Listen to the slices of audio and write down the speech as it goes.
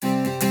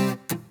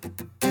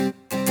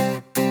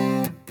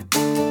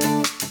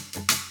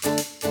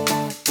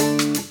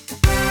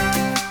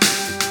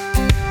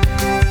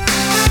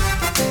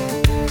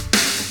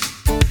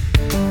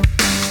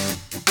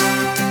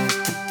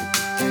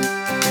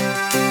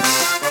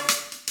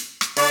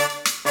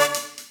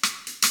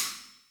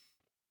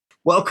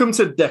Welcome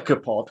to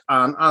Decapod,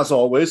 and as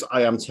always,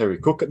 I am Terry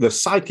Cook, the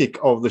sidekick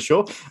of the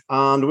show,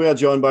 and we are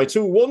joined by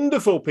two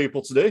wonderful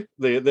people today,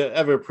 the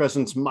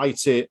ever-present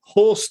mighty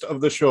host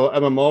of the show,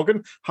 Emma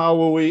Morgan. How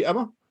are we,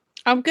 Emma?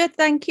 I'm good,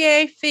 thank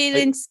you.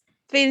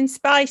 Feeling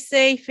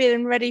spicy,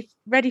 feeling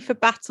ready for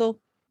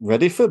battle.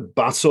 Ready for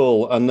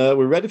battle, and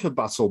we're ready for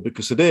battle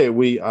because today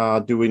we are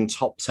doing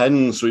top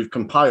 10s. We've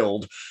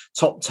compiled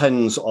top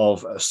 10s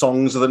of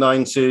songs of the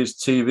 90s,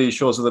 TV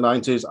shows of the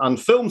 90s, and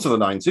films of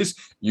the 90s.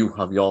 You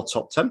have your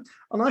top 10,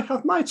 and I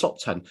have my top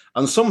 10.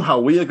 And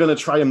somehow we are going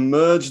to try and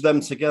merge them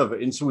together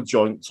into a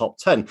joint top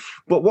 10.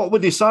 But what we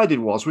decided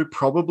was we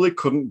probably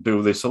couldn't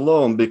do this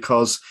alone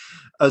because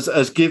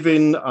as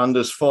giving and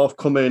as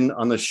forthcoming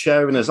and as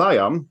sharing as I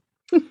am,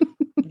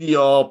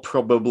 you're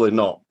probably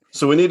not.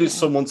 So we needed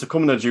someone to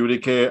come and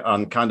adjudicate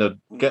and kind of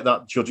get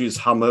that judge's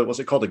hammer, what's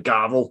it called, a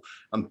gavel,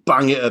 and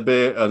bang it a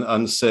bit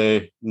and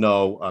say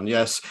no and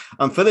yes.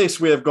 And for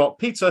this, we have got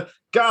Peter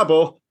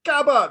Garbo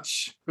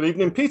Garbach. Good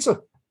evening,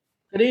 Peter.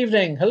 Good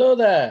evening. Hello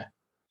there.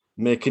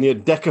 Making your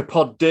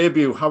Decapod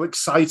debut. How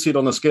excited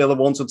on a scale of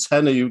 1 to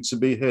 10 are you to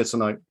be here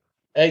tonight?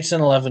 It's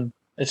an 11.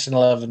 It's an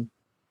 11.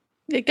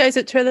 It goes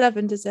up to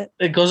 11, does it?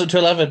 It goes up to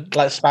 11,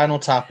 like Spinal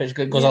Tap.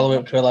 It goes all the way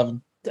up to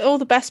 11. All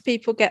the best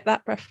people get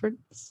that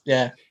reference.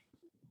 Yeah.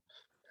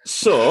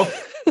 So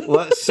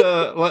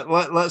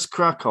let's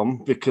crack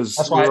on because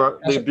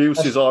the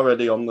abuse is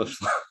already on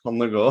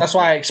the go. That's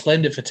why I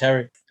explained it for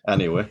Terry.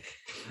 Anyway,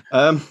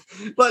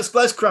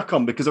 let's crack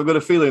on because I've got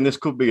a feeling this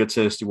could be a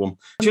tasty one.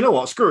 Do you know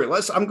what? Screw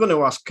it. I'm going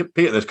to ask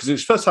Peter this because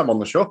it's his first time on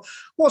the show.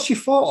 What's your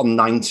thought on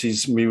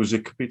 90s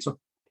music, Peter?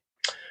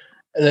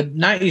 The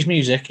 90s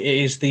music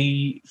is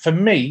for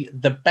me,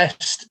 the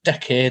best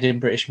decade in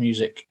British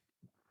music.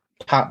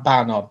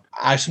 Bar none.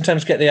 I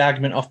sometimes get the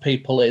argument of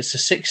people it's the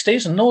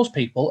 60s, and those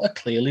people are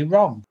clearly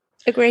wrong.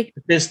 Agree.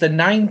 Because the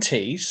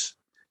 90s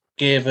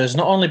gave us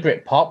not only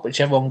Britpop,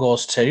 which everyone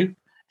goes to,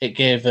 it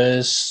gave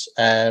us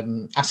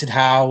acid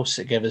house,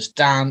 it gave us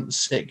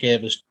dance, it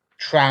gave us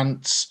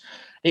trance,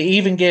 it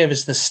even gave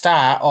us the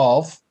start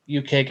of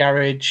UK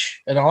garage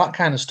and all that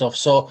kind of stuff.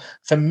 So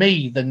for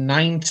me, the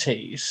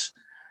 90s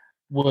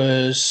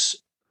was,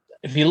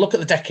 if you look at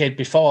the decade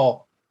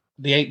before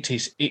the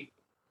 80s,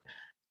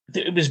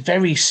 it was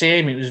very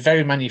same. It was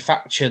very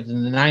manufactured,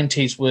 and the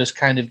 90s was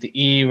kind of the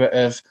era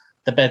of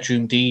the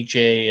bedroom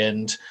DJ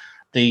and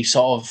the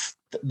sort of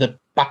the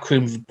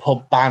backroom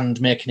pub band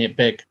making it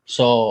big.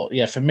 So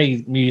yeah, for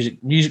me, music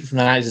from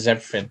the 90s is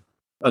everything.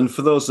 And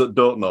for those that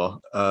don't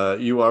know,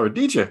 you are a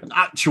DJ, an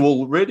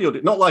actual radio,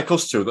 not like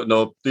us two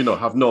that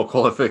have no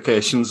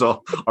qualifications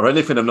or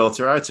anything of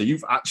notoriety.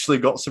 You've actually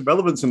got some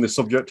relevance in this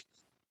subject.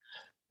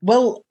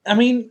 Well, I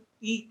mean,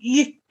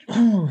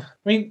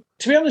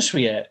 to be honest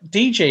with you,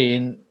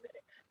 DJing,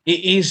 it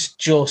is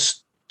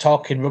just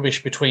talking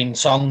rubbish between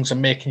songs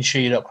and making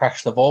sure you don't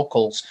crash the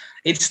vocals.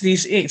 It's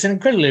an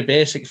incredibly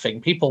basic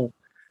thing. People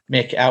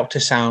make it out to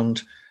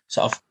sound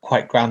sort of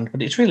quite grand,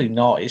 but it's really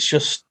not. It's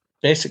just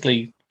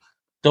basically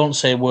don't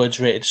say words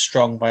rated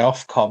strong by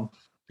Ofcom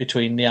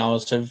between the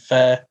hours of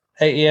 8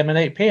 a.m. and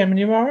 8 p.m. and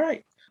you're all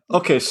right.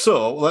 Okay,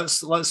 so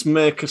let's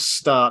make a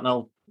start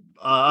now.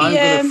 I'm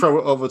going to throw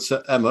it over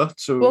to Emma.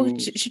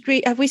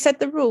 Have we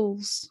said the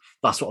rules?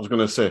 That's what I was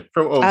going to say.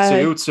 Throw it over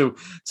to you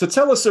to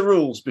tell us the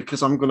rules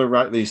because I'm going to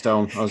write these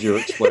down as you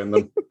explain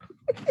them.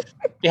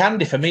 Be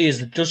handy for me as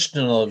the judge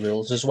to know the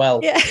rules as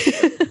well. Yeah.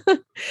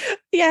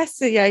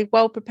 Yes,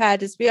 well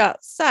prepared as we are.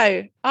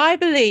 So I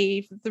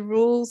believe the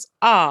rules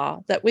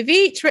are that we've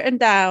each written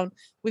down,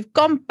 we've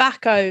gone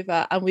back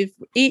over and we've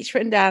each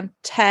written down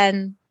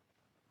 10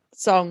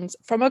 songs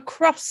from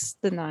across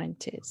the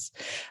 90s.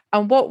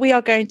 And what we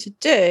are going to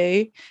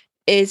do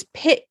is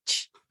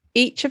pitch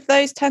each of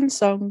those 10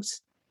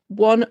 songs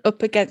one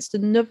up against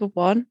another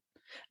one,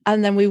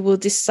 and then we will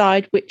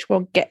decide which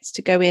one gets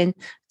to go in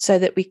so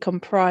that we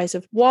comprise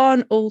of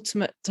one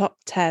ultimate top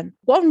 10.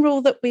 One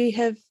rule that we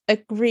have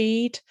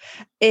agreed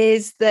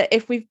is that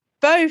if we've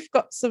both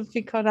got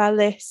something on our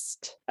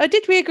list. Oh,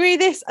 did we agree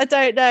this? I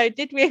don't know.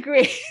 Did we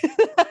agree?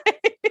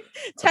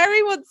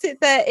 Terry wants it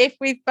there. If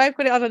we've both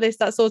got it on a list,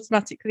 that's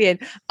automatically in.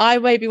 I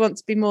maybe want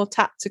to be more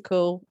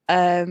tactical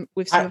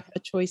with some of the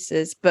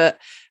choices, but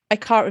I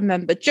can't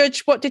remember.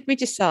 Judge, what did we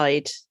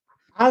decide?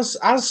 As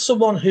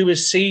someone who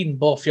has seen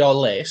both your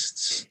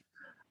lists,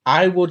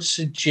 I would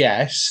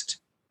suggest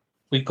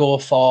we go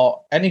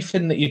for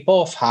anything that you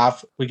both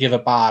have, we give a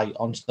bye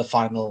onto the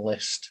final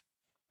list.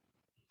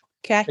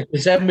 Okay.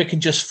 Because then we can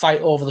just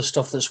fight over the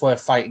stuff that's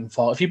worth fighting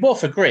for. If you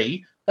both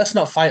agree, let's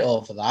not fight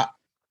over that.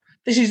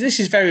 This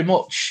is very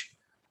much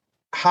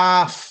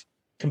half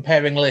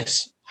comparing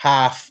lists,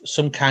 half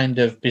some kind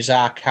of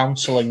bizarre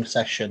counselling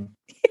session.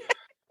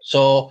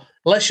 So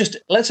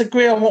let's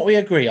agree on what we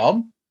agree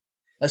on.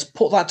 Let's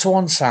put that to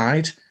one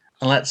side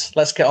and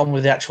let's get on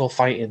with the actual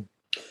fighting.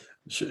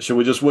 Should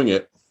we just wing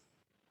it?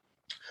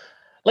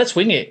 Let's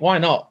wing it. Why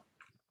not?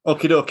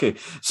 Okie dokie.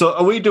 So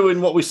are we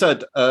doing what we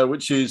said,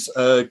 which is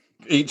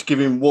each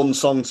giving one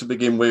song to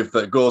begin with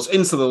that goes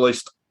into the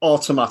list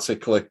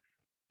automatically?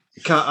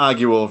 You can't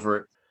argue over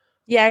it.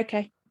 Yeah,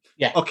 okay.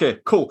 Yeah. Okay,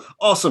 cool.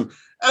 Awesome.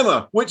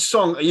 Emma, which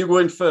song are you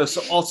going first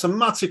that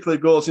automatically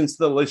goes into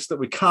the list that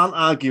we can't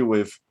argue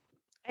with?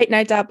 Ain't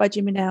No Doubt by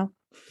Jimmy Nail.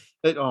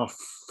 Right.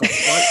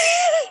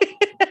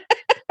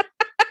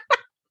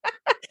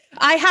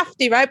 I have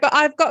to, right? But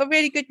I've got a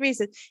really good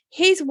reason.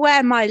 He's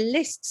where my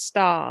list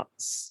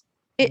starts.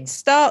 It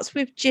starts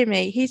with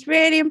Jimmy. He's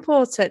really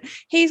important.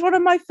 He's one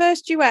of my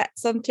first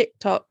duets on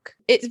TikTok.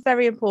 It's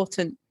very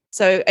important.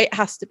 So it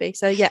has to be.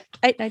 So yeah,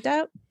 Ain't No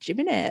Doubt,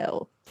 Jimmy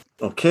Nail.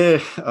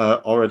 Okay,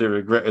 already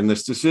regretting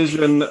this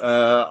decision.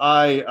 Let's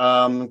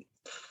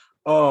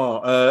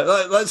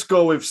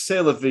go with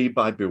Sailor V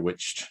by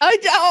Bewitched. Do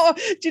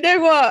you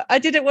know what? I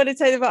didn't want to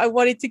say that, but I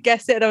wanted to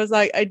guess it. And I was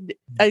like,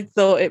 I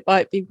thought it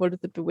might be one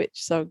of the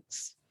Bewitched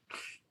songs.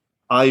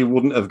 I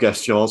wouldn't have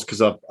guessed yours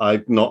because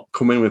I've not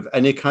come in with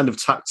any kind of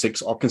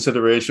tactics or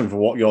consideration for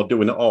what you're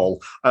doing at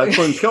all.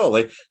 Going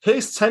purely,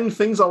 here's 10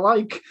 things I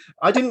like.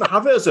 I didn't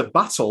have it as a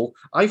battle.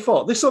 I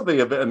thought this will be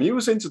a bit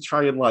amusing to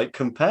try and like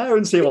compare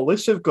and see what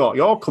lists you've got.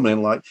 You're coming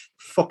in like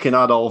fucking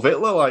Adolf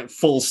Hitler, like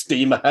full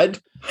steam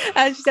ahead.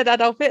 And she said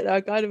Adolf Hitler,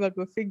 I kind of had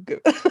my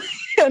finger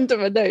under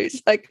my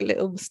nose, like a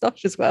little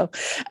moustache as well.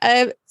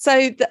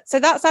 So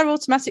that's our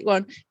automatic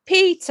one.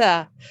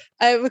 Peter,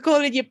 we're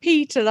calling you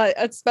Peter, like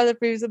I'd spell it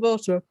through the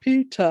mortar.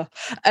 Peter.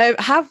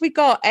 Have we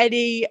got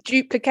any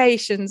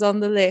duplications on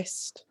the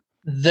list?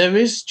 There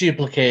is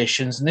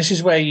duplications, and this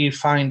is where you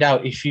find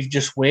out if you've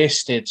just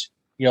wasted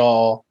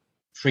your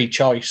free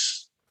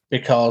choice,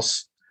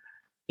 because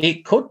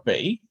it could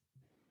be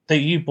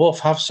that you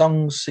both have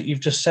songs that you've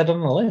just said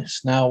on the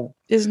list. Now,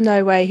 there's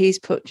no way he's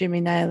put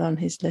Jimmy Nail on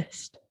his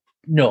list.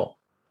 No.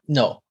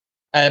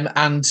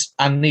 And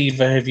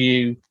neither have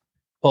you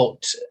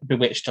put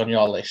Bewitched on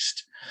your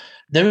list.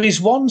 There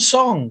is one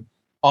song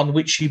on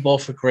which you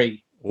both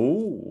agree.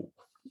 Oh,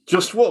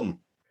 just one?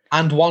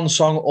 And one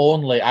song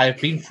only. I have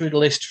been through the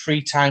list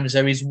 3 times.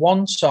 There is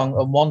one song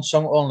and one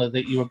song only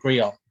that you agree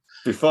on.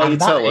 Before you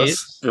tell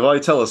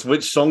us,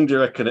 which song do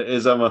you reckon it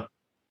is, Emma?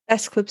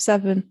 S Club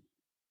 7.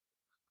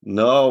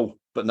 No,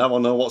 but now I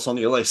know what's on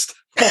your list.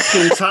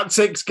 Fucking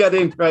tactics, get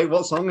in. Right,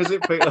 what song is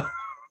it, Peter?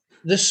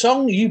 The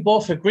song you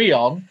both agree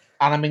on,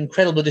 and I'm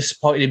incredibly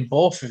disappointed in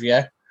both of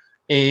you,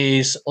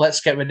 is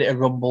Let's Get Ready to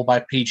Rumble by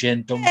PJ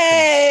and Duncan.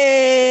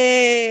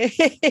 Hey!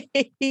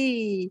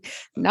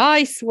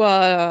 Nice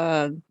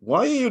one.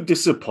 Why are you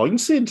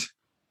disappointed?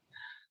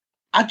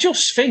 I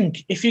just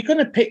think if you're going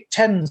to pick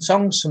 10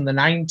 songs from the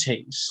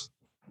 90s,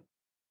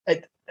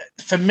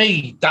 for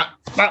me,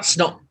 that's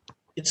not...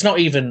 It's not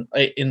even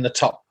in the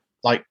top,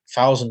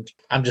 1,000.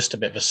 I'm just a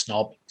bit of a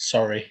snob.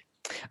 Sorry.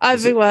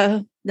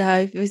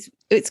 No,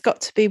 it's got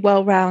to be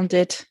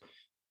well-rounded.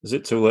 Is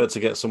it too late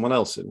to get someone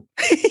else in?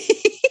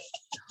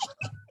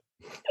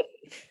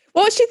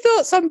 What's your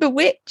thoughts on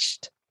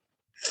Bewitched?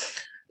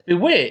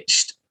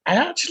 Bewitched, I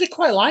actually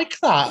quite like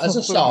that as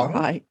a song.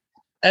 Right.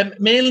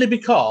 Mainly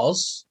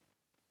because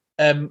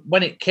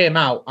when it came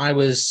out, I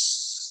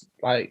was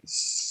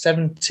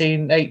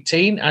 17,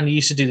 18, and you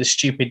used to do the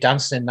stupid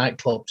dancing in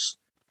nightclubs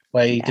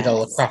where you did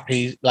all the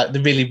crappy,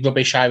 the really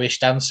rubbish Irish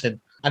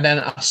dancing. And then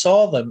I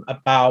saw them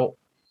about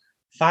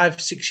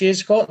 5-6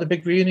 years ago at the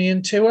big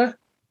reunion tour,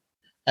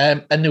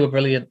 and they were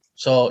brilliant.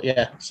 So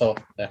yeah.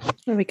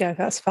 There we go.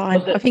 That's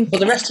fine. But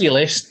the rest of your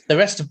list, the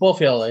rest of both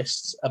your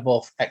lists are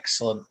both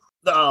excellent.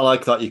 I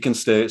like that. You can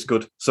stay. It's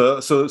good. So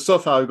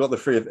far we've got the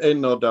 3 of Ain't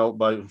No Doubt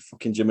by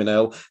fucking Jimmy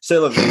Nail,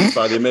 Sailor V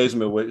by The Amazing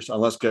Bewitched,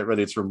 and Let's Get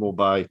Ready to Rumble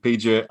by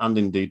PJ and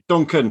indeed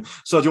Duncan.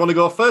 So do you want to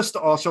go first,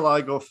 or shall I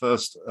go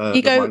first?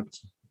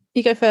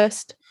 You go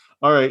first.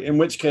 All right. In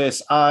which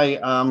case, I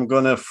am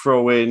gonna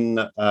throw in.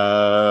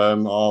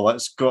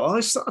 Let's go.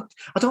 I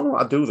don't know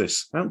how to do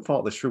this. I haven't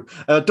thought this through.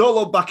 Don't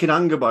Look Back in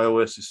Anger by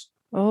Oasis.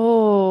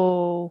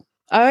 Oh,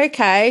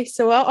 okay.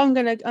 So I'm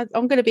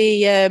gonna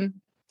be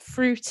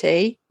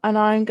fruity, and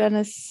I'm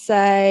gonna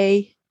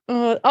say,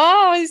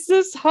 it's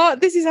just hard.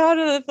 This is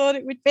harder than I thought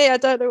it would be. I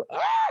don't know.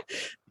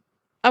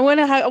 I want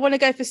to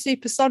go for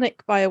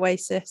Supersonic by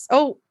Oasis.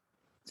 Oh,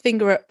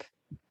 finger up.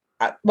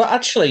 Well,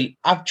 actually,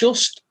 I've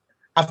just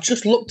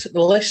looked at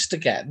the list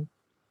again,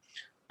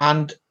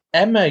 and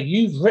Emma,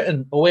 you've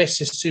written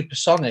Oasis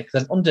Supersonic,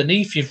 then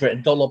underneath you've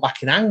written Don't Look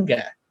Back in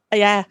Anger.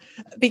 Yeah,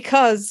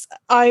 because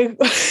I...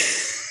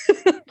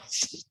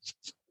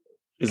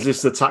 Is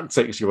this the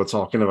tactics you were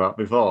talking about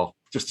before?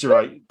 Just to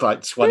write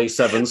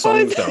 27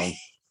 songs down?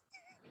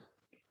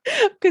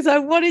 Because I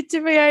wanted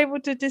to be able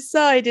to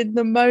decide in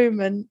the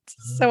moment,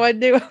 so I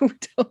knew I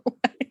would always...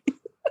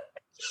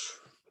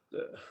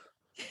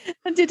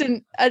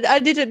 I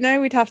didn't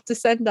know we'd have to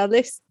send our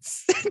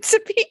lists to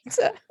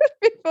Peter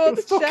before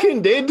the show.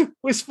 Fucking did.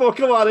 We spoke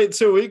about it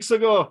 2 weeks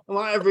ago, and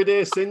every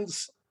day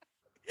since.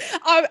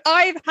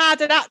 I've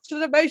had an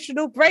actual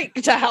emotional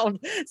breakdown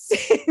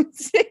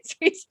since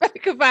we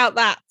spoke about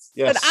that.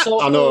 Yes,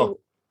 I know.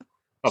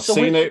 I've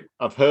seen it,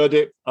 I've heard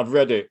it, I've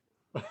read it.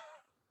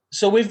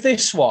 So with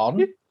this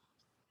one,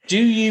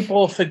 do you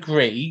both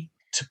agree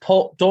to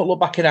put Don't Look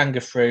Back in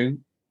Anger through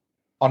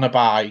on a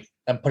bye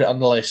and put it on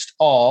the list?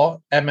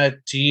 Or, Emma,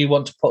 do you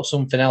want to put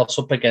something else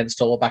up against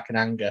Don't Look Back in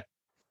Anger?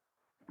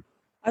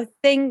 I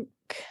think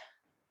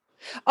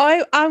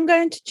I'm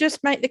going to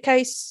just make the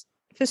case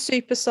for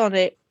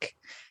Supersonic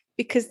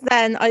because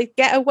then I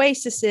get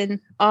Oasis in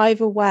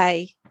either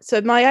way.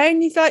 So my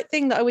only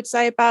thing that I would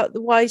say about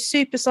why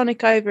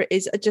Supersonic over it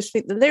is I just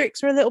think the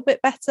lyrics are a little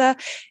bit better.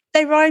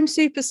 They rhyme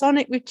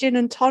supersonic with gin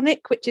and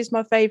tonic, which is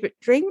my favourite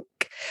drink.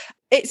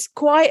 It's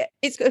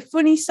a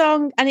funny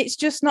song, and it's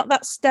just not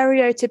that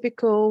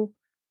stereotypical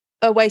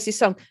Oasis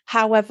song.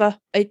 However,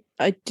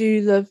 I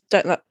do love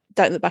Don't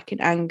Look Back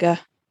in Anger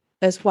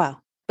as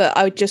well. But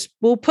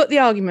we'll put the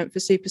argument for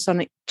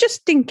Supersonic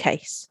just in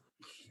case.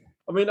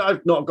 I mean,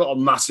 I've not got a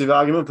massive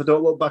argument for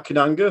Don't Look Back in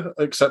Anger,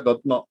 except I'm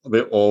not a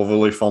bit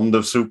overly fond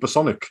of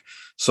Supersonic.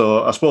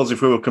 So I suppose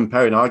if we were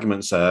comparing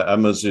arguments there,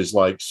 Emma's is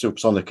like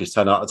Supersonic is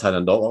 10 out of 10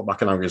 and Don't Look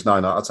Back in Anger is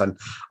 9 out of 10.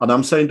 And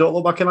I'm saying Don't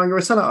Look Back in Anger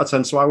is 10 out of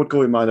 10, so I would go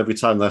with mine every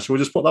time there. Should we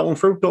just put that one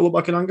through? Don't Look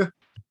Back in Anger?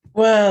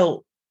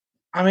 Well,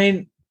 I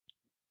mean,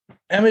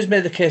 Emma's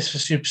made the case for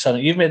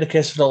Supersonic. You've made the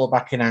case for Don't Look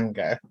Back in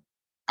Anger.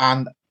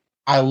 And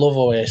I love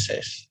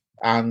Oasis.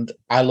 And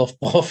I love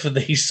both of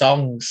these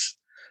songs.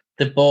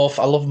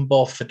 I love them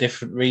both for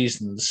different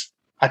reasons.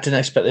 I didn't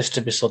expect this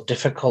to be so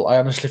difficult. I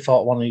honestly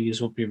thought one of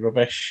these would be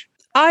rubbish.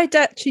 I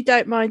actually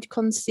don't mind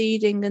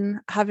conceding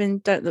and having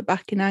Don't Look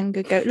Back in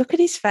Anger go. Look at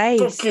his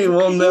face. Fucking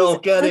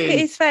 1-0, get in. Look at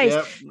his face.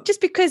 Yep.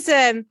 Just because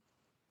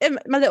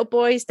my little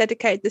boy's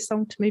dedicated this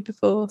song to me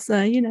before,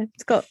 so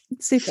it's got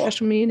super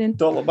special meaning.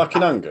 Don't Look Back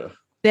in Anger?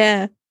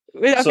 Yeah.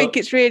 I think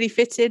it's really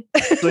fitted.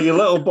 So your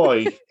little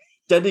boy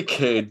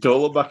dedicated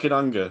Don't Look Back in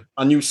Anger,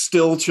 and you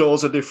still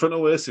chose a different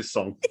Oasis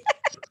song.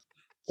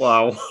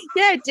 Wow.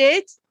 Yeah, I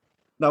did.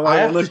 Now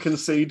I want to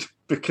concede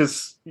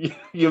because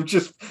you've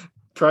just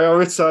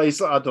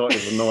prioritised. I don't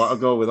even know how to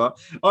go with that.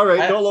 All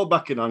right, Don't Look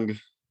Back in Anger.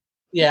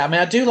 Yeah, I mean,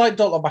 I do like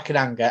Don't Look Back in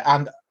Anger,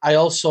 and I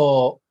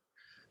also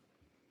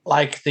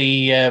like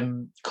the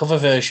cover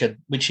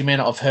version, which you may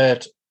not have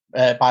heard,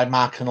 by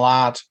Mark and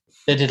Lard.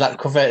 They did like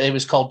cover. It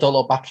was called Don't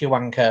Look Back, You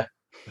Wanker.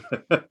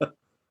 I don't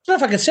know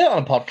if I can say it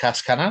on a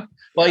podcast, can I?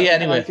 Well, yeah,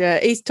 anyway. Yeah,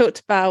 he's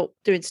talked about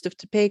doing stuff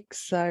to pigs,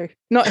 so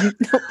not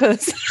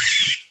personally.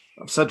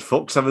 I've said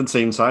fuck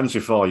 17 times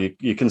before.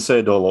 You can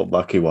say Don't Look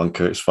Back, You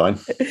Wanker. It's fine.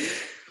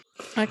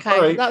 Okay,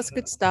 right. That's a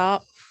good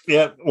start.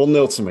 Yeah,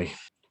 1-0 to me.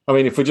 I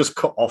mean, if we just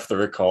cut off the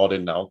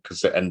recording now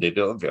because it ended,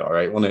 it'll be all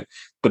right, won't it?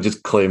 But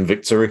just claim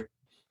victory.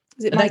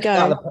 Is it my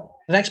go?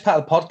 The next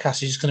part of the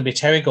podcast is just going to be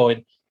Terry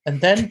going,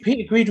 and then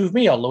Pete agreed with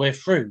me all the way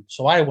through,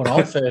 so I won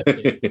all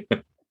 30.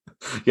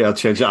 Yeah, I'll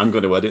change it. I'm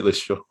going to edit this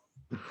show.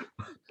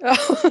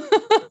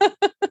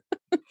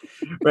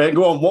 Right,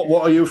 go on.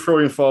 What are you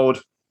throwing forward?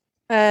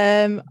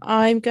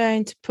 I'm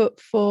going to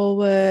put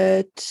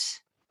forward.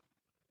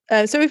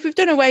 So if we've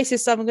done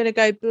Oasis, I'm going to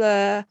go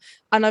Blur,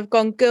 and I've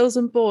gone Girls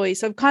and Boys.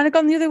 So I've kind of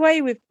gone the other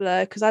way with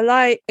Blur because I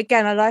like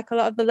a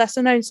lot of the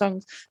lesser known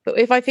songs. But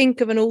if I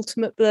think of an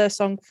ultimate Blur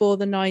song for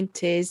the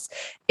 90s,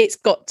 it's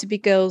got to be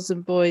Girls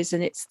and Boys,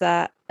 and it's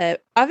that.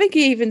 I think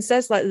he even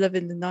says like "Love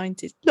in the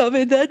 90s," "Love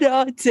in the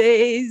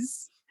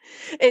 90s."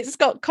 It's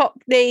got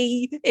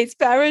Cockney. It's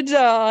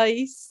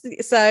Paradise.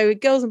 So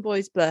Girls and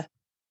Boys, Blur.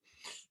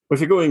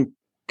 If you're going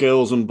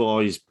Girls and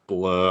Boys,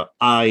 Blur,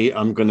 I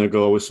am going to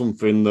go with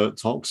something that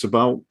talks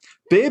about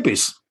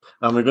babies.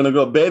 And we're going to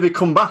go Baby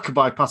Come Back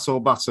by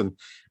Pato Batton,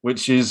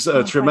 which is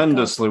a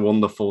tremendously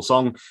wonderful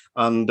song.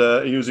 And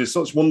it uses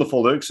such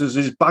wonderful lyrics as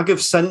his Bag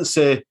of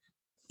Sensei.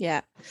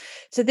 Yeah.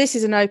 So this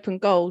is an open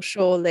goal,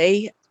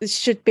 surely. This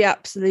should be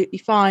absolutely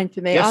fine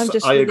for me. Yes, I'm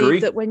just I relieved agree.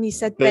 that when you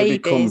said Baby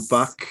babies, Come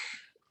Back.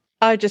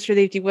 I just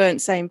relieved you weren't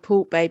saying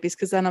poop babies,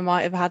 because then I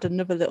might have had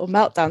another little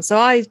meltdown. So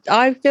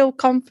I feel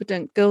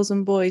confident Girls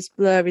and Boys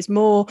Blur is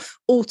more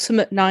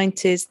ultimate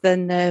 90s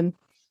than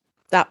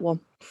that one.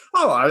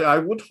 Oh, I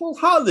would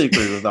wholeheartedly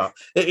agree with that.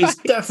 It is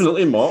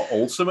definitely more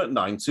ultimate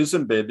 90s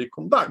than Baby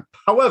Come Back.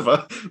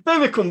 However,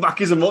 Baby Come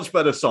Back is a much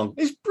better song.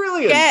 It's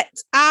brilliant.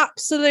 Get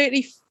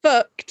absolutely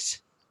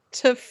fucked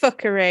to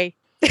fuckery.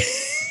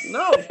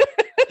 No.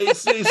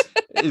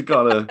 He's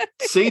got a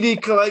CD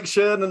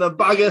collection and a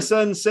bag of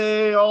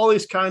Sensei, all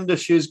this kind of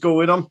shit's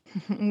going on.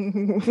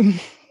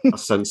 I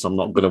sense I'm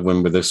not going to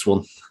win with this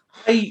one.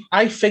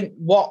 I think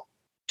what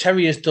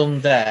Terry has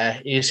done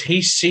there is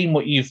he's seen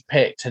what you've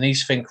picked and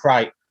he's think,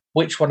 right,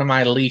 which one am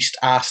I least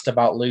asked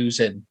about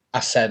losing?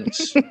 I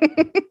sense.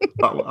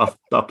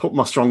 I put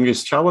my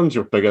strongest challenge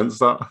up against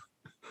that.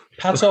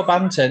 Pato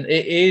Batton,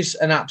 it is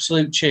an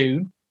absolute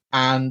tune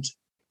and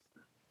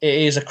it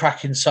is a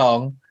cracking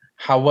song.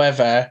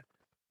 However,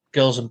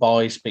 Girls and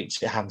Boys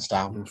beats it hands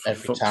down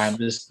every time.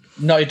 You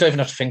don't even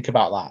have to think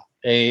about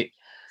that.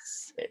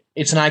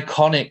 It's an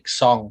iconic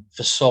song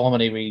for so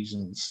many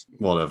reasons.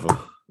 Whatever.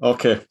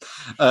 Okay,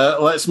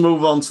 let's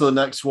move on to the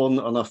next one.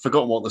 And I've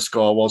forgotten what the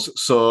score was,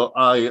 so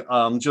I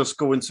am just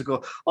going to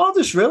go. Oh, I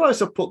just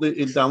realised I put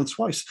it down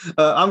twice.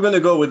 I'm going to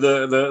go with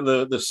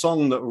the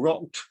song that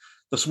rocked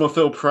the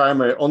Summerfield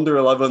Primary under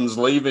 11s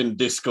leaving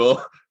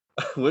disco,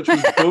 which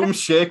was "Boom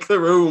Shake the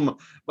Room"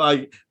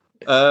 by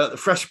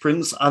Fresh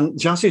Prince and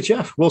Jazzy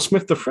Jeff. Will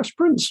Smith, the Fresh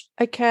Prince.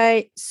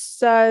 Okay,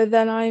 so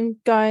then I'm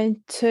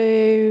going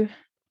to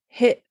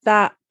hit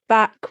that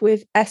back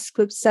with S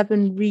Club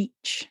 7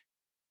 Reach.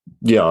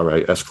 Yeah, all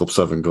right. S Club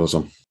 7 goes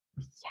on.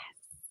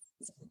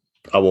 Yes.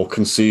 I will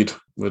concede.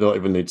 We don't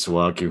even need to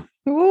argue.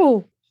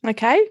 Oh,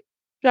 okay.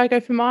 Should I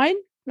go for mine?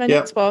 My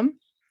next one?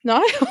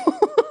 No?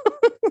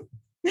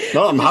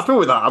 No, I'm happy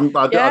with that.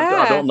 I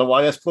Yeah. don't know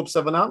why S Club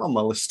 7 aren't on my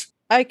list.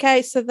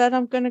 Okay, so then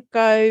I'm going to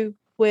go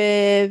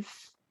with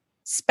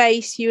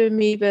Space, You and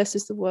Me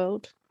versus the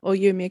World, or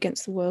You and Me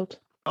against the World.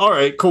 All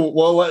right, cool.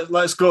 Well,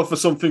 let's go for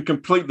something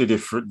completely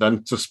different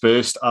then to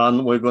Spaced,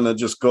 and we're going to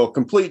just go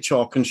complete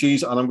chalk and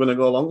cheese, and I'm going to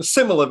go along a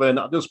similar vein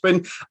that I've just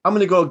been. I'm going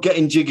to go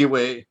Getting Jiggy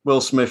with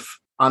Will Smith,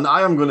 and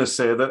I am going to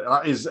say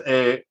that is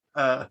a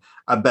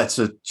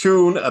better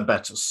tune, a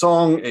better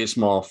song. It's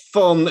more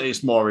fun.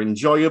 It's more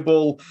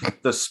enjoyable.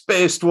 The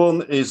Spaced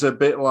one is a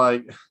bit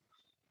like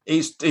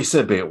it's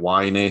a bit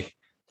whiny.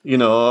 You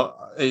know,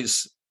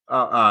 it's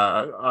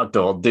I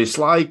don't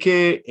dislike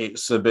it.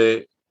 It's a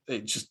bit.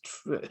 It just,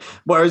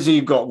 whereas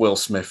you've got Will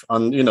Smith,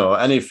 and you know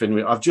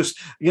anything. I've just,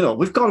 you know,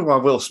 we've got to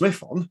have Will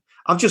Smith on.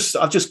 I've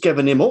just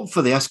given him up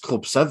for the S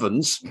Club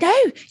 7s. No,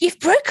 you've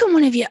broken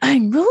one of your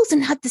own rules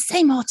and had the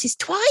same artist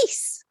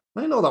twice.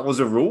 I know that was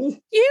a rule.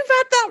 You've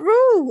had that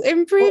rule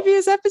in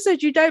previous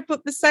episodes. You don't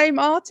put the same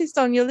artist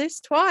on your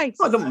list twice.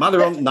 Well, it doesn't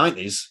matter on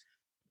 90s.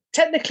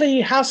 Technically,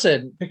 he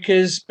hasn't,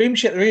 because Boom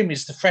Shit the Room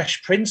is the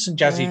Fresh Prince and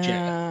Jazzy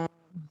J.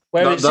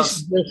 Whereas this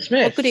is Will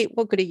Smith.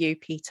 What good are you,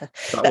 Peter?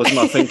 That was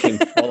my thinking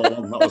all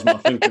along. That was my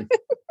thinking.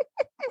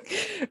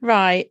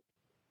 Right.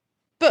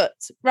 But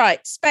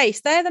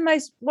Space, they're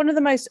one of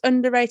the most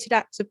underrated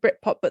acts of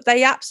Britpop, but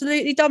they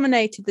absolutely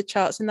dominated the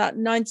charts in that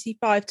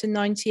 95 to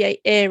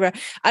 98 era.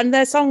 And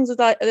their songs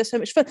they're so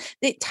much fun.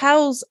 It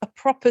tells a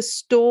proper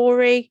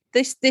story.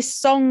 This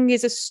song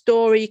is a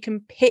story. You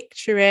can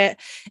picture it.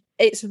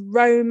 It's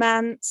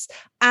romance.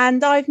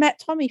 And I've met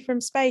Tommy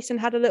from Space and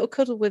had a little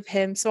cuddle with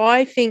him. So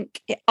I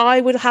think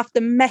I would have to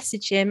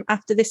message him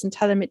after this and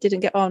tell him it didn't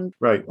get on.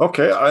 Right.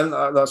 Okay. And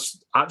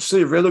that's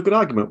actually a really good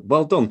argument.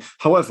 Well done.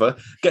 However,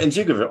 Getting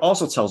Jiggy with It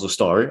also tells a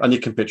story, and you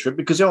can picture it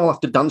because they all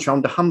have to dance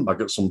around a handbag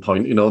at some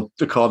point, you know,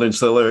 according to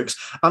the lyrics.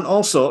 And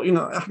also, you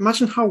know,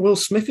 imagine how Will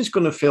Smith is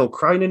going to feel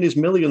crying in his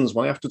millions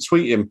when I have to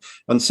tweet him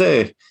and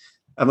say,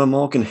 Emma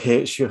Morgan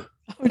hates you.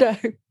 Oh, no.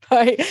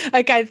 Right.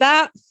 Okay,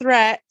 that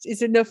threat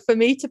is enough for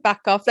me to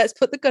back off. Let's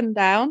put the gun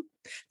down.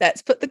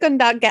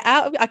 Get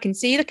out of it. I can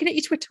see you looking at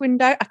your Twitter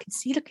window. I can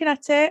see you looking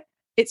at it.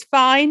 It's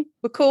fine.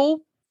 We're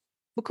cool.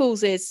 We're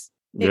cool's is.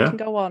 It can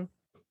go on.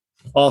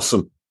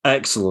 Awesome.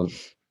 Excellent.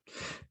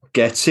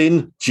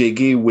 Getting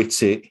Jiggy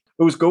with It.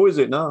 Whose go is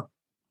it now?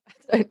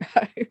 I don't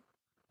know.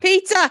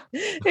 Peter,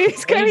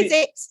 whose go is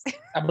it?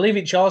 I believe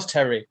it's yours,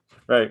 Terry.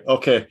 Right.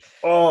 Okay.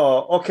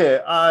 Oh,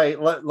 okay.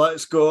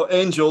 Let's go.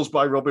 Angels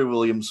by Robbie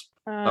Williams.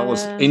 That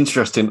was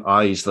interesting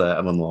eyes there,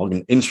 Emma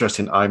Morgan.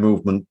 Interesting eye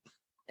movement.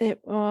 It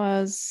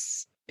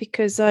was,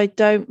 because I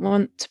don't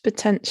want to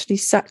potentially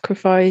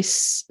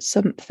sacrifice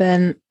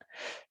something.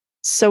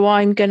 So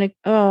I'm going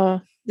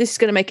to, this is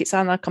going to make it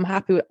sound like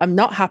I'm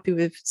not happy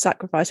with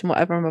sacrificing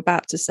whatever I'm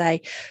about to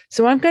say.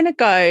 So I'm going to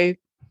go,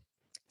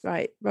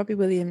 right, Robbie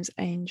Williams,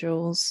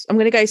 Angels. I'm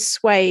going to go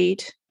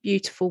Suede,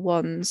 Beautiful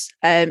Ones.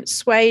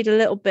 Suede, a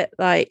little bit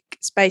like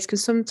Space, can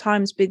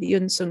sometimes be the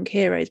unsung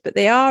heroes, but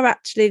they are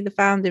actually the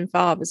founding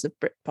fathers of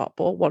Britpop,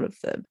 or one of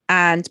them.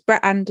 And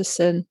Brett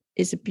Anderson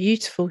is a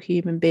beautiful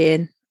human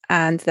being,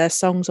 and their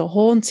songs are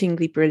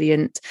hauntingly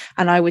brilliant.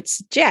 And I would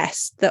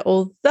suggest that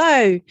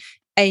although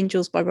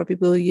Angels by Robbie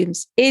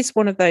Williams is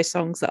one of those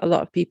songs that a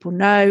lot of people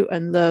know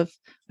and love,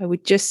 I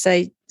would just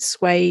say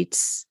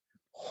Suede's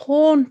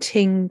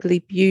hauntingly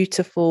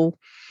beautiful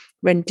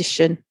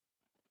rendition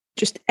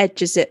just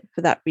edges it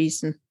for that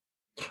reason.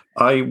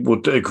 I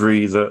would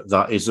agree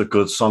that is a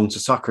good song to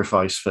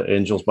sacrifice for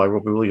Angels by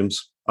Robbie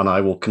Williams, and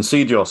I will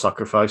concede your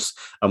sacrifice,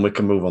 and we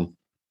can move on.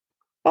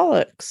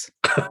 Bollocks.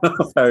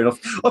 Fair enough.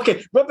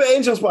 Okay, Robert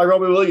Angels by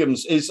Robbie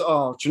Williams is,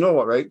 do you know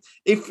what, right?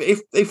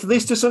 If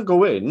this doesn't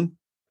go in,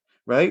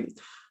 right,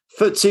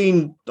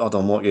 13, I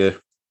don't know what year,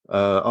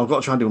 I've got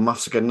to try and do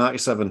maths again,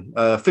 97,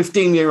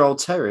 15-year-old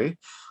Terry,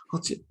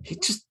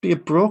 he'd just be a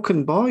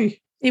broken boy.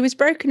 He was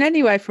broken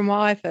anyway, from what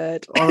I've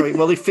heard. All right,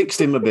 well, he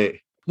fixed him a bit.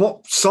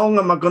 What song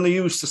am I going to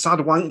use to sad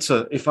wank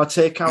to if I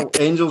take out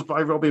Angels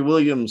by Robbie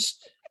Williams,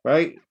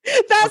 right?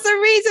 That's a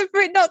reason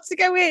for it not to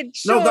go in,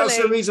 surely. No, that's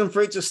the reason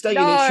for it to stay in.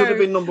 It should have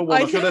been number one.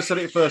 I should have said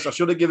it first. I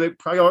should have given it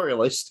priority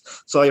list.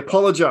 So I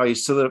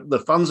apologise to the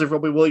fans of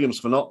Robbie Williams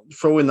for not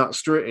throwing that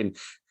straight in,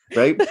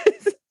 right?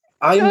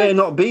 I may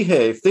not be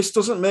here. If this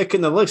doesn't make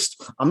in the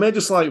list, I may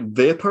just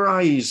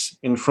vaporise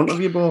in front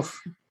of you both.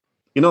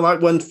 You know,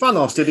 like when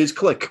Thanos did his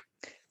click.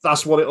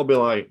 That's what it'll be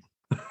like.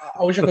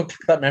 I wish I could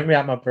put that memory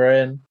out of my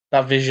brain,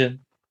 that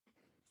vision.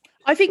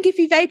 I think if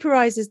he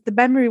vaporizes, the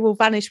memory will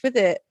vanish with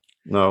it.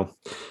 No.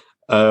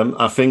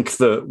 I think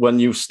that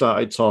when you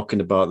started talking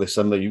about this,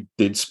 Emma, you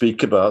did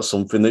speak about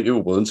something that you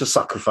were willing to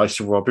sacrifice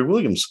to Robbie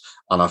Williams.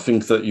 And I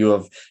think that you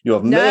have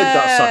made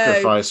that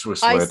sacrifice with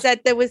Suede. I said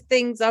there were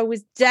things I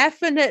was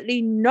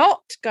definitely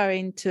not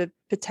going to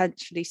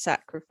potentially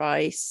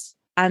sacrifice.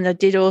 And I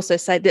did also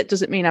say that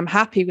doesn't mean I'm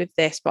happy with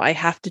this, but I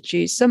have to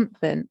choose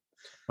something.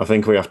 I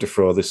think we have to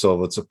throw this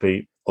over to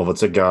Pete, over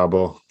to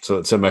Garbo,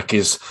 to make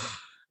his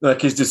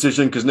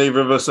decision, because neither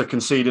of us are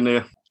conceding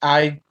here.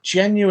 I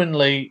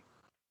genuinely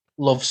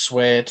love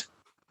Suede,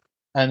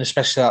 and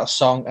especially that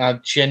song. I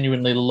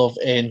genuinely love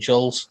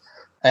Angels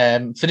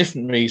for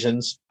different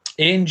reasons.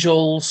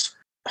 Angels,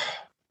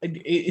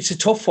 it's a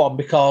tough one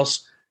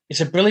because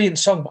it's a brilliant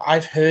song, but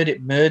I've heard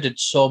it murdered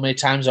so many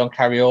times on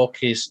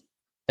karaoke's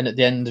and at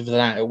the end of the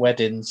night at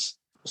weddings.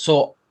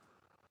 So,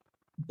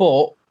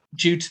 but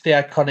due to the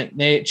iconic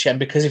nature, and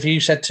because if you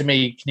said to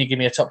me, can you give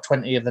me a top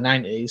 20 of the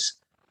 90s,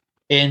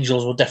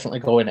 Angels will definitely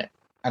go in it.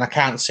 And I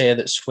can't say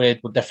that Suede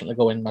would definitely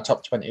go in my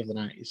top 20 of the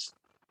 90s.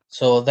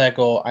 So there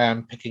go, I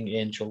am picking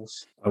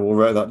Angels. I will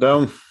write that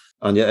down.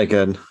 And yet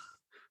again,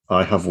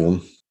 I have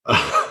won.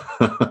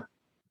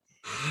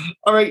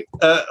 All right,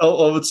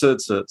 over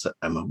to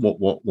Emma.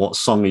 What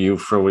song are you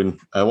throwing?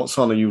 What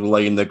song are you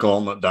laying the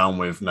gauntlet down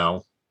with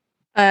now?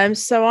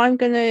 So I'm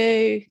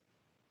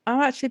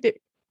actually a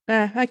bit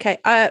okay.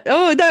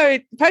 Oh no,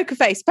 Poker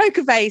Face.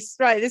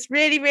 Right, this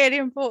really, really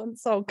important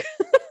song.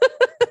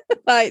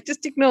 Like,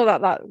 just ignore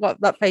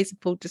that face I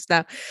pulled just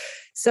now.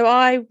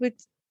 So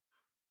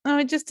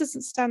it just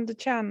doesn't stand a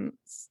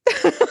chance.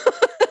 I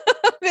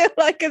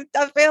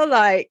feel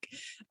like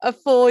a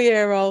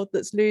 4-year-old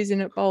that's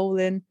losing at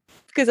bowling,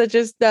 because I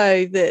just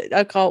know that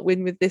I can't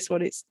win with this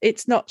one.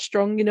 It's not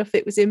strong enough.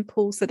 It was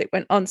Impulse that it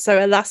went on. So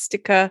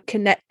Elastica,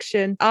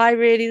 Connection. I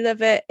really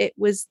love it. It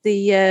was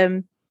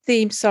the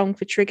theme song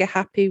for Trigger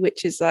Happy,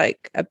 which is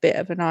like a bit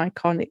of an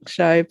iconic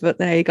show. But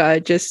there you go.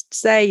 Just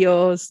say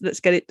yours. Let's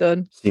get it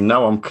done. See,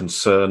 now I'm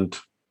concerned.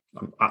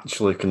 I'm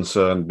actually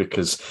concerned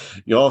because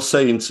you're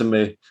saying to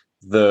me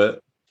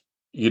that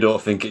you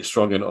don't think it's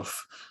strong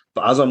enough.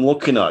 But as I'm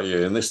looking at you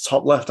in this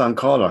top left-hand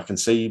corner, I can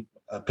see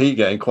Pete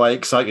getting quite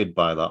excited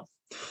by that.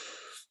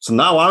 So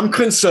now I'm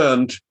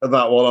concerned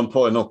about what I'm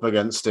putting up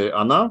against it.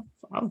 And now,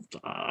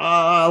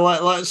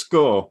 let's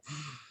go.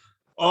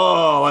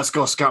 Oh, let's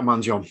go,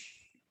 Scatman John.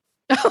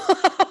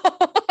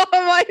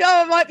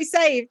 I might be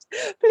saved.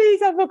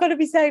 Please, I'm not going to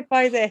be saved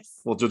by this.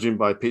 Well, judging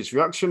by Pete's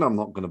reaction, I'm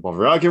not going to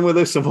bother arguing with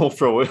this, and we'll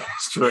throw it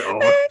straight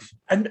over.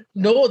 And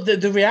no,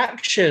 the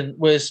reaction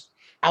was,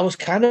 I was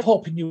kind of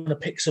hoping you were going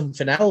to pick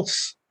something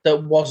else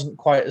that wasn't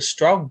quite as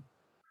strong.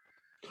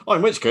 Oh,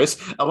 in which case,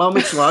 allow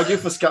me to argue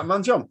for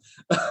Scatman John,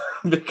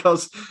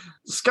 because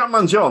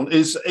Scatman John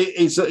is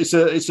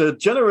a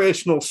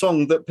generational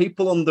song that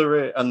people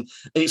underrate, and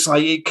it's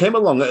like it came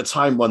along at a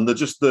time when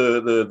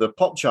the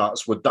pop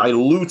charts were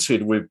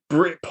diluted with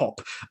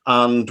Britpop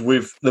and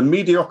with the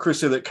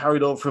mediocrity that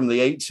carried over from the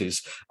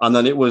 80s, and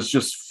then it was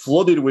just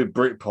flooded with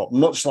Britpop,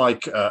 much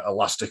like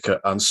Elastica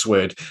and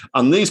Suede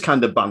and these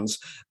kind of bands,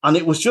 and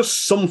it was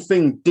just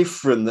something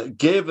different that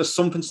gave us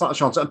something slightly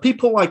chance. And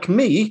people like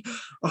me,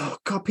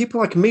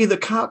 people like me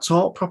that can't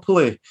talk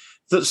properly,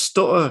 that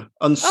stutter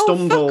and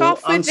stumble.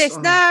 Fuck off with this.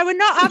 No, we're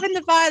not having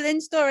the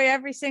violin story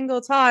every single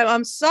time.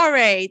 I'm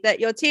sorry that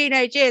your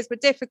teenage years were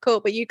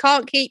difficult, but you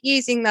can't keep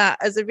using that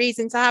as a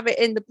reason to have it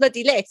in the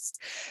bloody list.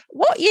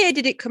 What year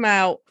did it come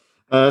out?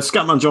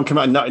 Scatman John came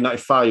out in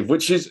 1995,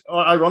 which is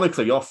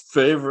ironically your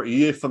favourite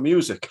year for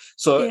music.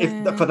 So if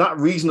for that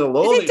reason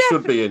alone, it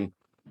should be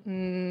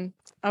in.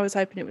 I was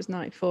hoping it was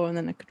 94, and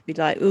then I could be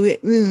like,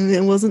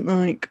 it wasn't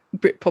like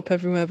Britpop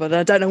everywhere, but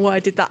I don't know why I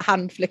did that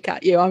hand flick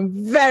at you. I'm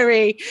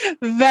very,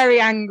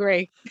 very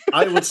angry.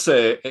 I would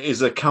say it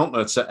is a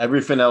counter to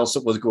everything else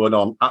that was going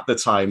on at the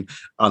time,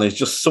 and it's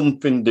just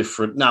something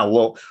different. Now,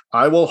 look,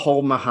 I will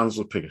hold my hands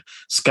up here.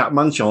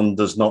 Scatman John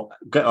does not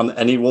get on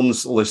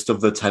anyone's list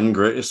of the 10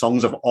 greatest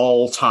songs of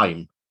all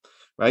time,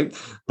 right?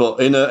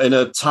 But in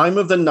a time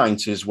of the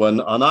 90s when,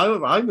 and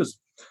I was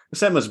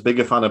Sam as big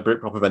a fan of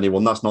Britpop of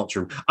anyone. That's not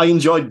true. I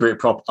enjoyed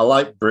Britpop. I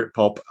like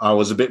Britpop. I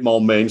was a bit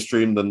more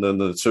mainstream than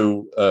the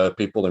two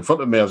people in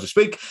front of me as we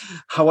speak.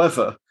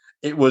 However,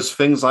 it was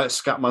things like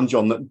Scatman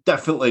John that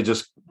definitely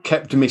just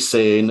kept me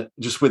sane,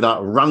 just with that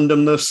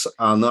randomness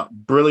and that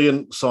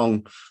brilliant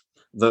song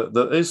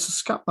that is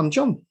Scatman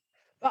John.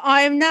 But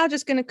I am now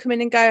just going to come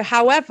in and go,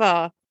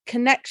 however,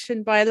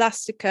 Connection by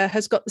Elastica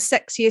has got the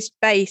sexiest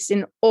bass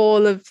in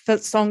all of the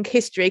song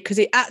history, because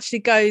it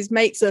actually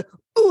makes a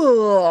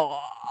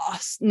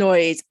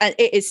noise, and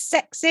it is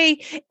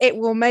sexy. It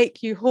will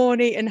make you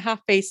horny and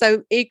happy.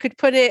 So you could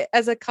put it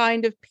as a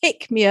kind of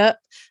pick-me-up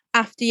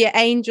after your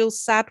Angel's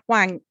sad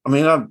wank. I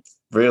mean, I'm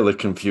really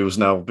confused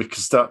now,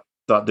 because that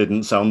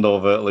didn't sound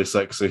overtly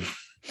sexy.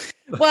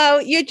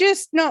 Well, you're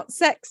just not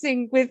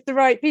sexing with the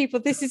right people.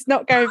 This is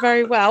not going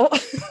very well.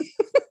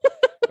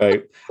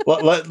 Right.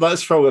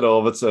 Let's throw it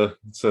over to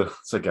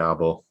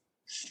Garbo.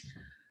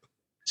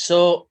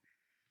 So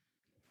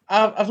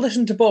I've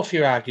listened to both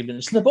your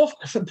arguments, and they're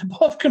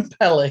both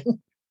compelling,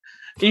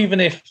 even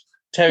if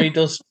Terry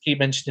does keep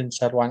mentioning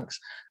sad wanks.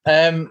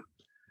 I'm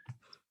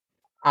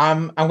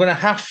going to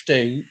have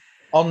to,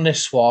 on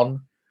this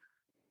one,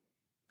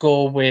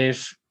 go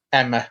with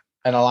Emma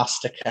and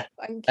Elastica,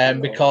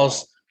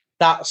 because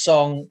that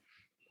song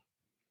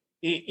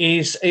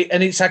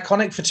and it's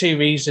iconic for two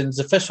reasons.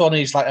 The first one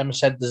is, like Emma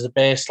said, there's a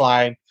bass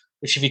line,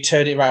 which if you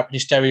turn it right up in your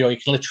stereo, you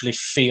can literally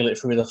feel it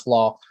through the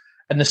floor.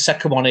 And the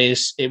second one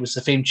is, it was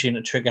the theme tune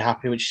at Trigger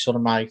Happy, which is one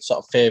of my sort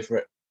of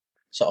favourite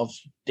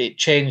it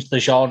changed the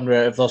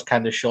genre of those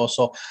kind of shows.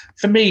 So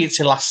for me, it's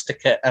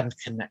Elastica and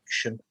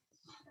Connection.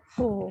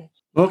 Oh.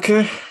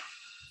 Okay.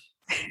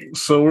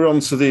 So we're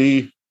on to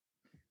the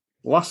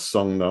last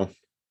song now.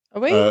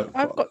 Are we?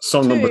 I've got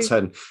song 2. number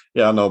 10.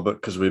 Yeah, I know, but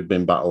because we've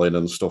been battling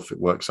and stuff, it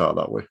works out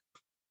that way.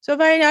 So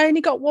I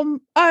only got one.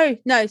 Oh,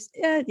 no.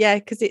 Yeah,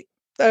 because it,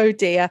 oh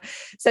dear.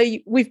 So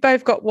we've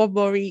both got one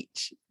more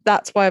each.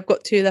 That's why I've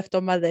got 2 left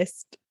on my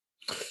list.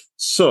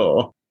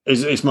 So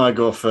it's my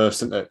go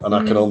first, isn't it? And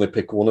I can only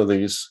pick one of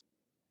these.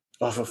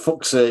 Oh, for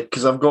fuck's sake,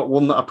 because I've got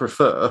one that I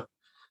prefer,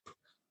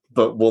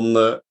 but one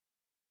that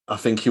I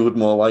think you would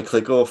more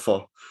likely go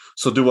for.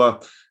 So do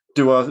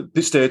I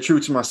stay true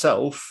to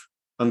myself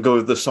and go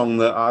with the song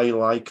that I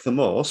like the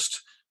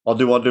most? Or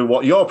do I do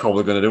what you're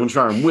probably going to do and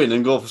try and win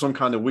and go for some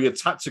kind of weird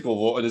tactical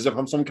voting as if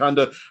I'm some kind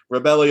of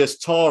rebellious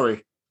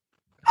Tory?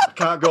 I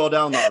can't go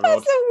down that road.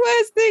 That's the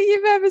worst thing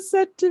you've ever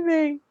said to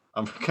me.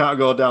 I can't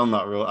go down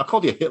that road. I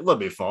called you Hitler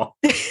before.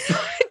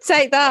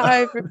 Take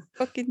that over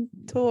fucking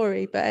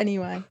Tory. But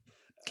anyway.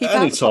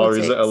 Any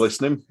Tories that are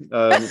listening,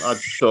 I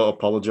don't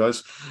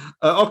apologise.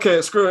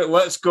 Okay, screw it.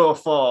 Let's go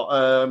for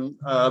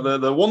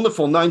the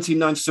wonderful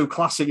 1992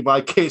 classic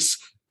by Kiss,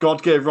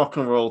 God Gave Rock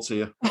and Roll to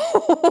You.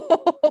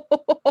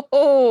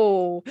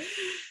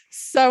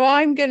 So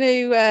I'm going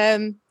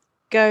to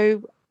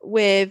go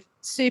with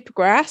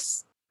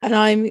Supergrass, and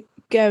I'm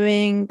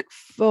going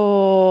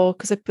for,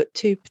 because I put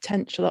 2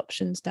 potential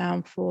options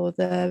down for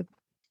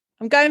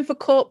I'm going for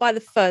Caught by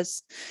the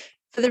Fuzz.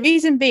 For the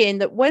reason being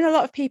that when a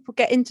lot of people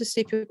get into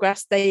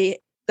Supergrass,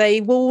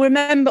 they will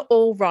remember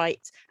All Right.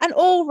 And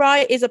All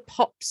Right is a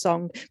pop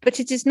song, but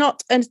it is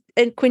not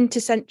a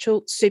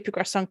quintessential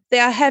Supergrass song. They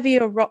are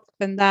heavier rock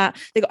than that.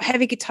 They've got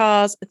heavy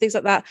guitars and things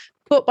like that.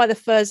 Caught by the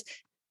Fuzz,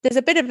 there's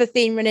a bit of a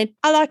theme running.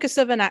 I like a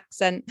Southern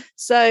accent.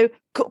 So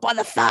Caught by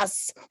the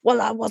Fuzz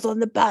while I was on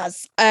the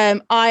buzz.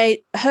 I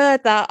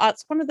heard that.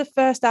 It's one of the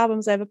first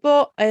albums I ever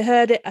bought. I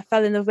heard it. I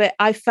fell in love with it.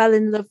 I fell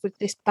in love with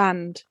this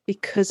band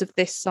because of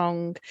this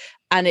song.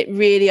 And it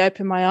really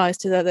opened my eyes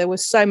to that there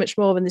was so much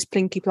more than this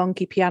plinky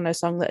plonky piano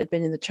song that had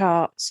been in the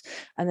charts.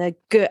 And they're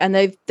good. And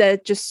they're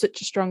just such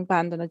a strong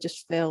band. And I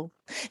just feel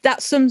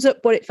that sums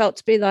up what it felt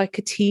to be like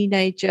a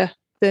teenager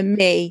for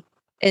me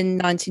in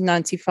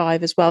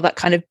 1995 as well. That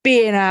kind of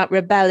being out,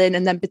 rebelling,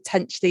 and then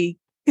potentially,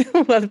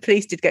 well, the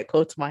police did get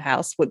called to my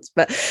house once,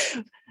 but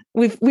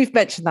we've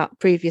mentioned that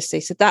previously.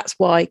 So that's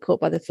why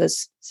Caught by the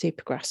Fuzz,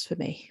 Supergrass for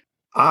me.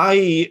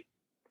 I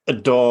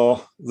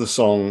adore the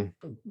song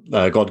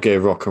God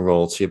Gave Rock and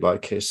Roll to You by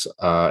Kiss.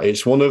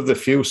 It's one of the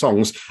few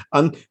songs,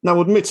 and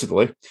now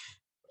admittedly,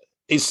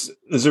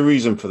 there's a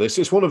reason for this.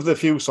 It's one of the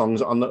few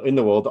songs in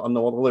the world that I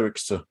know all the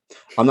lyrics to,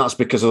 and that's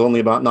because there's only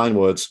about 9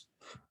 words.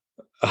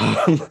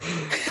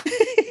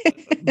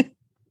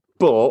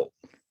 But,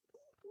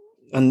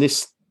 and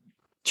this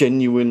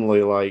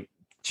genuinely like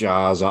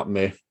jars at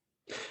me,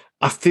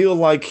 I feel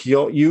like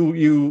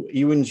you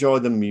enjoy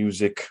the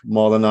music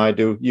more than I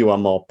do. You are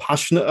more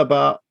passionate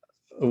about,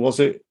 was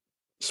it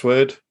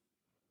Suede?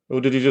 Who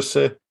did you just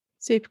say?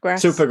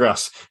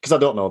 Supergrass, because I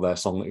don't know their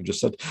song that you just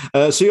said.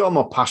 So you're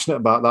more passionate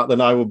about that than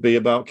I would be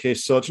about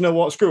Kiss. So do you know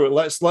what? Screw it.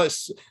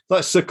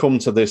 Let's succumb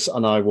to this,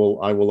 and I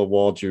will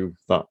award you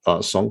that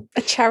song.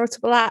 A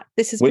charitable act.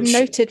 This has been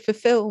noted for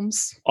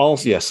films.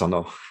 Yes, I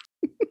know.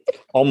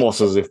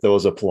 Almost as if there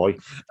was a ploy.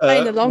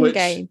 Playing the long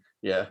game.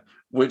 Yeah,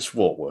 which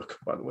won't work,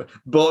 by the way.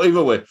 But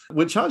either way,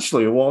 which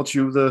actually awards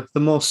you the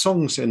most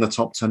songs in the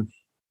top 10.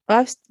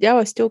 I've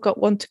still got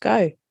one to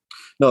go.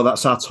 No,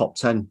 that's our top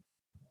 10.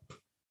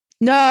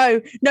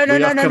 No.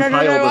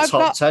 The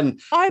top 10.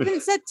 I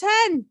haven't said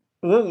 10.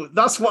 Well,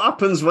 that's what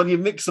happens when you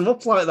mix them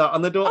up like that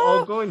and they don't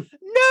all go in.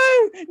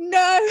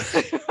 No.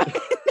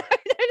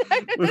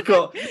 We've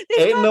got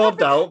Ain't No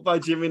Doubt by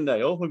Jimmy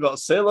Nail. We've got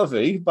C'est La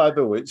Vie by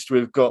Bewitched.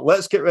 We've got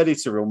Let's Get Ready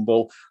to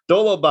Rumble,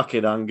 Don't Look Back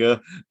in Anger,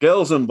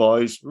 Girls and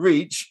Boys,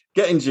 Reach,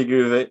 Getting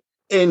Jiggy with It,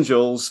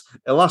 Angels,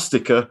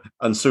 Elastica,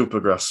 and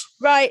Supergrass.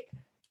 Right.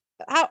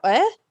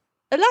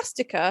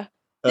 Elastica?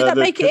 Did that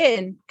make it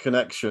in?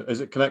 Connection. Is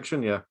it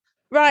Connection? Yeah.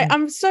 Right.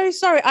 I'm so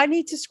sorry. I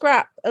need to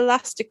scrap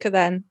Elastica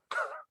then.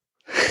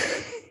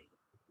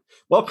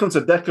 Welcome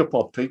to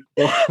Decapod, people.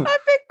 I've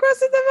been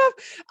crossing them off.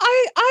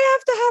 I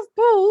have to have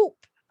pulp.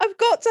 I've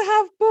got to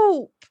have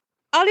pulp.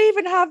 I'll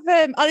even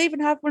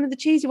have one of the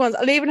cheesy ones.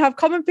 I'll even have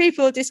Common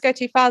People or Disco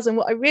 2000.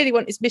 What I really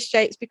want is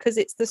Misshapes because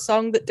it's the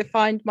song that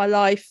defined my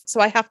life.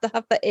 So I have to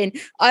have that in.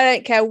 I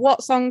don't care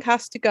what song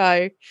has to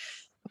go,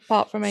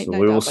 apart from Ain't No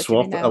Doubt. We'll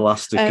swap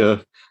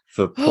Elastica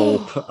for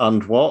pulp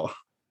and what?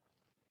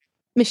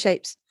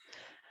 Misshapes.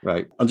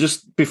 Right. And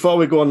just before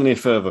we go on any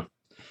further,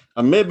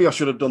 and maybe I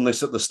should have done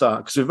this at the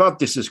start, because we've had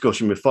this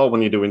discussion before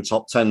when you're doing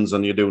top 10s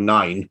and you do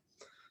 9.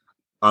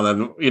 And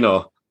then,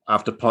 I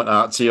have to point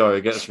out to you or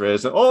it gets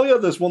raised. Oh, yeah,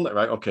 there's one that,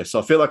 right. Okay, so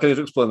I feel like I need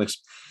to explain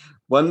this.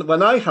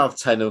 When I have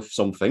 10 of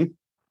something,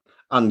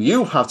 and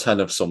you have 10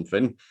 of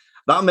something,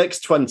 that makes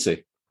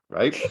 20,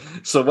 right?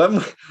 So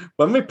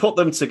when we put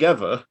them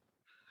together,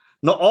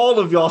 not all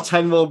of your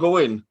 10 will go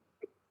in.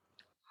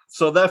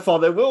 So therefore,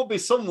 there will be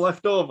some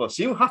left over.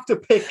 So you have to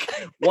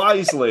pick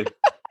wisely.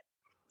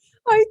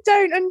 I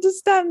don't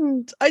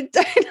understand. I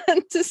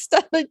just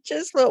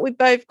thought we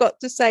both got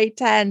to say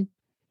 10.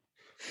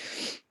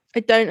 I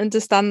don't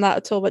understand that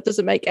at all. That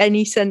doesn't make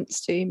any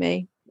sense to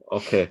me.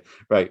 Okay,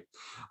 right.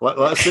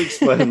 Let's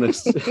explain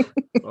this.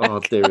 Oh,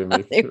 dear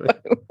me.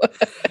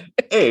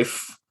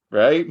 If,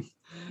 right,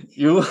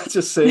 you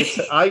just say,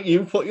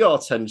 you put your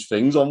 10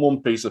 things on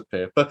one piece of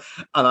paper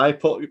and I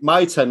put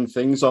my 10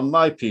 things on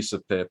my piece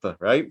of paper,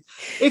 right?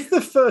 If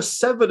the first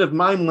 7 of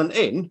mine went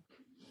in,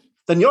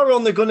 then you're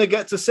only going to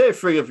get to say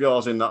 3 of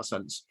yours in that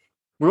sense.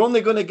 We're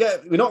not going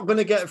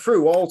to get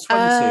through all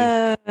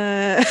 20,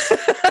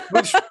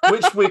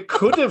 which we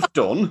could have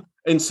done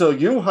until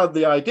you had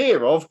the idea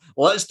of,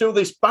 let's do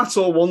this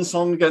battle one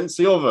song against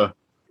the other.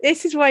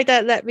 This is why you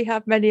don't let me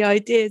have many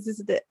ideas,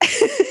 isn't it?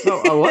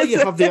 No, I'll let you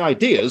have the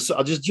ideas.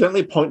 I just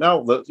gently point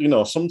out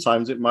that,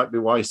 sometimes it might be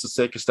wise to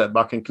take a step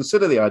back and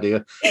consider the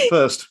idea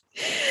first.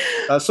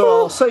 So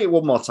I'll say it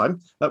one more time.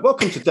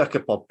 Welcome to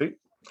Decapod, Pete.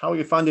 How are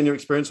you finding your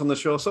experience on the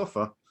show so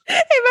far?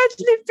 Imagine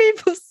if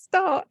people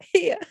start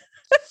here.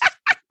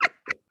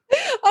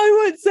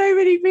 I want so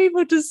many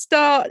people to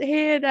start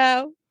here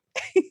now.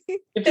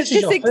 If this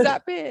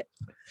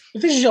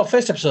is your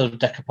first episode of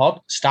Decapod,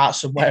 start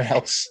somewhere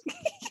else.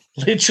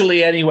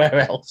 Literally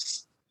anywhere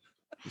else.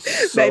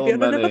 Maybe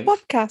on another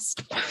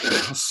podcast.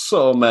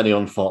 So many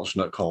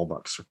unfortunate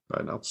callbacks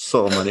right now.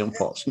 So many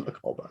unfortunate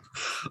callbacks.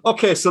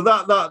 Okay, so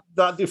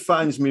that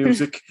defines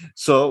music.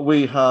 So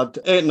we had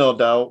Ain't No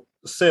Doubt,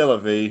 C'est La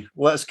Vie,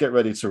 Let's Get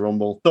Ready to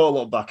Rumble, Don't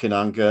Look Back in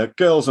Anger,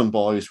 Girls and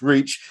Boys,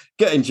 Reach,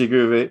 Getting Jiggy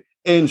With It,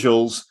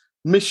 Angels,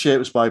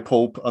 Misshapes by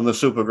Pulp, and the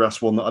Supergrass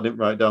one that I didn't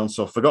write down,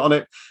 so I've forgotten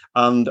it.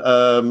 And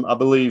I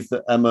believe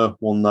that Emma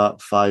won that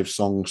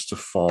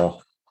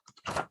 5-4.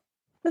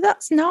 But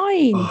that's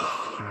 9.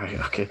 Oh, right,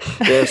 okay.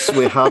 Yes,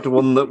 we had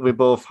one that we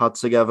both had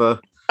together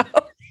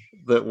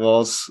that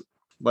was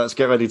Let's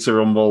Get Ready to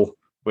Rumble,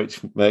 which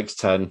makes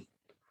 10.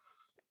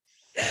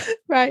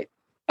 Right,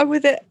 I'm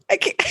with it.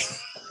 Okay.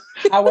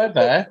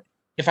 However,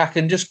 if I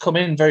can just come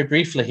in very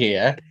briefly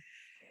here,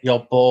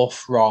 you're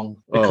both wrong.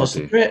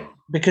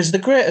 Because the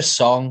greatest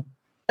song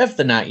of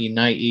the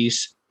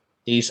 1990s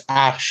is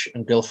Ash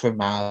and Girl from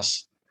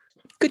Mars.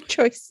 Good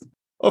choice.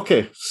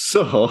 Okay,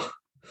 so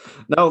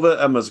now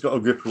that Emma's got a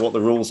grip of what the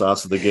rules are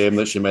to the game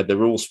that she made the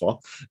rules for,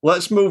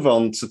 let's move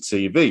on to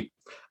TV.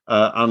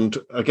 And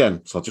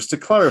again, so just to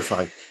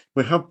clarify,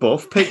 we have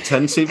both picked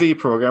 10 TV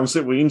programs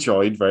that we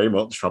enjoyed very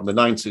much from the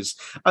 90s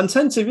and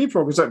 10 TV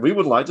programs that we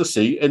would like to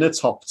see in a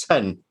top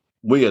 10.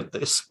 Weird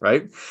this,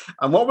 right?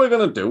 And what we're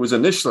going to do is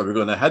initially we're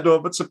going to head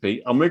over to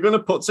Pete and we're going to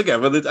put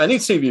together any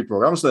TV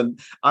programs. Then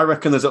I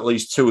reckon there's at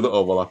least 2 that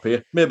overlap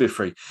here, maybe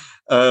 3.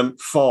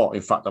 4,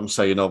 in fact, I'm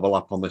saying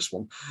overlap on this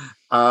one.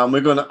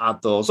 We're going to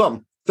add those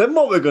on. Then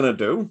what we're going to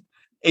do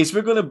is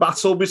we're going to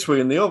battle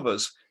between the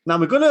others. Now,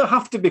 we're going to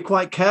have to be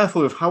quite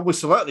careful with how we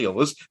select the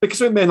others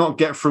because we may not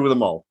get through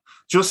them all,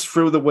 just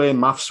through the way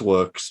maths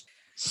works.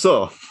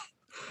 So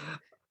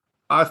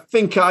I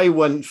think I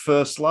went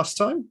first last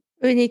time.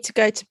 We need to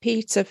go to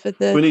Peter for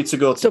the We need to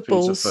go to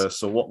doubles. Peter first.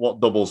 So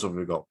what doubles have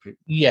we got, Pete?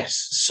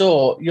 Yes.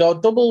 So your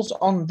doubles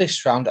on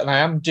this round, and I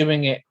am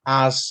doing it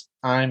as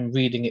I'm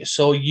reading it.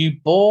 So you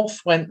both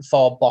went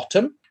for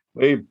bottom.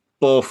 We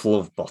both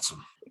love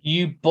bottom.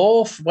 You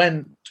both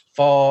went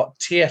for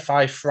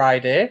TFI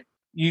Friday.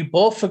 You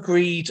both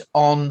agreed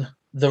on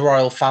The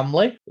Royal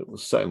Family. It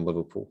was set in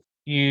Liverpool.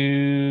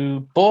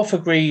 You both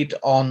agreed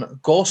on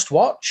Ghost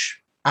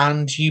Watch.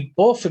 And you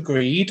both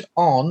agreed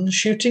on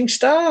Shooting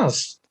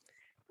Stars.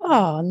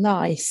 Oh,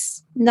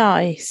 nice.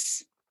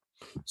 Nice.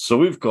 So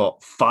we've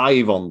got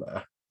 5 on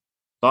there.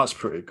 That's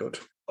pretty good.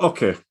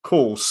 Okay,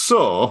 cool.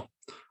 So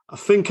I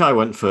think I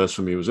went first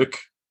for music.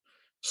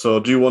 So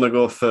do you want to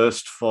go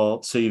first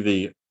for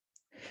TV?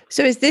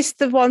 So is this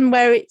the one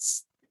where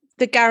it's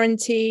the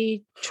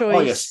guaranteed choice? Oh,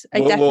 yes.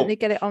 I definitely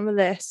get it on the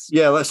list.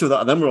 Yeah, let's do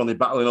that. And then we're only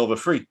battling over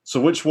 3. So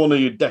which one are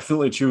you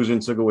definitely choosing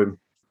to go in?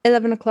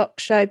 11 o'clock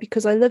show,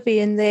 because I love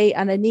Ian Lee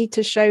and I need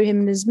to show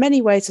him in as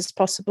many ways as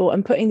possible,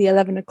 and putting the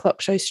 11 o'clock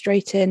show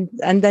straight in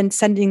and then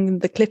sending them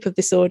the clip of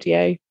this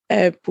audio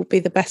will be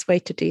the best way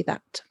to do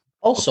that.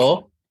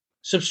 Also,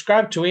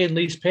 subscribe to Ian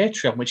Lee's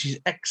Patreon, which is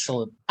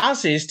excellent,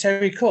 as is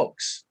Terry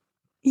Cook's.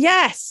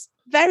 Yes,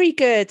 very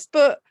good.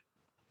 But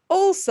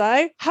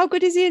also, how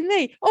good is Ian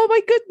Lee? Oh my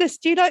goodness,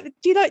 do you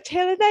like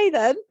Taylor Day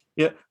then?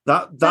 Yeah,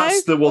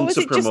 that's the one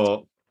to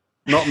promote.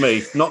 Not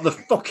me, not the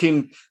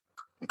fucking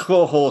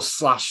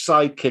co-host /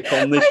 sidekick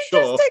on this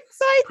show. I'm just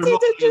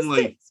excited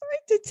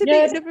to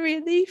meet another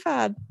Ian Lee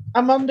fan.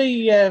 I'm on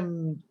the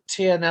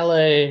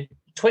TNLA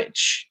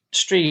Twitch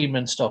stream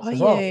and stuff as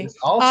well. It's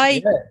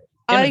awesome.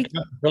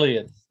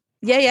 Brilliant.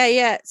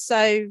 Yeah.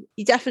 So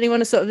you definitely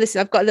want to sort of listen.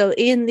 I've got a little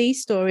Ian Lee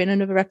story in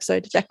another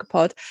episode of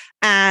Decapod.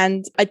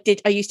 And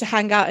I used to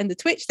hang out in the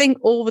Twitch thing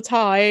all the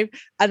time.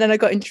 And then I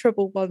got in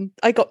trouble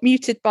I got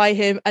muted by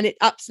him and it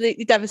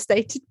absolutely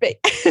devastated me.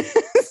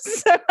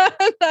 So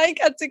I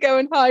had to go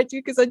and hide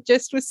because I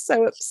just was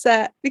so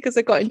upset because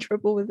I got in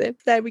trouble with him.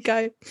 There we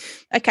go.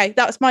 Okay,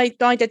 that was my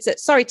dead set.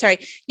 Sorry,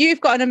 Terry.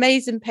 You've got an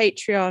amazing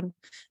Patreon.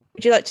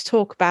 Would you like to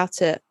talk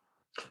about it?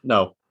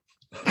 No.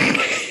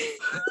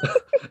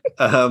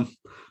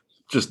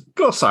 Just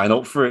go sign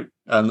up for it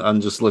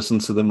and just listen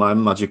to my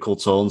magical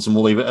tones, and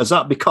we'll leave it as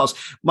that, because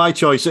my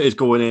choice is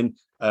going in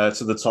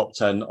to the top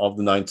 10 of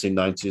the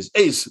 1990s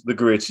is the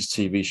greatest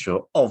TV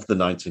show of the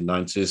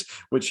 1990s,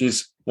 which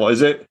is, what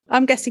is it?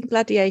 I'm guessing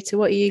Gladiator.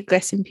 What are you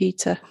guessing,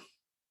 Peter?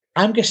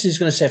 I'm guessing he's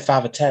going to say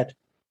Father Ted.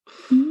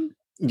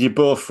 You're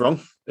both wrong.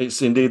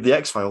 It's indeed the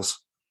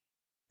X-Files.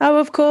 Oh,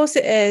 of course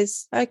it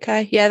is.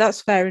 Okay. Yeah,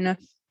 that's fair enough.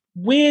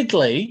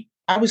 Weirdly,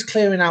 I was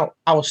clearing out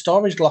our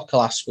storage locker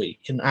last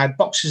week and I had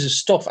boxes of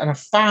stuff and I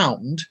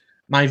found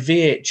my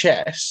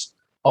VHS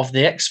of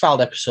the X-Files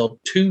episode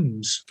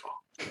Tombs.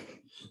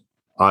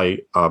 I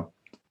am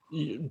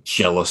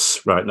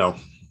jealous right now.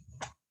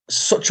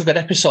 Such a good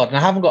episode, and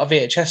I haven't got a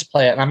VHS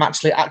player, and I'm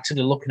actually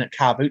actively looking at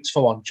car boots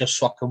for one just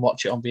so I can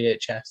watch it on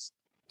VHS.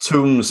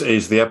 Tombs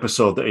is the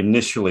episode that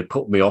initially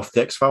put me off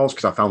the X-Files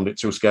because I found it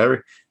too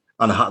scary,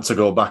 and I had to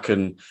go back,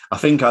 and I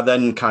think I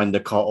then kind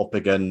of caught up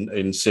again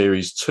in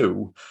series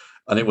 2,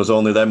 and it was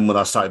only then when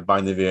I started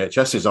buying the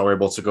VHSs I were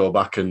able to go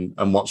back and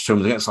watch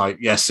Tombs again. It's like,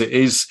 yes, it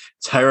is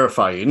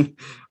terrifying,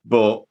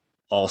 but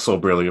also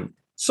brilliant.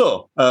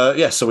 So,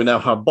 so we now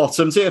have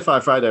bottom,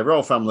 TFI Friday,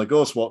 Royal Family,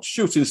 Ghost Watch,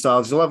 Shooting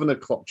Stars, 11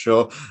 o'clock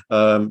show,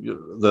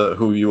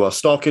 Who You Are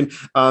Stalking,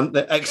 and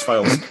the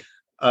X-Files.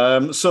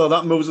 So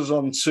that moves us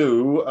on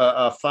to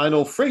our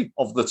final 3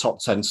 of the top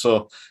 10.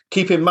 So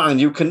keep in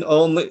mind, you can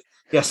only...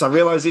 Yes, I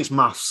realise it's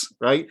maths,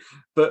 right?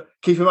 But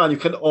keep in mind, you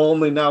can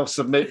only now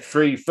submit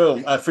 3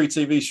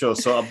 TV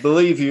shows. So I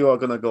believe you are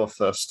going to go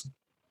first.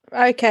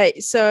 Okay,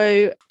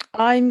 so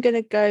I'm going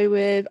to go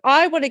with...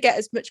 I want to get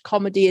as much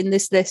comedy in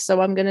this list,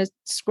 so I'm going to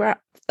scrap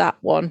that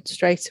one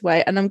straight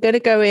away. And I'm going to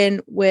go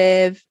in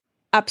with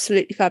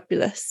Absolutely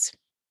Fabulous.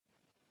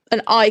 A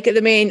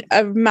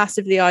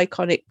massively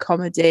iconic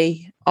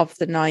comedy of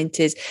the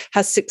 90s,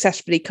 has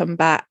successfully come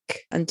back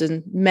and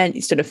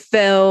he's done a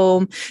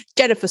film.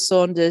 Jennifer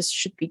Saunders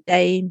should be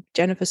Dame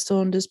Jennifer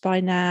Saunders by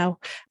now.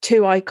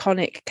 2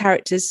 iconic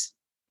characters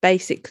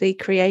basically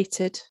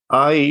created.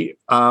 I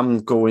am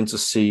going to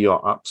see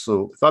You're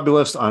Absolutely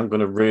Fabulous. I'm going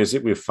to raise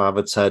it with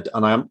Father Ted,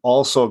 and I am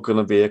also going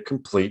to be a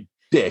complete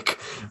dick,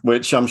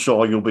 which I'm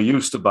sure you'll be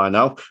used to by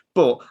now.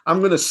 But I'm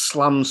going to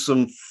slam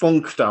some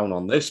funk down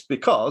on this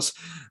because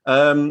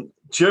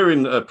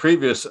during a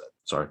previous...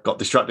 Sorry, got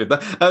distracted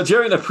there.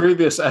 During a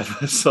previous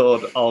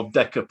episode of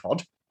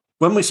Decapod,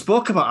 when we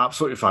spoke about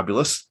Absolutely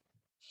Fabulous,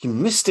 you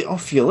missed it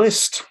off your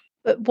list.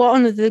 But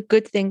one of the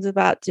good things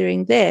about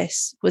doing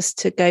this was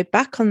to go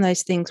back on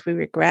those things we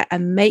regret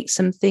and make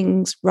some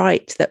things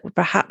right that were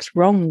perhaps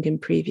wrong in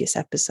previous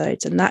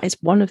episodes. And that is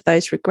one of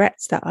those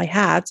regrets that I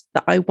had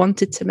that I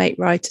wanted to make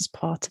right as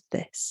part of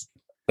this.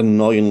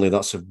 Annoyingly,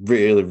 that's a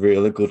really,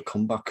 really good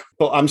comeback.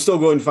 But I'm still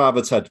going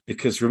Father Ted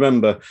because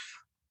remember,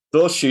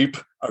 those sheep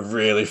are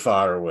really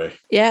far away.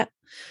 Yeah.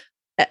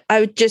 I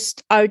would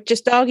just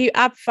argue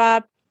Ab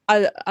Fab.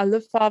 I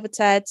love Father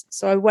Ted,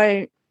 so I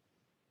won't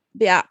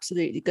be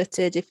absolutely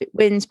gutted if it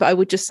wins, but I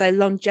would just say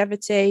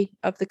longevity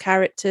of the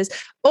characters.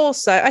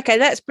 Also, okay,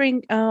 I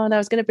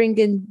was going to bring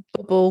in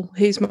Bubble,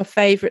 who's my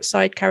favourite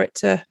side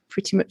character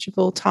pretty much of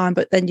all time,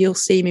 but then you'll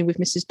see me with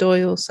Mrs.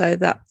 Doyle, so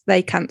that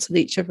they cancel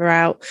each other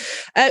out.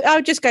 I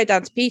would just go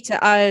down to Peter.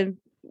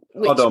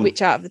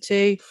 Which out of the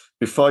 2?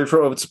 Before you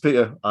throw it over to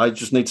Peter, I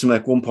just need to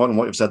make one point on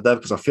what you've said there,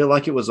 because I feel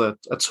like it was a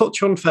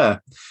touch unfair.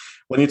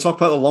 When you talk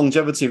about the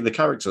longevity of the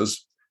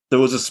characters, there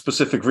was a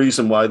specific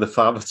reason why the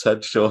Father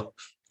Ted show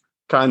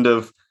kind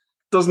of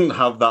doesn't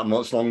have that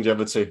much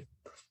longevity.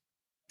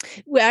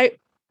 Well,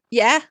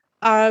 yeah,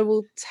 I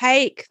will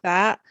take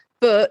that.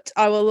 But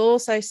I will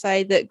also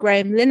say that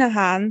Graham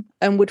Linehan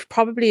would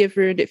probably have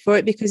ruined it for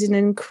it because he's an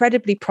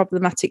incredibly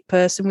problematic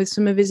person with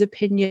some of his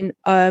opinion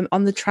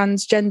on the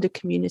transgender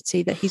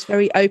community that he's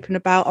very open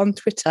about on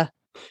Twitter.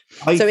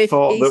 I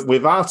thought that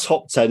with our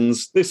top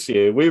 10s this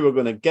year, we were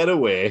going to get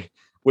away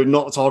with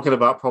not talking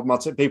about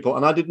problematic people.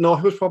 And I didn't know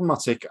he was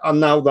problematic. And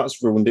now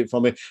that's ruined it for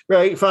me.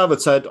 Right, Father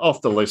Ted,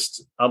 off the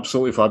list.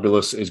 Absolutely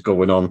Fabulous is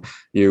going on.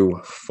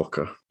 You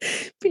fucker.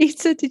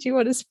 Peter, did you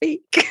want to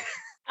speak?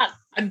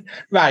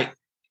 Right.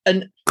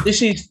 And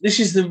this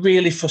is the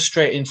really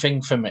frustrating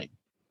thing for me,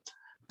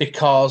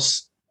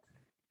 because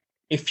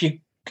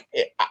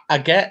I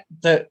get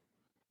that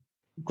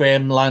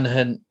Graham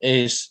Linehan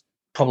is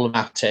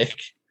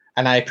problematic,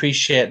 and I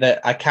appreciate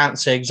that I can't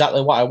say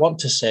exactly what I want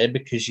to say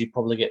because you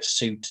probably get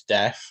sued to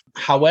death.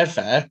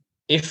 However,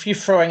 if you're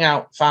throwing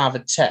out Father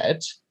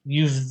Ted,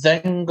 you've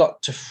then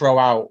got to throw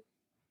out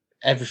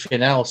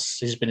everything else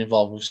he's been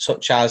involved with,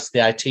 such as the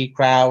IT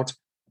Crowd.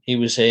 He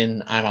was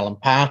in I'm Alan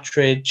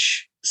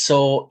Partridge.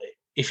 So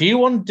if you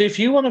want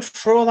to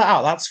throw that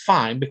out, that's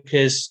fine,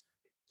 because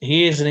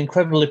he is an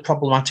incredibly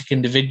problematic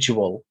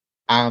individual,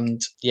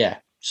 and yeah.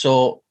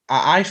 So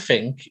I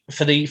think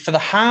for the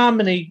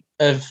harmony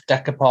of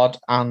Decapod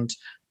and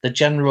the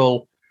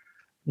general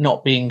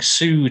not being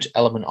sued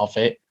element of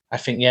it, I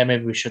think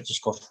maybe we should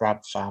just go for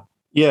Ab Fab.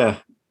 Yeah,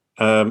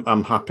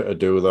 I'm happy to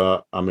do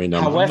that. I mean,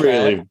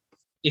 However,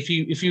 if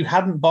you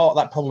hadn't bought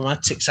that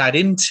problematic side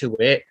into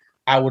it,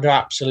 I would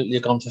have absolutely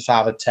gone for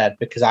Father Ted,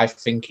 because I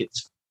think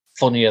it's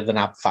funnier than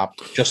Ab Fab.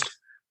 Just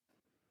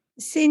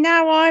see,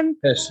 now I'm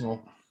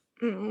personal.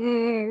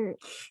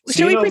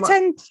 Should we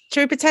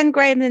pretend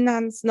Graham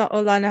Linehan's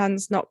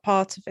not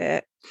part of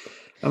it?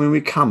 I mean, we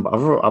can, but I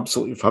wrote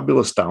Absolutely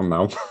Fabulous down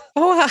now.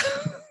 Oh,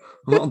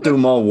 I'm not doing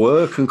more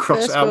work and cross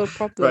first it out. world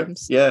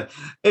problems. Right. Yeah,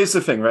 it's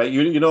the thing, right?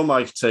 You know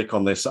my take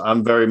on this.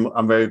 I'm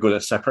very good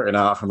at separating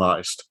art from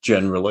artist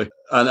generally,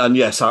 and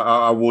yes,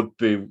 I would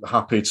be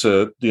happy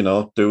to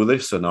do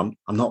this, and I'm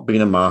not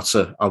being a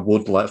martyr. I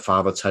would let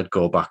Father Ted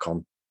go back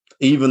on,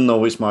 even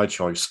though it's my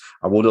choice.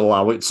 I would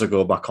allow it to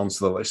go back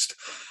onto the list.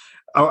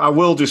 I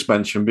will just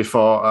mention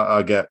before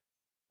I get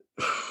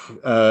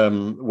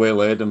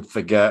waylaid and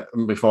forget,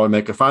 and before I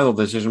make a final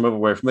decision, move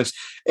away from this.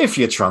 If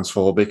you're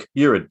transphobic,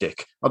 you're a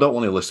dick. I don't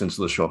want you listening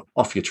to the show.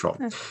 Off your trot.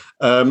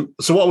 So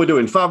what are we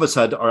doing? Father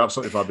Ted or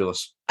Absolutely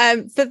Fabulous?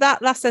 For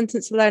that last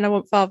sentence alone, I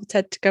want Father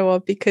Ted to go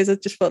on, because I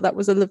just thought that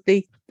was a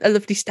lovely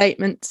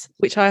statement,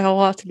 which I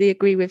wholeheartedly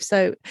agree with.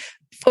 So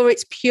for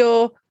its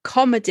pure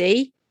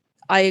comedy,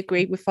 I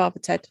agree with Father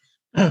Ted.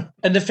 And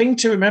the thing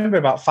to remember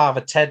about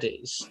Father Ted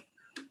is,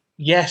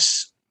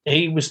 yes,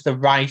 he was the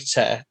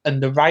writer,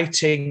 and the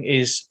writing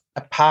is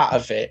a part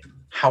of it.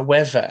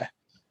 However,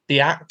 the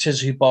actors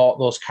who brought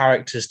those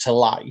characters to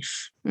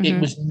life, it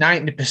was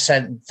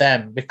 90%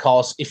 them,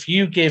 because if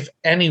you give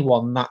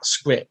anyone that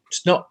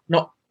script, not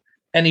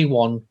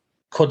anyone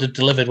could have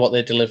delivered what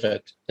they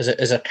delivered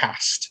as a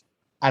cast.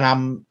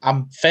 And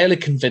I'm fairly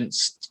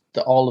convinced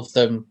that all of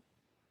them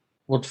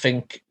would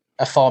think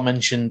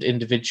aforementioned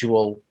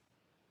individual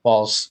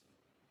was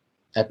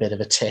a bit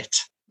of a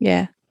tit.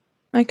 Yeah.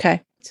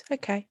 Okay.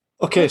 Okay.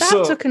 Okay,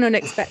 well, that took an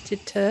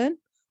unexpected turn.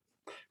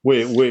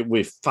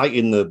 We're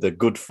fighting the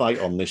good fight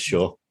on this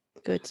show.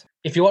 Good.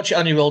 If you watch it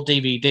on your old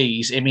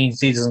DVDs, it means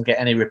he doesn't get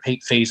any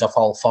repeat fees off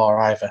all four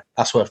either.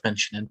 That's worth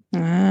mentioning.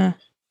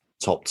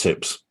 Top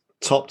tips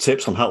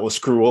on how to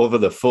screw over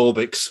the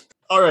phobics.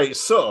 All right,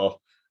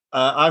 so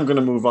I'm going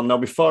to move on now.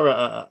 Before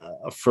I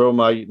throw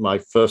my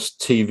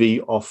first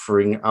TV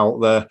offering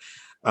out there,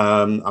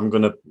 I'm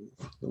going to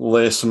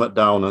lay something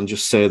down and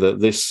just say that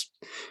this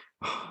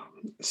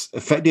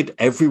affected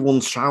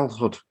everyone's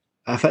childhood.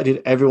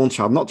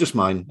 Not just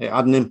mine. It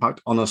had an impact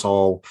on us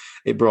all.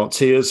 It brought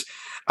tears.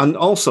 And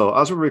also,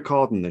 as we're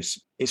recording this,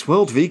 it's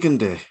World Vegan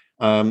Day.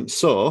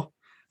 So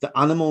the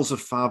animals of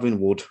Farthing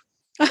Wood.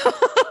 Put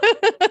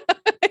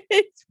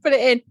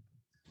it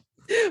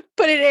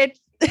in.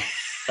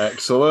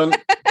 Excellent.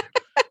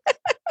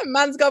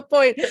 Man's got a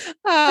point.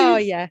 Oh,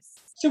 yes.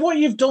 So what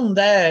you've done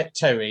there,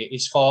 Terry,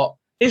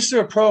 is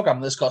there a program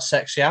that's got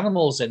sexy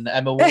animals in that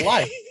Emma will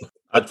like?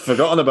 I'd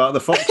forgotten about the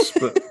fox,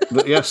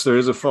 but yes, there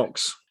is a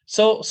fox.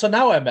 So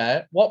now,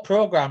 Emma, what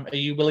program are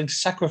you willing to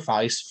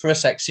sacrifice for a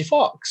sexy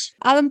fox?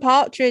 Alan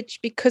Partridge,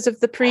 because of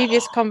the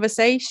previous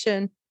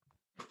conversation.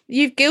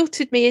 You've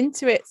guilted me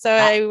into it. So,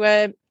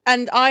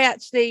 and I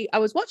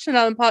was watching an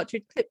Alan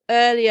Partridge clip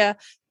earlier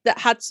that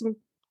had some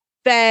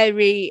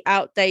very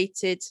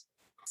outdated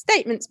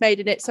statements made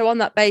in it. So on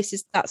that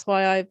basis, that's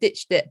why I've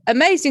ditched it.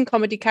 Amazing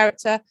comedy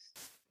character.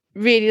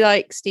 Really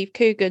like Steve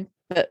Coogan,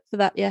 but for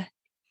that, yeah,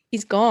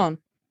 he's gone.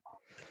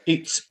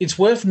 It's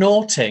worth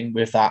noting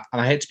with that,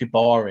 and I hate to be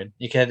boring,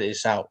 you can edit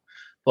this out,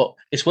 but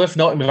it's worth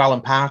noting with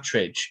Alan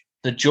Partridge,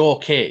 the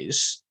joke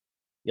is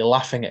you're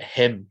laughing at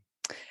him.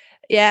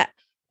 Yeah,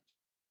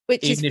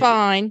 which is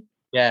fine.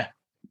 Yeah.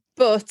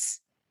 But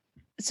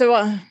so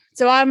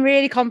I'm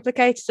really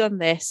complicated on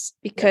this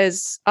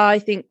because I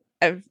think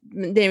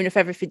near enough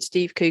everything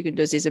Steve Coogan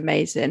does is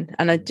amazing.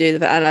 And I do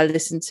that, and I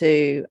listen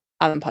to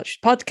Alan Partridge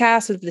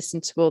podcast. I've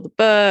listened to all the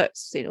books,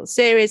 seen all the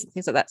series and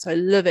things like that. So I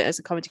love it as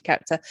a comedy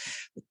character.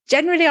 But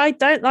generally, I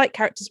don't like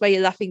characters where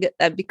you're laughing at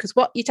them, because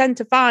what you tend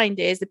to find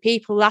is the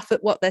people laugh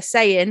at what they're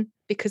saying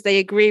because they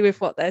agree with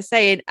what they're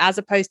saying, as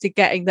opposed to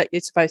getting that you're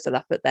supposed to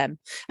laugh at them.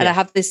 And I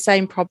have this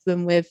same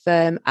problem with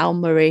Al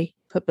Murray,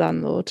 Pub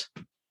Landlord.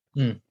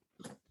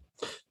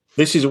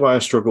 This is why I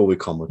struggle with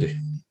comedy.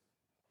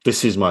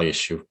 This is my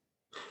issue.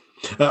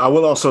 I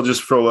will also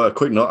just throw a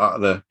quick note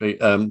out there,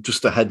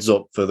 just a heads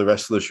up for the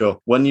rest of the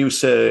show. When you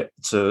say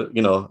to,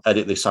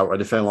 edit this out or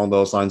anything along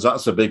those lines,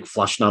 that's a big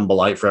flash number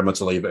light for Emma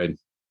to leave it in.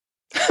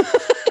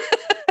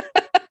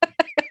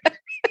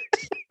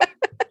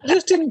 I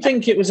just didn't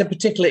think it was a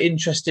particularly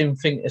interesting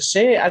thing to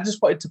say. I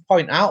just wanted to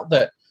point out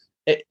that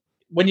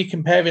when you're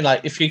comparing,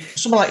 like, if you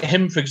someone like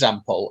him, for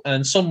example,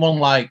 and someone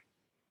like,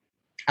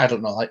 I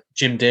don't know, like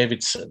Jim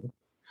Davidson.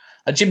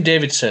 Jim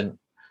Davidson,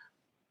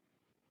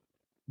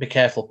 be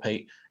careful,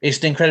 Pete, is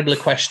an incredibly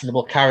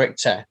questionable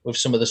character with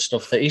some of the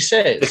stuff that he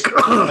says.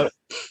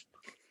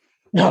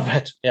 No,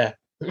 but yeah.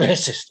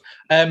 Racist.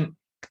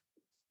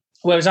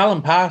 Whereas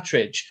Alan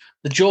Partridge,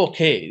 the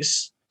joke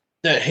is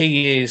that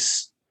he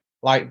is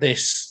like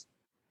this.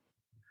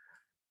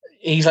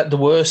 He's like the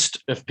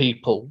worst of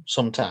people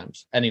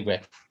sometimes.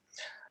 Anyway,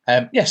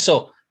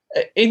 so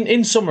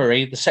in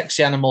summary, the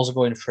sexy animals are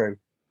going through.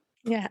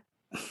 Yeah.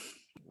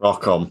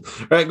 Rock on.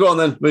 Right, go on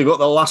then. We've got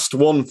the last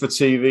one for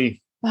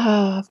TV.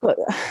 Oh, I've got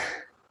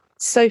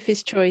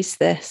Sophie's Choice.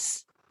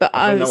 This, but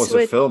I think that was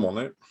a film on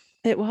it.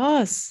 It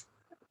was.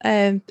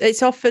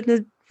 It's often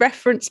a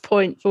reference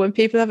point for when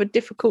people have a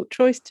difficult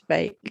choice to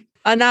make.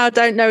 I now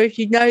don't know if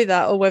you know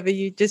that or whether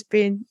you just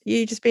being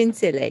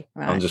silly.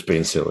 Right? I'm just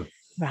being silly.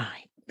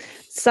 Right.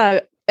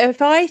 So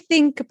if I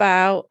think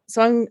about,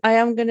 I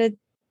am going to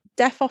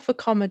def off a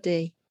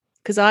comedy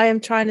because I am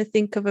trying to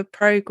think of a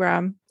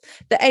program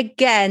that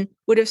again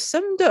would have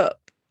summed up.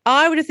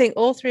 I would have think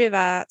all three of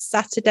our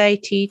Saturday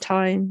tea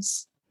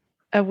times,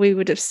 and we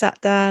would have sat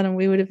down and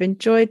we would have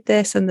enjoyed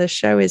this. And the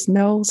show is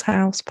Noel's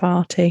House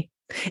Party.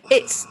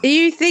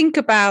 You think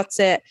about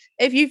it.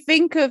 If you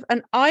think of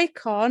an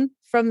icon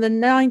from the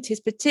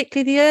 90s,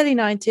 particularly the early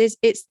 90s,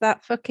 it's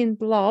that fucking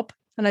blob.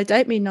 And I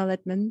don't mean Noel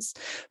Edmonds,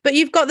 but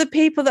you've got the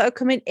people that are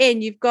coming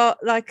in. You've got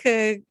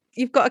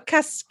a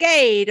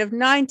cascade of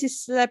 90s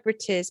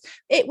celebrities.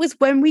 It was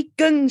when we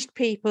gunged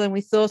people and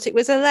we thought it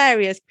was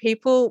hilarious.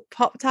 People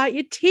popped out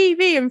your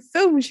TV and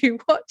filmed you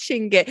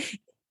watching it.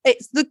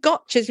 It's the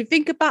gotchas. You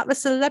think about the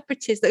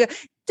celebrities that go,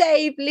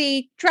 Dave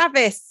Lee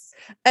Travis,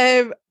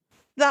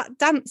 that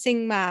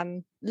dancing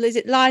man, is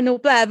it Lionel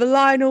Blair? The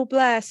Lionel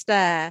Blair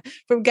stare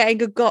from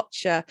getting a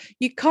gotcha.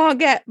 You can't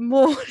get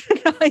more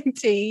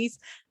 90s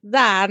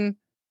than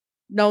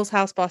Noel's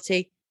House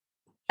Party.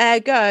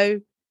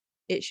 Ergo,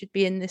 it should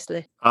be in this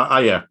list.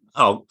 Yeah,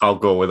 I'll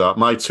go with that.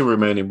 My two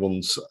remaining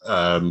ones,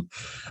 I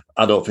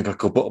don't think I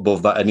could put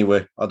above that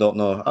anyway. I don't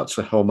know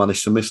actually how I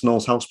managed to miss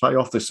Noel's House Party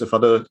off this. If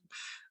I'd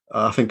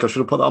I think I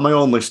should have put that on my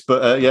own list.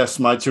 But yes,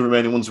 my two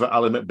remaining ones were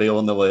Ally McBeal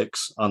and The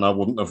Lakes, and I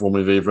wouldn't have won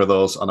with either of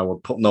those, and I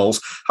would put Noel's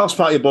House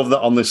Party above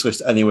that on this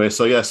list anyway.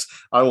 So yes,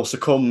 I will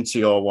succumb to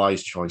your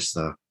wise choice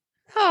there.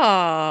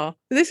 Ah,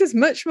 this is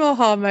much more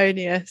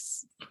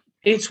harmonious.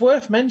 It's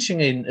worth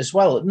mentioning as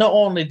well, not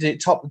only did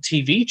it top the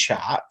TV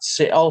charts,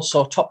 it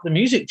also topped the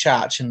music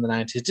charts in the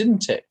 90s,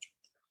 didn't it?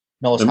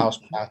 Noel's House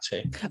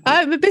Party.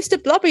 Oh, but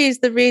Mr. Blobby is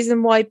the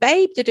reason why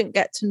Babe didn't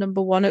get to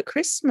number one at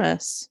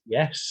Christmas.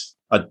 Yes.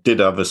 I did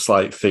have a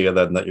slight fear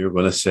then that you were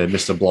going to say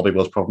Mr. Blobby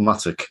was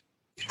problematic.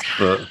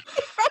 But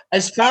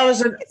as far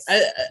as I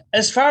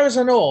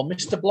know,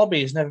 Mr.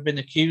 Blobby has never been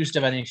accused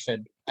of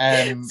anything.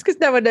 It's because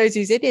no one knows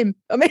who's in him.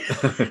 I mean,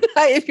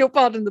 if you'll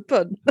pardon the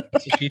pun.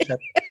 But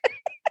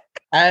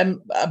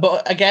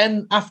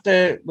again,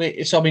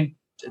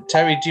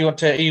 Terry,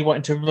 are you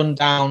wanting to run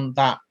down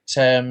that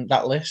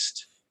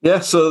list? Yeah,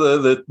 so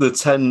the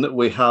 10 that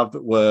we have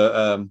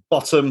were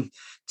bottom,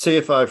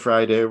 TFI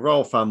Friday,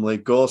 Royal Family,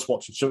 Ghost,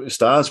 Watching Shooting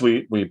Stars.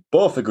 We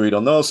both agreed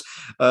on those.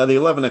 The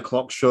 11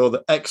 o'clock show,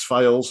 The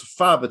X-Files,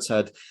 Father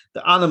Ted,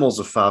 The Animals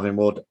of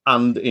Farmingwood,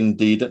 and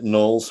indeed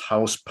Noel's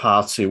House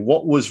Party.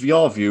 What was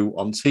your view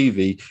on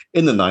TV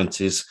in the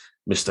 90s,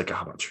 Mr.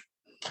 Garbage?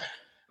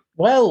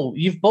 Well,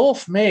 you've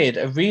both made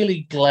a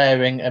really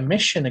glaring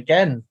omission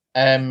again.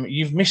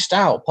 You've missed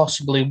out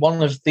possibly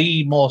one of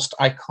the most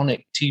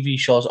iconic TV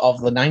shows of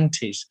the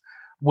 90s,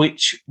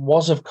 which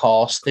was, of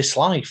course, This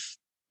Life.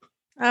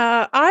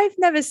 I've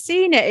never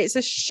seen it. It's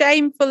a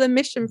shameful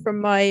omission from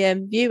my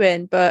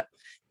viewing, but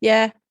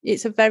yeah,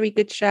 it's a very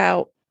good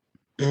shout.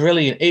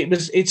 Brilliant.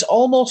 It's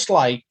almost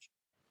like,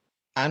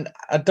 and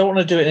I don't want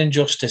to do it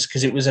injustice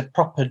because it was a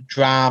proper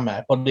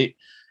drama, but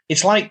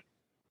it's like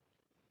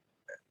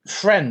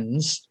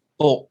Friends,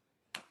 but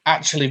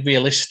actually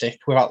realistic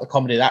without the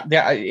comedy.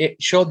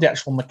 It showed the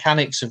actual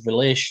mechanics of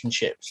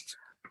relationships.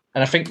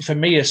 And I think for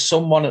me, as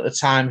someone at the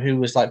time who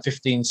was like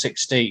 15,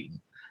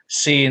 16,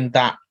 seeing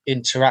that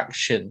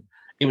interaction,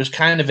 it was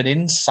kind of an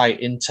insight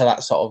into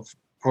that sort of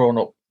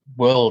grown-up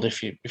world,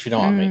 if you know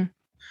what I mean.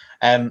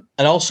 And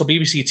also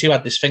BBC Two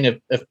had this thing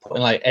of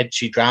putting like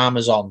edgy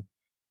dramas on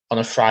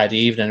a Friday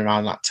evening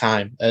around that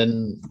time,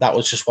 and that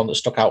was just one that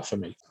stuck out for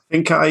me. I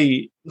think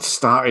I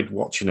started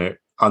watching it,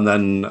 and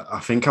then I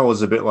think I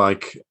was a bit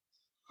like,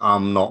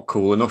 I'm not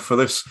cool enough for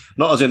this.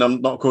 Not as in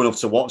I'm not cool enough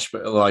to watch,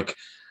 but like,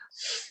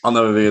 I'll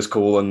never be as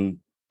cool, and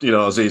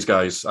as these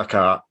guys, I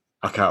can't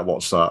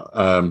watch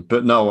that.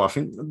 But no, I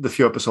think the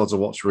few episodes I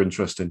watched were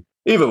interesting.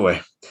 Either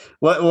way,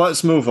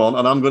 let's move on,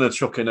 and I'm going to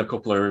chuck in a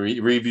couple of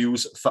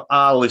reviews for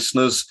our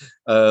listeners.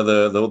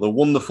 The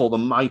wonderful, the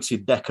mighty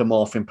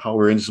Decamorphin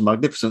Power Rangers, the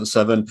Magnificent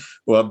Seven,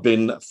 who have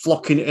been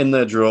flocking in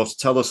their droves to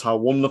tell us how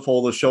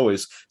wonderful the show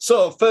is.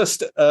 So,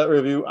 first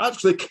review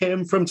actually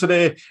came from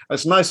today.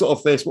 It's a nice little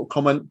Facebook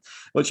comment,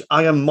 which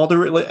I am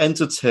moderately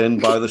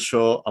entertained by the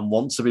show and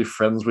want to be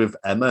friends with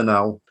Emma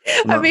now.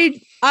 I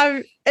mean,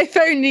 if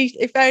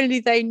only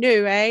they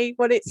knew,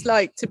 what it's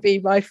like to be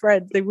my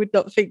friend. They would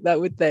not think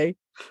that, would they?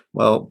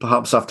 Well,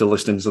 perhaps after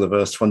listening to the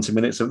first 20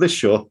 minutes of this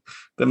show,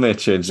 they may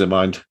change their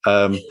mind.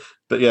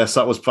 But yes,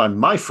 that was by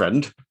my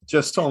friend,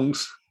 Jess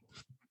Tongs.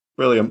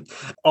 Brilliant.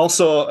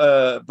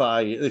 Also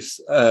by this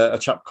a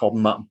chap called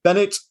Matt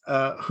Bennett,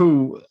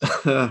 who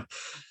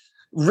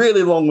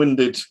really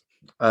long-winded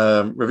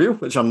review,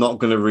 which I'm not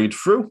going to read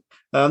through.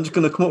 I'm just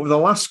going to come up with the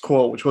last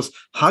quote, which was,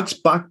 "Hag's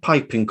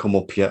bagpiping come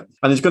up yet?"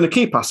 And he's going to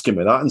keep asking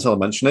me that until I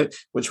mention it,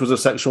 which was a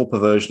sexual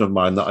perversion of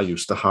mine that I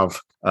used to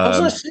have. I was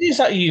going to say, is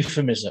that a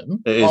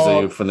euphemism? It is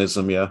a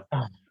euphemism, yeah.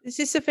 Is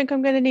this something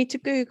I'm going to need to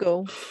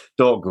Google?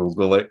 Don't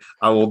Google it.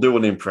 I will do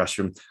an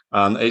impression.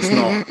 And it's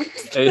not...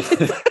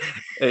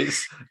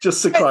 it's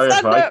just to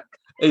clarify,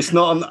 it's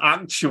not an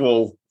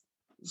actual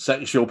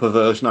sexual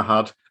perversion I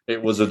had.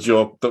 It was a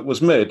joke that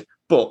was made.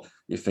 But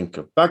you think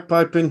of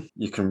bagpiping,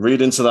 you can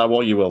read into that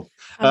what you will.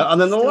 And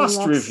then the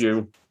last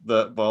review,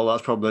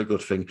 that's probably a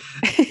good thing.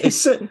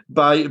 It's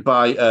by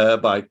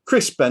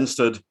Chris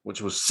Benstead,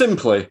 which was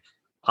simply,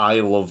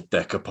 "I love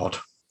Decapod."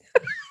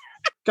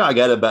 Can't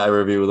get a better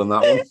review than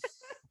that one.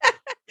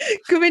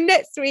 Coming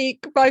next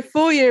week, my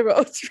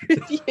 4-year-old's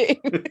review.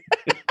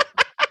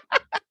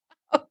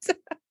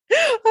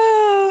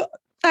 Oh,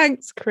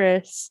 thanks,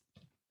 Chris.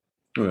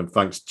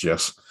 Thanks,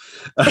 Jess.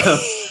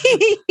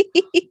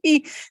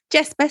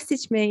 Jess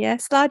messaged me, yeah.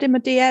 Slide in my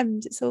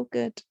DMs. It's all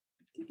good.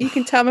 You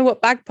can tell me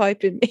what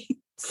bagpiping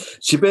means.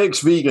 She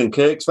bakes vegan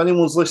cakes. If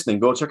anyone's listening,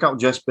 go check out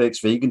Jess Bakes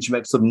Vegan. She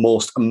makes the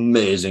most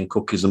amazing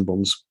cookies and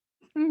buns.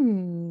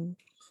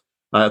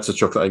 I had to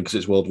chuck that in because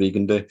it's World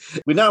Vegan Day.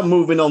 We're now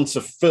moving on to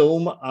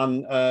film,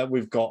 and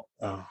we've got...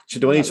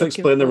 do I need to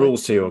explain the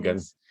rules to you again?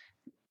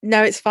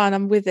 No, it's fine.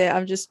 I'm with it.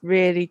 I'm just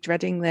really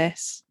dreading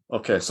this.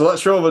 Okay, so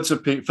let's go over to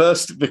Pete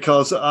first,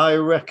 because I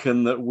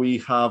reckon that we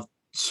have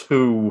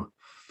two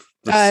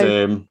the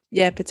same.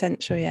 Yeah,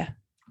 potential, yeah.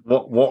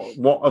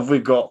 What have we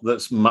got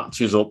that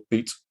matches up,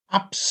 Pete?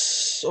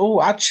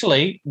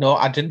 Actually, no,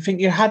 I didn't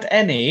think you had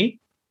any,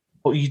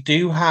 but you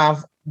do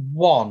have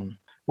one,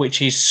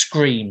 which is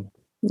Scream.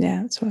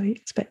 Yeah, that's what I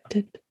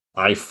expected.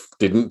 I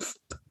didn't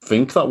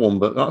think that one,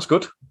 but that's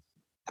good.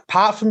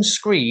 Apart from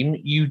Scream,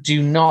 you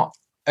do not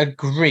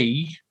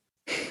agree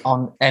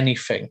on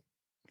anything.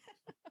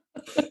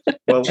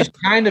 Well, which is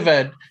kind of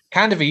a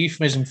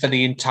euphemism for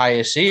the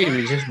entire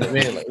series, isn't it?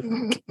 Really.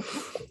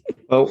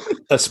 Well,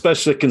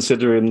 especially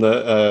considering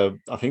that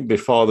I think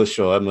before the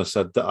show, Emma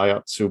said that I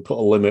had to put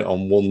a limit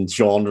on one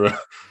genre.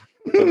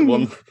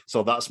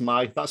 So that's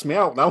me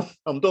out now.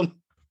 I'm done.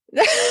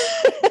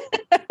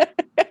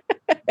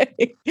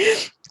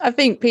 I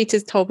think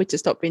Peter's told me to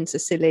stop being so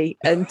silly,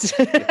 and so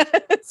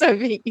I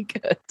think you're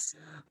good.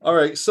 All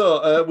right,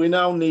 so we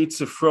now need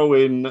to throw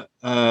in,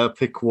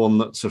 pick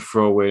one to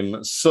throw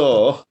in.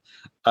 So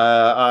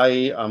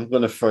I am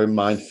going to throw in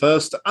mine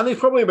first. And it's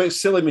probably a bit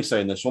silly me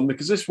saying this one,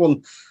 because this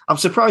one, I'm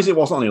surprised it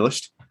wasn't on your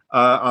list.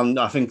 And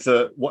I think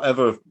that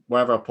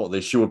wherever I put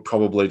this, you would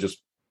probably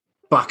just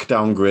back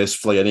down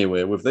gracefully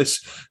anyway with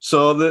this.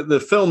 So the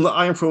film that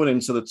I am throwing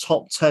into the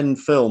top 10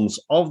 films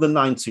of the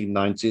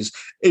 1990s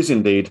is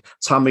indeed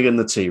Tammy and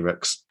the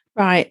T-Rex.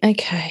 Right,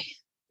 okay.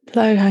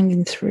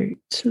 Low-hanging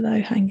fruit.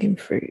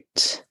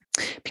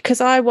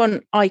 Because I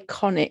want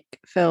iconic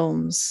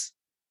films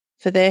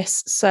for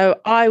this. So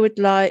I would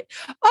like...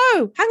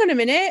 Oh, hang on a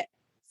minute.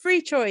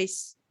 Free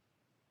choice.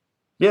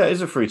 Yeah, it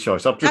is a free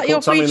choice. I've just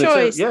your free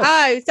choice.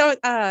 Yes.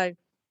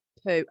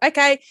 Poo.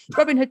 Okay,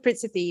 Robin Hood,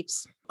 Prince of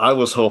Thieves. I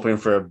was hoping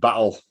for a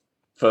battle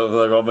for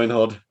the Robin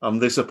Hood. I'm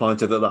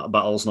disappointed that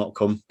battle's not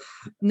come.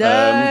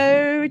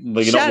 No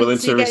but you're not willing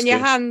to risk getting your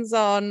hands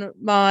on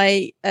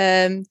my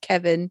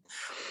Kevin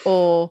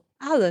or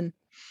Alan.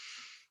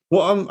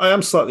 What I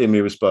am slightly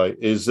amused by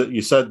is that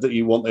you said that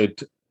you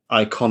wanted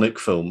iconic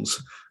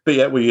films, but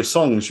yet with your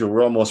songs, you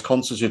were almost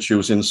constantly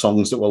choosing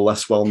songs that were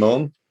less well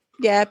known.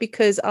 Yeah,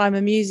 because I'm not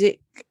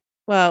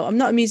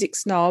a music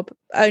snob,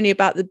 only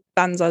about the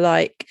bands I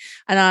like,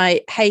 and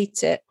I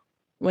hate it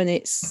when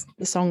it's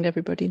the song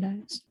everybody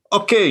knows.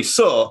 Okay,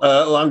 so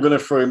I'm going to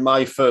throw in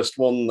my first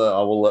one that I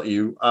will let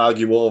you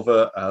argue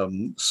over.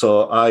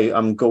 So I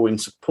am going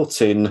to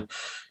put in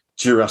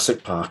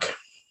Jurassic Park.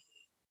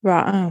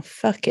 Right, oh,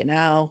 fucking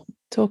hell.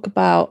 Talk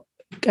about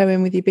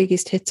going with your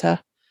biggest hitter.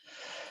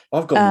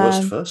 I've got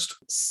worst first.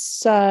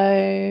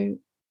 So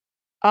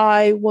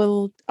I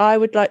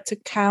would like to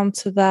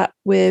counter that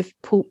with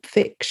Pulp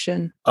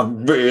Fiction.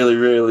 I'm really,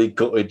 really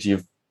gutted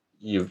you've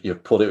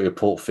put it with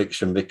Pulp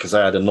Fiction, because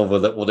I had another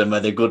that would have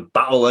made a good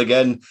battle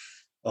again.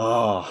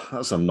 Oh,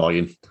 that's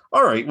annoying.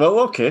 All right, well,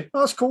 okay,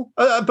 that's cool.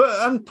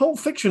 But Pulp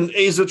Fiction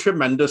is a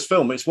tremendous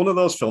film. It's one of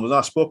those films, and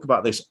I spoke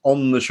about this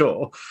on the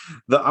show,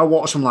 that I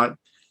watched. I'm like,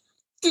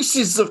 this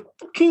is a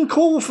fucking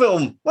cool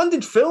film. When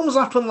did films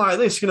happen like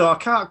this? I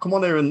can't come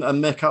on here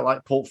and make out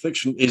like Pulp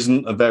Fiction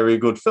isn't a very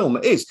good film.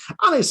 It is,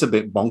 and it's a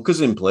bit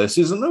bonkers in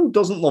places. And who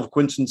doesn't love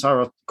Quentin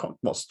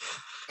Tarantino?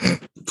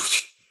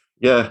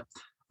 Yeah,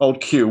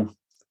 old Q.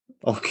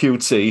 Of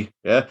QT,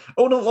 yeah.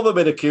 Oh, don't love a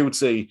bit of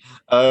QT.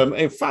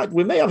 In fact,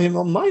 we may have him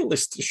on my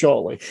list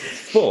shortly.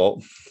 But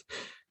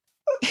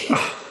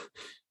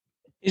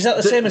is that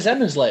the same as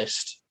Emma's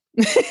list?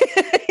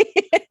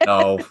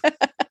 No,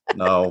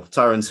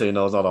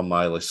 Tarantino's not on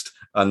my list.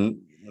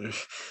 And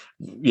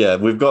Yeah,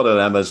 we've got an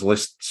Emma's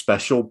List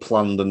special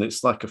planned, and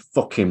it's like a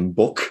fucking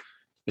book.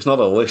 It's not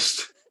a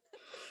list.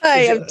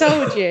 Hey, I've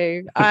told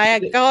you,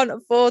 I can't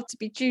afford to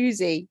be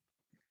choosy.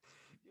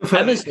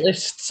 Emma's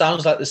List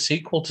sounds like the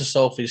sequel to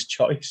Sophie's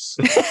Choice.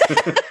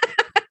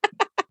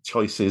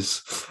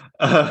 Choices.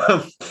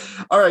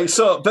 All right,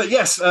 so, but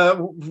yes,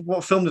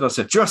 what film did I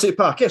say? Jurassic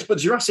Park. Yes, but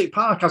Jurassic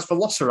Park has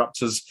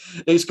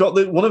velociraptors. It's got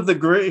one of the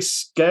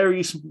greatest,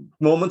 scariest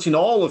moments in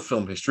all of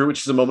film history, which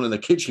is a moment in the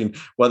kitchen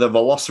where the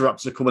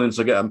velociraptors are coming in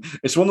to get them.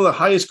 It's one of the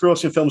highest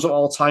grossing films of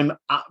all time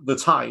at the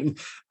time.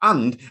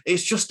 And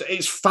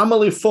it's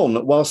family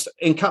fun whilst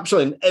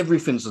encapsulating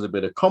everything. There's a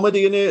bit of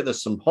comedy in it,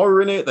 there's some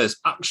horror in it, there's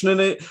action in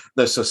it,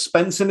 there's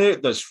suspense in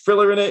it, there's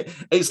thriller in it.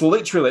 It's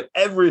literally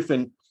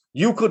everything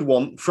you could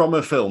want from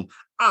a film.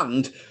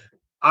 And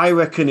I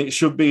reckon it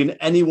should be in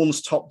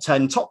anyone's top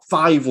 10, top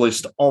 5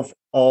 list of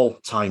all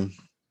time.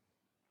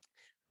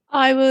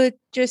 I would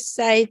just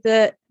say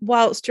that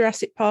whilst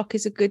Jurassic Park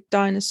is a good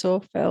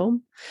dinosaur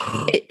film,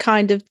 it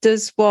kind of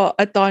does what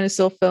a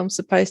dinosaur film's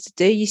supposed to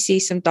do. You see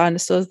some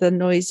dinosaurs, they're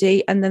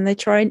noisy, and then they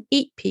try and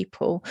eat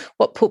people.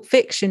 What Pulp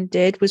Fiction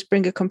did was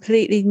bring a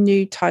completely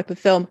new type of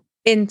film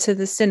into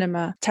the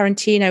cinema.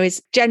 Tarantino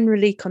is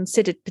generally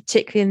considered,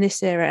 particularly in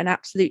this era, an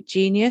absolute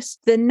genius.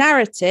 The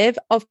narrative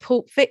of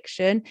Pulp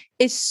Fiction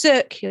is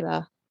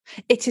circular.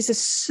 It is a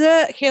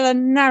circular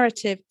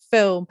narrative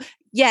film,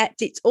 yet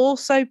it's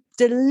also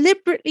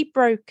deliberately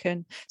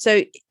broken.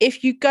 So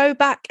if you go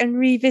back and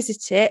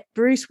revisit it,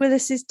 Bruce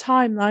Willis's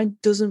timeline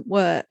doesn't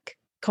work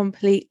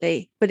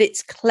completely, but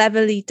it's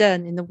cleverly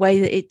done in the way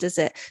that it does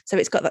it. So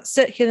it's got that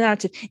circular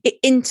narrative. It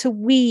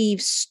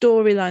interweaves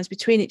storylines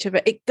between each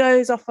other. It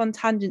goes off on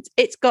tangents.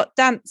 It's got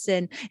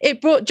dancing.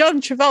 It brought John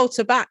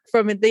Travolta back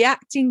from the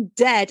acting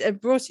dead and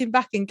brought him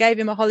back and gave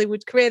him a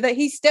Hollywood career that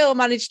he still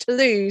managed to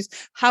lose.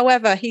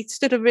 However, he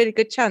stood a really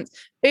good chance.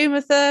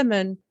 Uma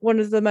Thurman, one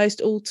of the most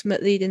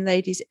ultimate leading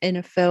ladies in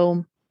a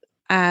film.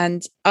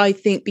 And I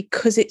think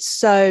because it's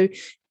so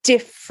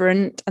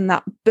different and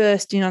that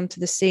bursting onto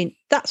the scene,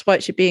 that's why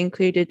it should be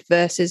included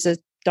versus a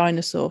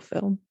dinosaur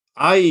film.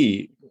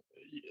 I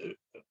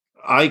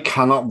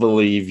cannot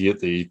believe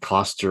the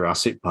class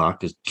Jurassic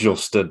Park is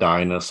just a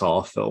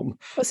dinosaur film.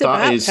 What's it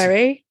about,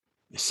 Terry?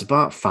 It's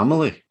about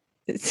family.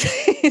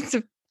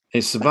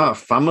 It's about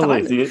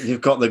family.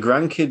 You've got the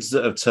grandkids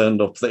that have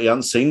turned up that you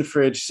haven't seen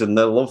for ages, and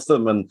they love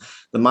them. And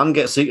the man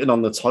gets eaten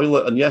on the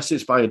toilet, and yes,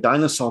 it's by a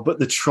dinosaur, but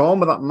the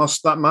trauma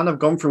that man have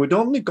gone through, we'd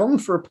only gone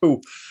for a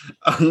poo,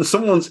 and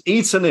someone's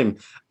eaten him.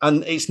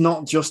 And it's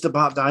not just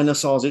about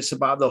dinosaurs; it's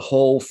about the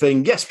whole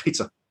thing. Yes,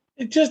 Peter.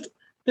 It just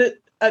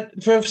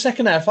for a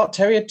second there, I thought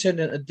Terry had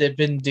turned into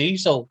Vin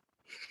Diesel.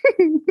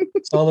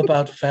 It's all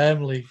about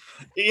family.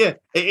 Yeah,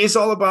 it is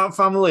all about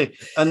family.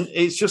 And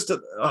it's just,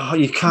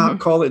 you can't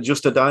call it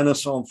just a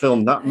dinosaur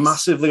film. That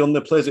massively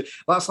underplays it.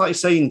 That's like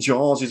saying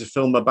Jaws is a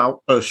film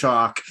about a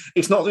shark.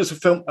 It's not just a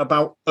film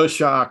about a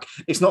shark.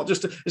 It's not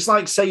just, it's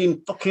like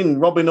saying fucking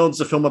Robin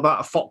Hood's a film about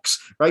a fox,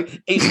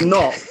 right? It's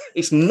not.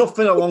 It's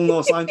nothing along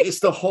those lines. It's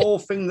the whole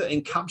thing that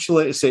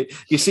encapsulates it.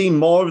 You see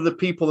more of the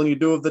people than you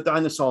do of the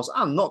dinosaurs.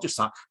 And not just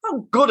that, how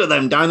good are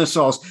them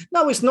dinosaurs?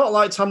 No, it's not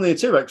like Tammy the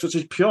T-Rex, which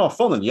is pure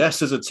fun. And yes,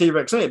 there's a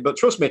T-Rex in it, but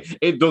trust me,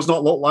 it does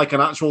not look like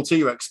an actual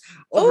T-Rex.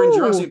 Over in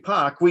Jurassic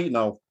Park, we've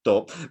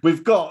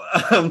got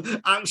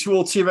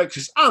actual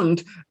T-Rexes.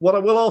 And what I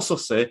will also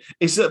say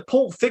is that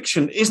Pulp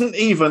Fiction isn't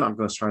even, I'm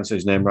going to try and say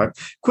his name right,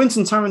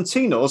 Quentin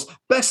Tarantino's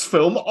best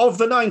film of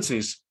the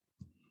 90s.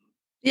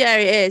 Yeah,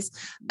 it is.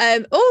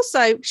 Also,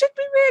 should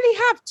we really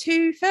have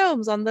 2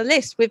 films on the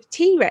list with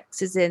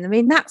T-Rexes in? I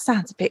mean, that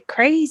sounds a bit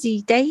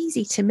crazy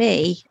daisy to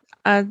me.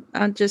 I'm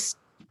just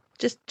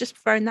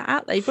throwing that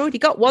out there. You've already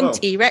got one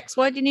T-Rex.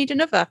 Why do you need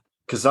another?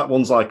 Because that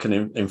one's like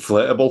an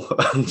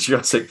inflatable, and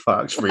Jurassic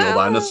Park's real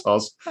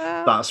dinosaurs.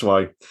 That's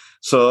why.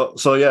 So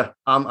yeah,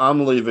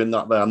 I'm leaving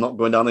that there. I'm not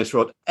going down this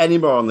road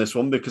anymore on this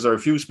one because I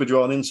refuse to be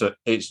drawn into it.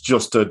 It's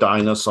just a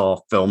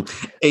dinosaur film.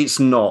 It's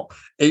not.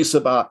 It's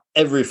about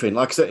everything.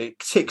 Like I said, it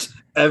ticks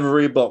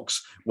every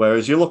box.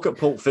 Whereas you look at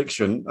Pulp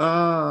Fiction,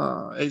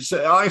 it's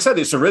like I said,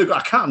 it's a really good.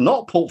 I can't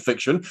not Pulp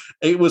Fiction.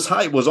 It was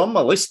on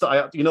my list that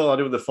I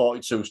do the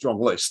 42 strong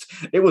list.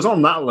 It was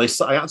on that list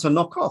that I had to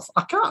knock off.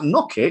 I can't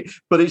knock it,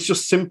 but it's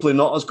just simply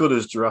not as good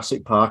as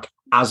Jurassic Park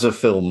as a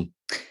film.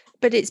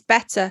 But it's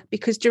better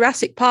because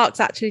Jurassic Park's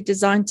actually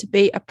designed to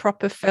be a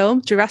proper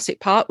film. Jurassic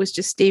Park was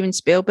just Steven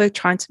Spielberg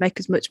trying to make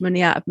as much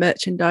money out of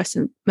merchandise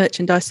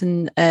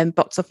and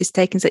box office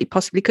takings that he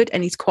possibly could.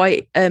 And he's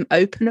quite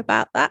open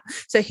about that.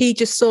 So he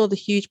just saw the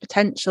huge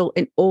potential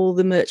in all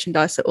the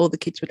merchandise that all the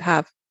kids would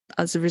have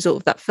as a result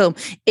of that film.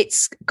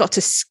 It's got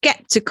a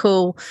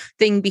skeptical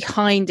thing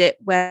behind it,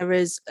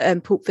 whereas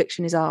Pulp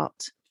Fiction is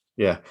art.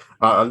 Yeah,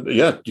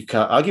 you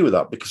can't argue with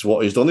that because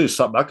what he's done is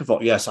sat back and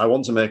thought, yes, I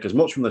want to make as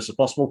much from this as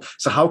possible.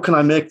 So how can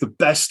I make the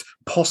best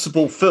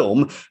possible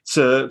film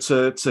to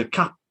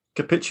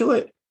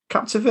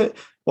captivate?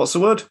 What's the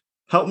word?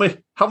 Help me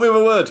with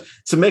a word.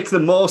 To make the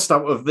most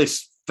out of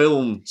this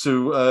film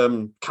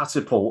to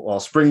catapult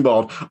or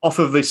springboard off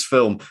of this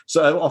film,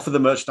 so off of the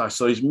merchandise.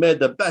 So he's made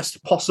the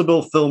best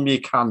possible film you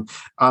can.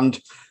 And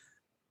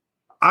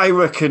I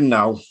reckon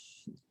now,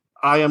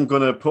 I am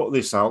going to put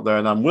this out there,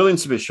 and I'm willing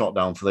to be shot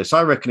down for this.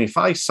 I reckon if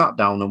I sat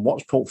down and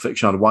watched Pulp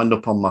Fiction, I'd wind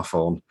up on my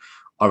phone.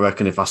 I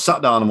reckon if I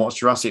sat down and watched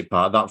Jurassic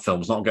Park, that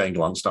film's not getting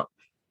glanced at.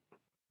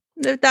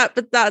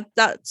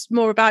 That's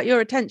more about your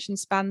attention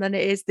span than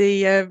it is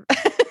the.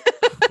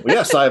 Well,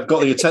 yes, I've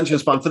got the attention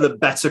span for the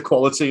better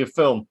quality of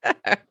film.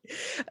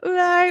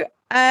 No,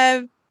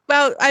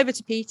 well, over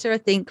to Peter. I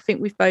think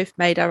we've both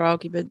made our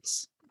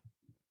arguments.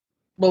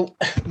 Well,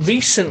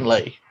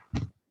 recently,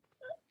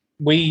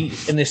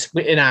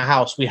 in our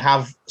house we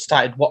have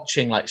started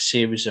watching like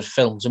series of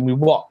films, and we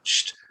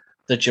watched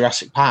the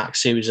Jurassic Park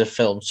series of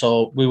films.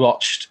 So we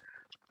watched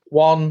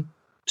 1,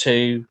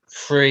 2,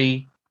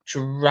 3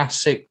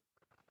 Jurassic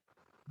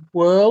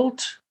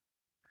World,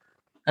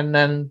 and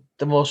then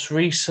the most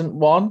recent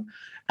one.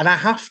 And I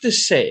have to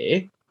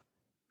say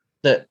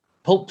that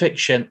Pulp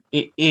Fiction,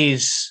 it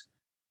is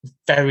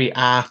very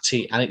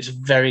arty and it's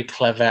very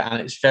clever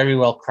and it's very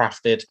well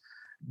crafted.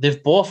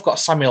 They've both got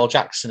Samuel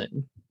Jackson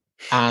in,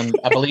 and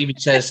I believe he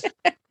says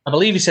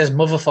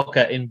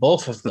motherfucker in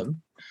both of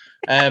them.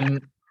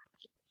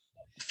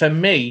 For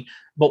me,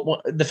 but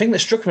the thing that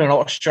struck me when I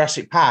watched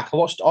Jurassic Park, I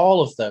watched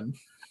all of them,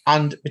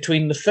 and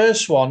between the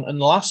first one and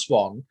the last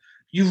one,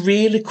 you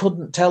really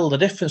couldn't tell the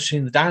difference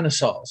between the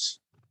dinosaurs.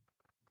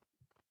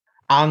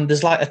 And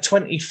there's like a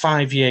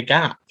 25-year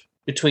gap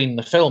between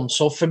the films.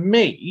 So for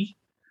me,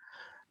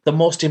 the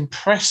most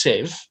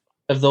impressive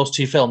of those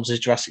two films is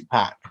Jurassic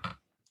Park.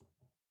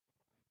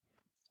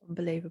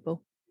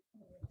 Unbelievable.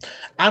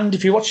 And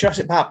if you watch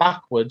Jurassic Park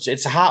backwards,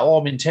 it's a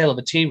heartwarming tale of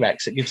a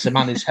T-Rex that gives the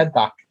man his head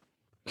back.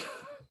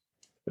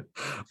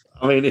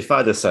 I mean, if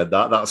I'd have said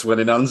that, that's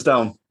winning hands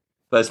down.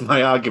 There's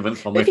my argument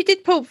for me. If you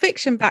did Pulp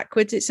Fiction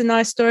backwards, it's a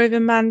nice story of a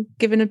man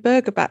giving a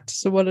burger back to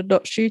someone and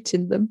not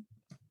shooting them.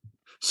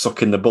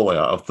 Sucking the bullet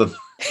out of them.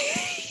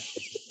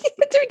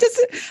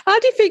 How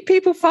do you think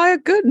people fire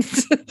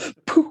guns?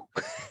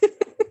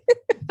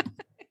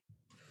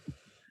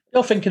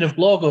 You're thinking of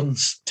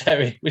blowguns,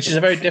 Terry, which is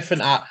a very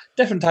different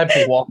type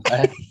of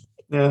warfare.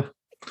 Yeah.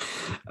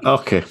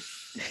 Okay.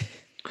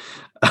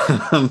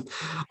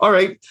 All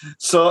right.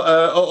 So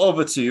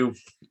over to you,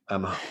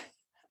 Emma.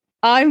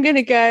 I'm going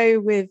to go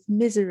with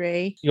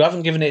Misery. You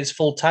haven't given it its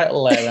full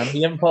title there, Emma.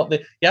 You haven't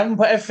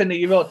put everything that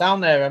you wrote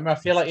down there, Emma. I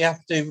feel like you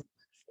have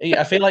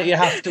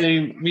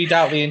to read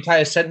out the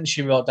entire sentence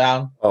you wrote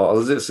down. Oh,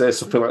 does it say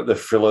something like the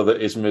thriller that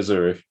is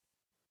Misery?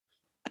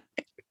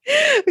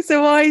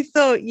 So I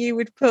thought you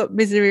would put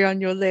Misery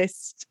on your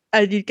list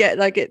and you'd get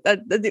like it.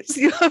 It's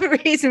the other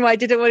reason why I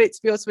didn't want it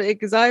to be automated,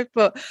 because I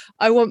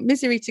want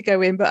Misery to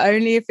go in, but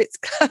only if it's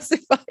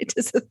classified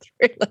as a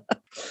thriller.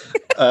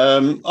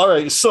 All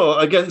right. So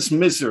against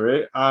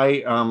Misery,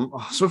 so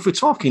if we're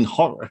talking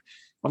horror,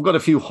 I've got a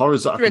few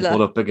horrors that thriller. I can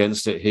put up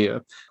against it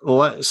here.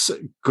 Let's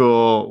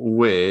go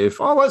with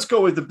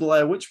the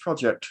Blair Witch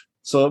Project.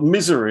 So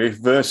Misery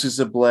versus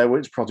the Blair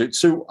Witch Project,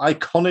 two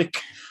iconic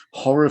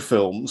horror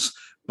films,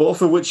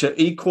 both of which are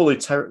equally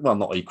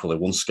not equally,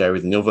 one's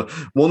scarier than the other.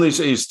 One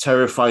is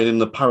terrifying in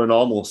the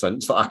paranormal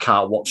sense that I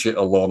can't watch it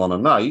alone on a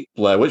night,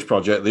 Blair Witch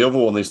Project. The other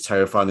one is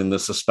terrifying in the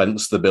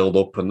suspense, the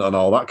build-up and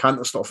all that kind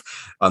of stuff,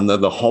 and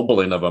the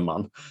hobbling of a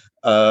man.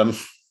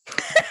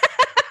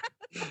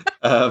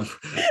 That's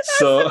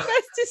the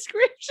best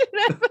description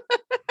ever.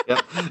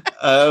 Yeah.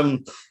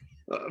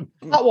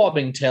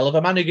 Heartwarming tale of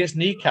a man who gets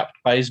kneecapped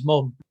by his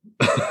mum.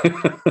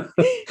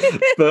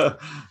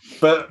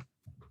 but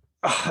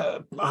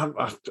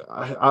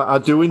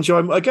I do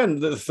enjoy.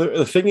 Again,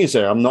 the thing is,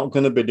 here, I'm not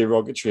going to be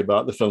derogatory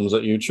about the films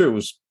that you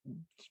choose.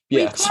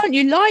 Yes, well,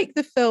 you like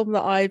the film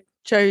that I've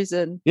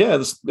chosen.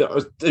 Yeah,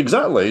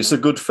 exactly. It's a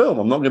good film.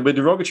 I'm not going to be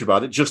derogatory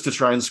about it just to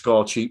try and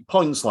score cheap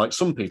points like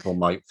some people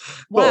might.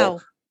 Wow.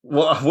 But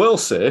what I will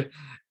say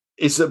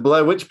is that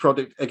Blair Witch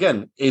Project,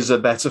 again, is a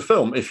better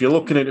film. If you're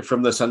looking at it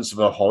from the sense of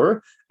a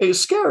horror,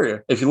 it's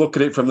scarier. If you look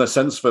at it from the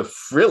sense of a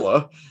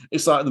thriller,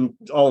 it's like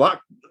all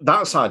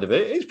that side of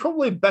it. It's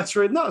probably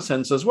better in that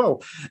sense as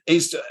well.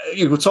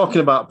 You were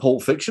talking about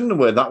Pulp Fiction,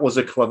 where that was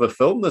a clever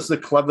film. There's the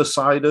clever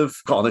side of,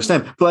 got on its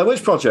name, Blair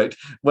Witch Project,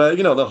 where,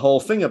 the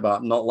whole thing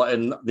about not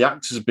letting the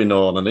actors be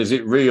known, and is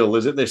it real?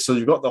 Is it this? So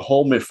you've got the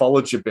whole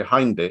mythology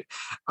behind it.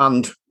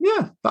 And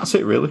yeah, that's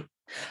it really.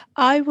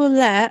 I will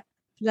let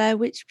Blair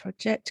Witch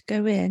Project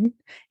go in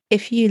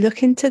if you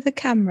look into the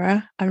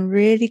camera and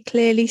really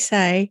clearly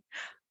say,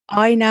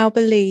 I now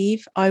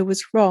believe I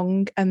was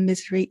wrong and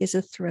Misery is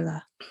a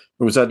thriller.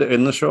 Was that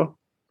in the show?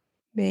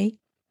 Me.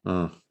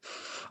 Oh.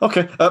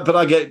 Okay, but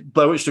I get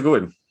Blair Witch to go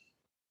in.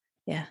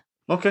 Yeah.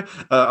 Okay,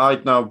 I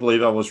now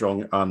believe I was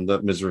wrong and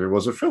that Misery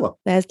was a thriller.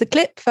 There's the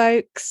clip,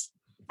 folks.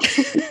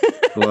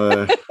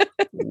 Blair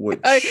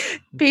Witch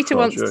Peter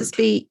wants to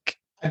speak.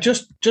 I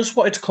just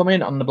wanted to come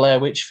in on the Blair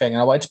Witch thing.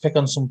 I wanted to pick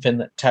on something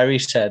that Terry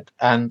said,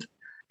 and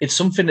it's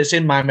something that's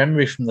in my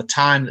memory from the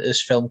time that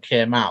this film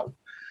came out,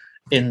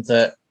 in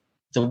that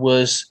it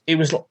was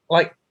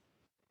like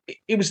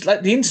it was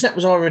like the internet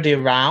was already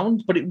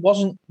around, but it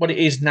wasn't what it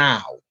is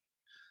now.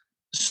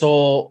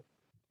 So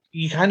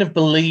you kind of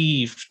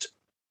believed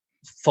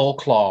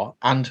folklore,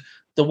 and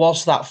there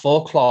was that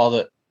folklore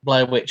that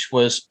Blair Witch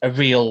was a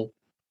real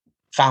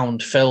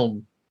found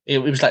film. It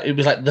was like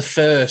the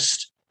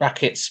first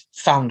brackets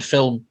found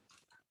film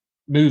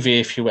movie,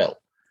 if you will.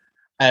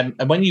 And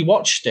when you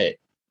watched it,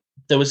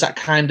 there was that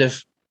kind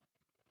of,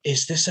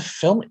 is this a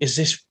film? Is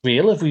this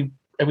real?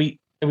 Are we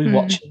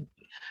watching?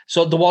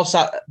 So there was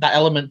that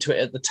element to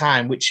it at the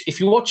time, which if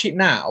you watch it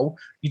now,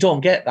 you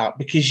don't get that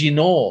because you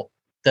know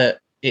that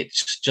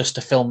it's just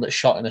a film that's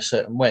shot in a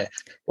certain way.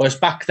 Whereas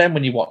back then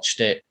when you watched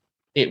it,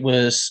 it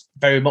was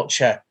very much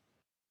a,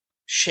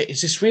 shit,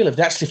 is this real? Have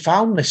they actually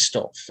found this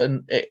stuff?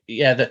 And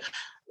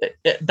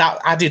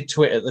that added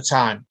to it at the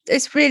time.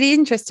 It's really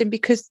interesting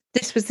because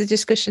this was the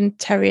discussion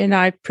Terry and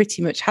I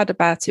pretty much had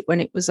about it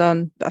when it was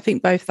on, I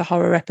think, both the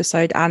horror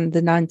episode and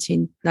the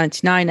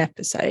 1999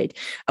 episode.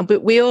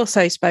 But we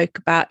also spoke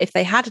about if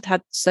they had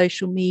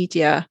social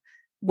media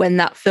when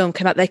that film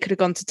came out, they could have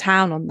gone to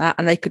town on that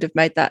and they could have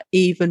made that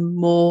even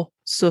more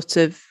sort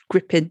of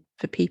gripping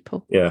for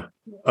people. Yeah.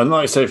 And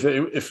like I say,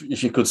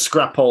 if you could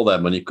scrap all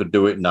them and you could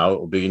do it now,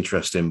 it would be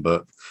interesting.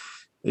 But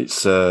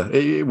it's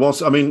it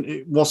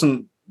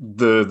wasn't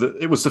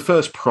it was the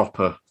first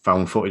proper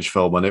found footage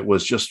film, and it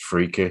was just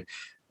freaky.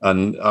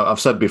 And I've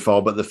said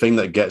before, but the thing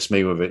that gets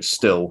me with it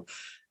still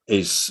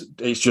is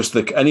it's just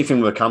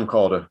anything with a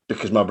camcorder,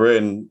 because my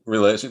brain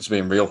relates it to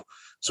being real.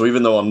 So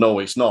even though I know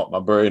it's not, my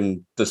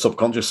brain, the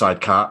subconscious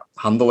side can't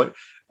handle it.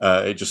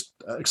 It just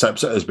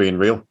accepts it as being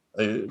real.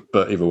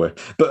 But either way,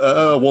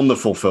 a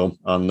wonderful film,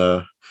 and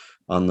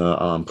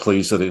I'm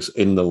pleased that it's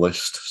in the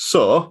list.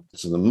 So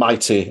this is the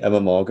mighty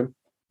Emma Morgan.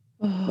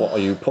 What are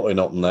you putting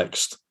up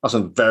next? That's a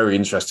very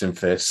interesting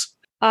face.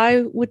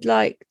 I would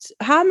like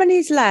how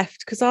many's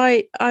left? Because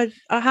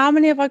how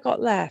many have I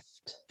got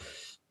left?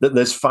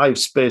 There's 5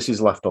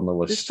 spaces left on the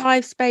list. There's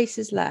 5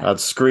 spaces left. I'd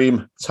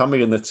Scream,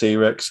 Tammy and the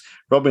T-Rex,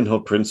 Robin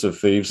Hood, Prince of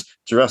Thieves,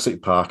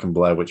 Jurassic Park, and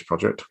Blair Witch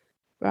Project.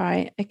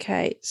 Right.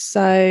 Okay.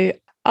 So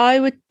I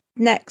would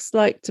next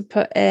like to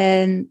put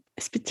in,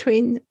 it's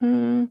between,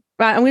 right,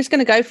 I'm just going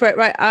to go for it.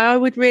 Right. I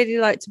would really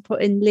like to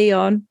put in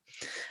Leon,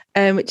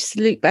 which is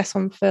a Luc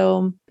Besson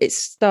film. It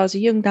stars a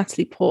young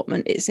Natalie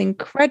Portman. It's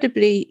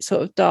incredibly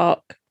sort of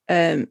dark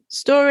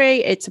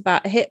story. It's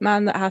about a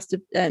hitman that has to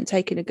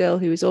take in a girl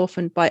who is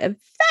orphaned by a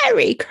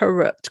very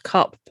corrupt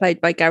cop played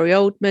by Gary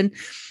Oldman.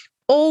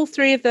 All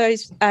 3 of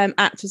those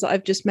actors that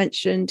I've just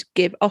mentioned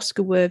give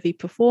Oscar-worthy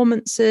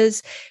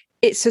performances.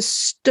 It's a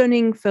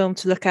stunning film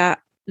to look at.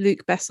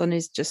 Luc Besson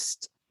is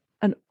just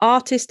an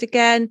artist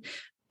again.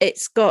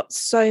 It's got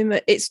so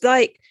much. It's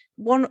like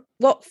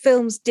what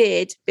films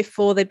did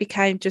before they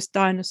became just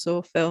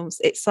dinosaur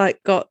films. It's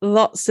like got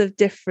lots of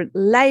different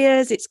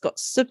layers. It's got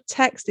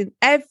subtext in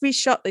every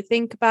shot they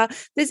think about.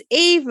 There's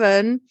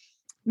even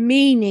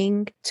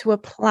meaning to a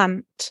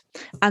plant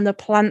and the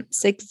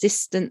plant's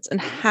existence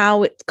and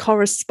how it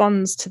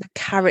corresponds to the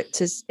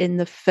characters in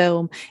the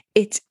film.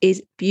 It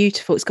is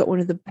beautiful. It's got one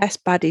of the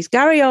best baddies.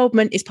 Gary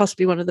Oldman is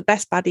possibly one of the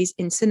best baddies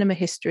in cinema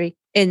history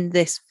in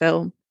this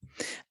film.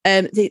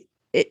 The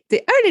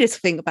only little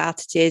thing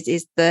about it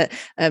is that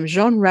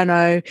Jean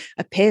Reno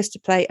appears to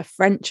play a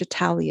French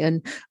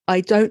Italian.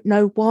 I don't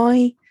know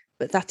why,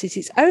 but that is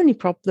its only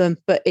problem,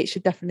 but it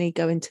should definitely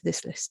go into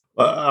this list.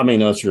 I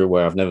mean, as you're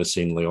aware, I've never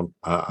seen Leon.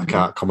 I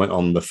can't comment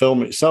on the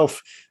film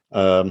itself.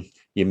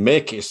 You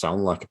make it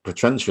sound like a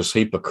pretentious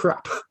heap of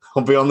crap.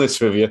 I'll be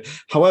honest with you.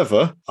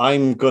 However,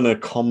 I'm going to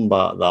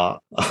combat that.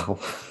 I'm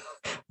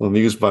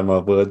amused by my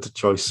word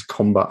choice,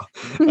 combat,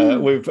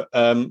 with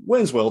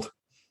Wayne's World.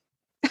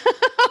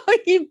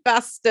 You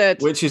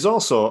bastard. Which is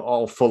also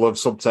all full of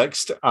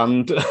subtext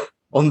and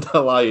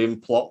underlying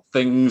plot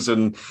things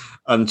and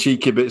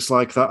cheeky bits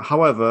like that.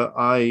 However,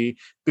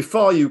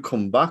 before you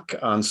come back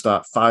and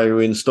start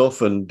firing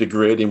stuff and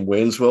degrading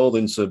Wayne's World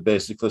into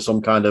basically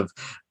some kind of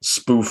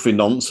spoofy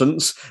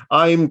nonsense,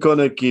 I'm going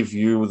to give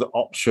you the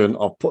option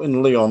of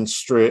putting Leon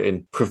straight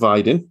in,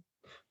 providing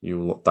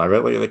you look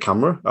directly at the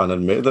camera and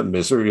admit that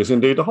Misery is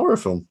indeed a horror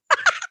film.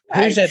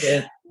 Who's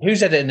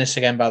editing this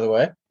again, by the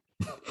way?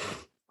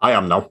 I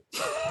am now.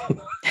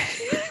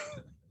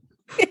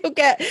 It'll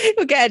get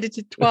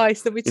edited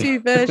twice. There'll be 2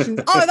 versions.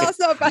 Oh, that's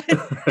not bad.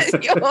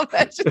 Your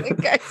version that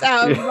goes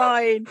out of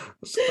mine.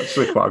 That's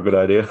actually quite a good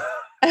idea.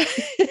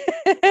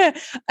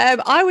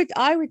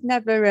 I would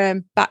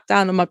never back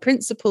down on my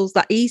principles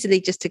that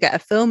easily just to get a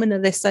film into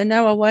this. So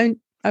no,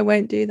 I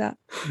won't do that.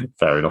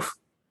 Fair enough.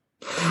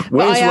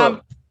 I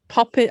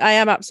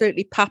am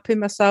absolutely papping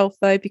myself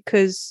though,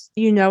 because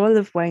I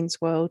love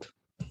Wayne's World.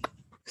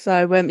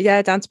 So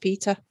down to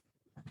Peter.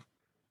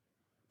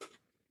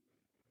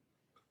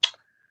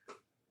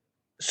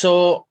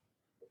 So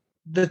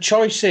the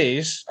choice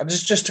is,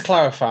 just to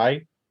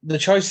clarify, the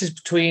choice is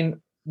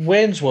between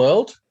Wayne's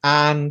World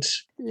and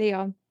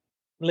Leon.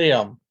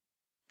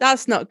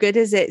 That's not good,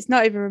 is it? It's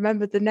not even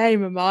remembered the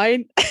name of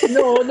mine.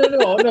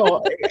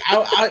 No.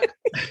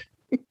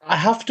 I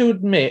have to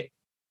admit,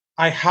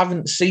 I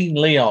haven't seen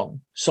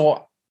Leon.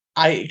 So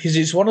because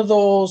it's one of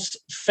those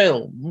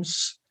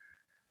films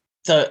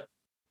that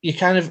you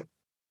kind of,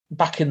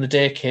 back in the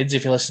day, kids,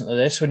 if you listen to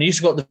this, when you used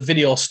to go to the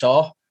video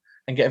store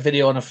and get a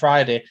video on a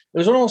Friday, it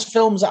was one of those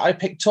films that I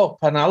picked up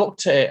and I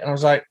looked at it and I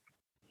was like,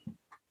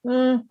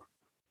 it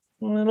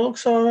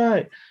looks all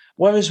right.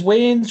 Whereas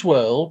Wayne's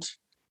World,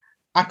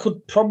 I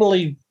could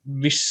probably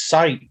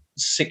recite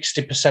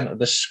 60% of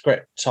the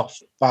script off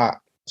that.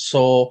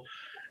 So,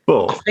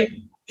 but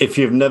if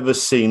you've never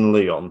seen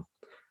Leon,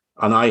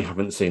 and I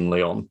haven't seen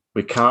Leon,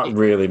 we can't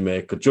really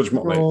make a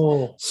judgment on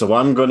it. So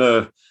I'm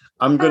gonna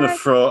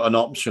throw an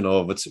option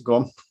over to go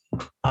on.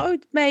 I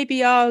would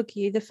maybe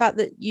argue the fact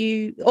that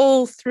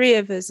all three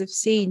of us have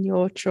seen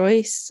your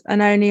choice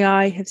and only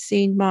I have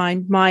seen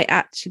mine might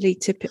actually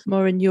tip it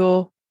more in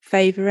your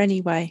favour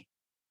anyway.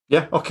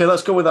 Yeah, okay,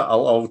 let's go with that.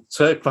 I'll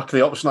take back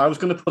the option I was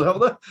going to put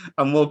out there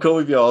and we'll go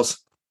with yours.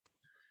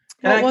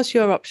 What was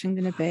your option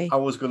going to be? I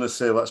was going to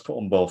say let's put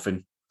them both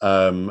in.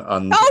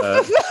 And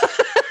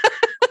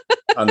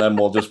then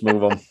we'll just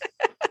move on.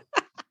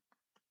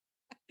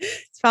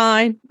 It's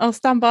fine. I'll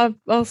stand by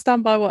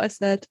what I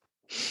said.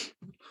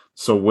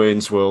 So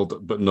Wayne's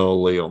World, but no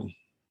Leon.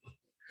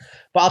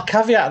 But I'll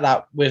caveat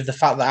that with the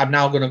fact that I'm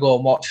now going to go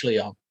and watch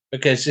Leon,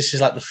 because this is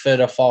like the third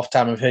or fourth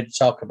time I've heard you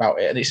talk about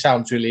it, and it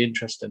sounds really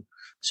interesting.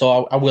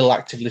 So I will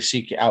actively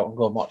seek it out and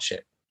go and watch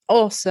it.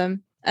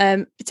 Awesome.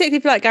 Particularly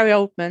if you like Gary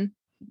Oldman.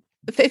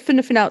 If for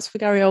nothing else, for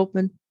Gary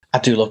Oldman. I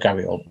do love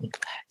Gary Oldman.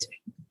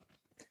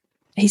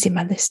 He's in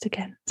my list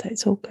again, so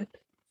it's all good.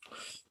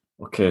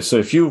 Okay, so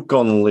if you've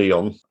gone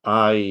Leon,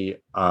 I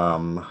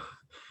am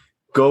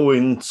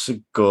going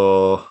to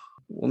go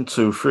 1,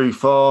 2, 3,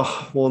 4.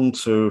 1,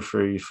 2,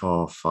 3,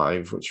 4,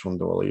 5. Which one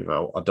do I leave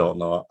out? I don't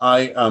know.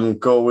 I am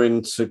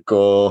going to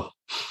go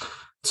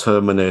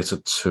Terminator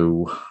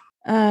 2.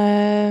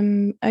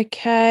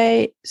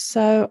 Okay,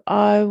 so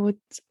I would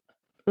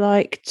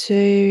like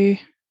to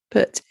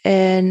put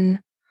in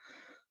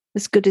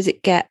As Good as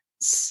It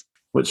Gets.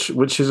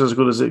 Which is As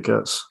Good as It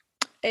Gets?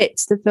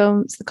 It's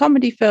the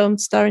comedy film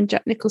starring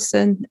Jack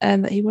Nicholson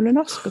that he won an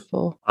Oscar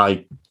for.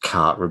 I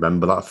can't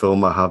remember that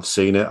film. I have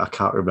seen it. I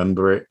can't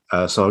remember it.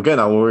 So again,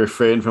 I will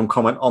refrain from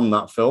comment on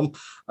that film.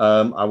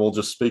 I will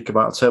just speak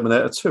about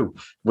Terminator 2,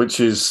 which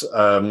is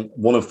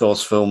one of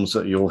those films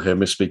that you'll hear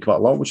me speak about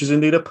a lot, which is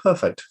indeed a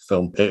perfect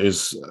film. It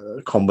is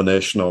a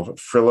combination of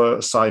thriller,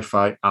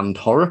 sci-fi, and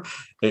horror.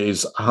 It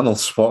is Arnold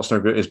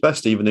Schwarzenegger at his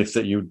best, even if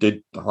that you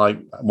did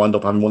wind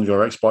up having one of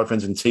your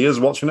ex-boyfriends in tears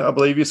watching it, I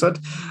believe you said.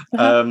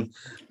 Uh-huh.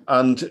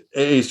 And it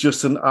is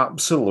just an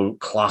absolute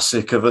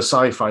classic of a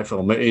sci-fi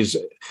film. It is,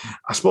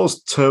 I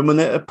suppose,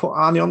 Terminator put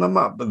Arnie on the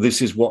map, but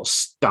this is what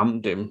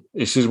stamped him.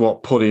 This is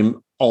what put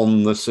him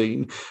on the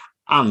scene.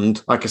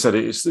 And like I said,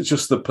 it's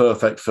just the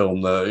perfect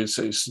film there. It's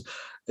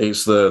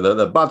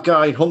the bad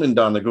guy hunting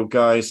down the good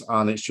guys,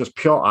 and it's just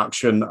pure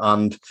action.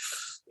 And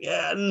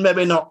yeah,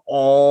 maybe not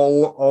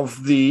all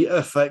of the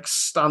effects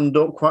stand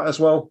up quite as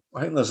well.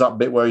 I think there's that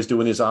bit where he's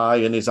doing his eye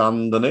and his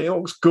hand, and it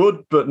looks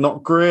good, but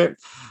not great.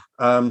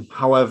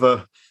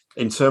 However,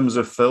 in terms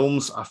of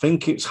films, I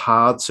think it's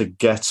hard to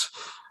get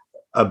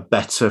a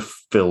better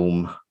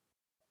film.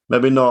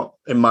 Maybe not,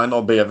 it might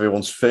not be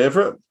everyone's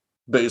favourite,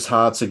 but it's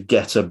hard to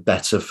get a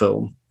better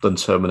film than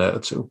Terminator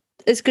 2.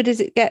 As Good as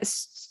It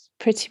Gets,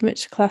 pretty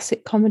much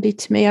classic comedy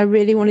to me. I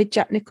really wanted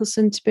Jack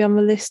Nicholson to be on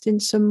the list in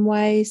some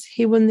ways.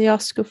 He won the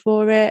Oscar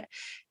for it.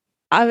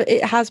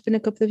 It has been a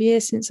couple of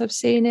years since I've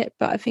seen it,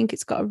 but I think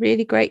it's got a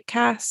really great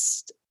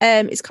cast.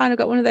 It's kind of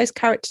got one of those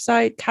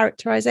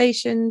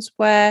characterizations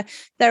where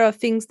there are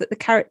things that the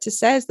character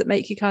says that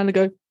make you kind of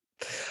go,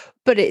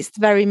 but it's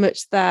very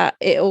much that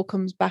it all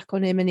comes back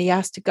on him and he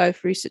has to go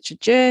through such a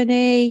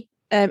journey.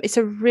 It's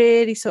a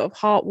really sort of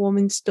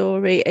heartwarming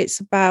story. It's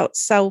about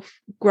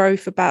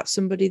self-growth, about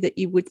somebody that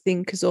you would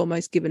think has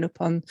almost given up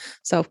on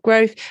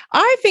self-growth.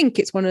 I think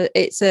it's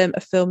a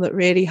film that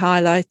really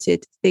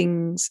highlighted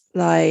things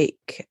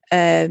like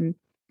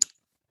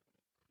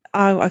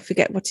I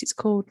forget what it's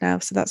called now,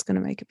 so that's going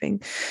to make a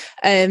thing.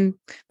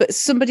 But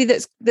somebody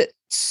that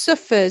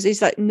suffers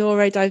is like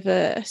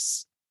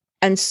neurodiverse,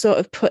 and sort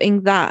of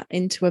putting that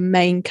into a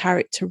main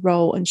character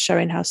role and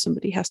showing how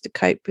somebody has to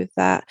cope with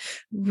that.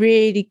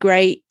 Really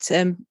great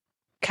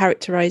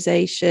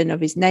characterization of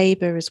his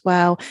neighbor as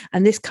well,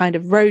 and this kind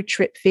of road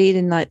trip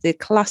feeling, like the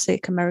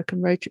classic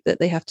American road trip that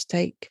they have to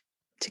take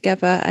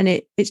together.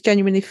 And it's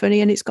genuinely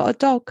funny, and it's got a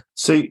dog.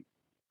 See,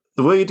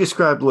 the way you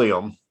described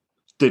Leon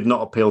did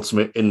not appeal to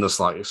me in the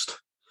slightest.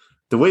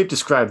 The way you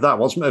described that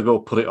wants me to go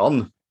put it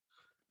on.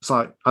 It's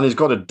like, and he's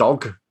got a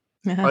dog.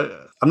 Uh-huh.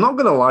 I'm not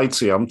going to lie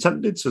to you. I'm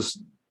tempted to.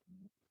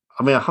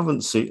 I mean, I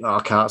haven't seen. I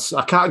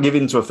can't give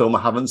into a film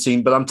I haven't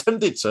seen, but I'm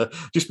tempted to,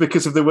 just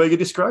because of the way you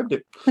described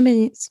it. I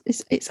mean,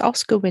 it's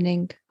Oscar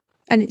winning,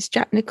 and it's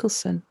Jack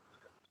Nicholson.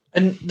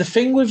 And the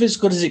thing with As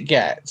Good as It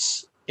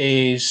Gets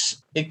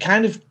is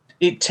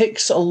it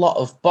ticks a lot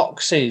of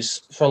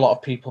boxes for a lot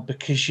of people,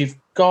 because you've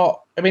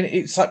got. I mean,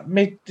 it's like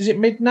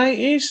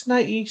mid-90s,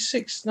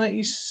 96,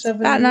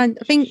 97? I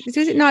think, was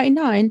it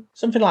 99?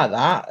 Something like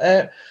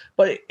that.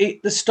 But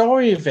the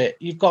story of it,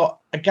 you've got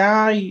a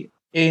guy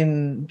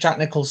in Jack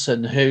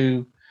Nicholson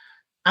who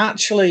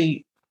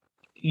actually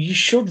you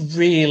should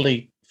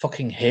really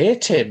fucking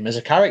hate him as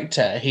a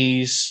character.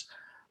 He's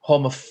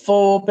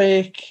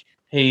homophobic.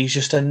 He's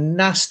just a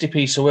nasty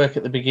piece of work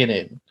at the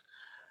beginning.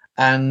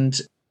 And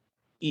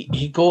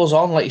he goes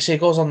on, like you say,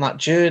 goes on that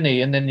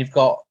journey. And then you've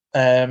got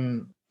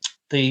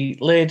the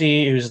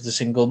lady who's the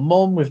single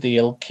mum with the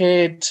ill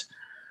kid.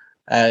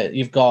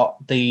 You've got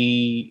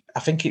I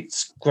think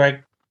it's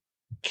Greg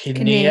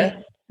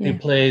Kinnear, who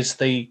plays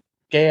the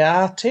gay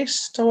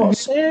artist, I want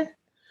to say.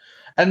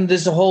 And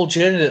there's a whole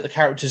journey that the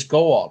characters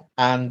go on,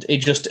 and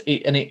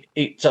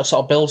it sort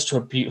of builds to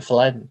a beautiful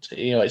end.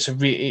 You know, it's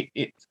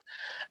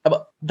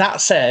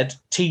that said,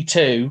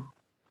 T2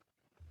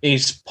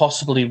 is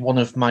possibly one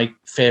of my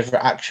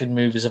favourite action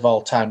movies of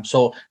all time.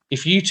 So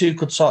if you two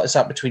could sort this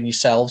out between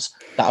yourselves,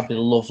 that'd be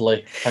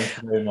lovely.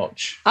 Thank you very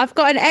much. I've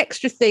got an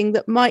extra thing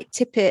that might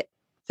tip it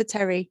for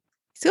Terry.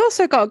 It's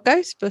also got a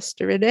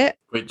Ghostbuster in it.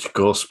 Which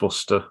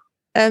Ghostbuster?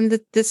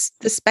 The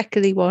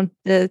speckly one,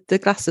 the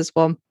glasses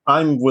one.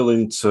 I'm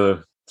willing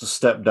to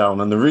step down,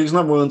 and the reason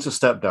I'm willing to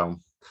step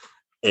down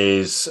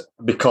is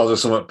because of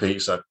something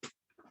Pete said,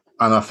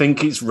 and I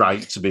think it's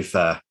right, to be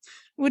fair.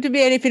 Wouldn't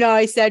be anything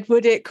I said,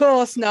 would it? Of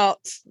course not.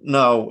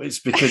 No, it's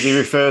because he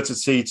referred to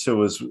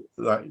T2 as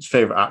like his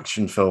favourite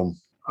action film,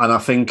 and I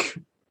think,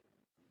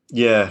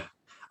 yeah,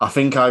 I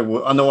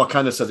know I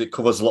kind of said it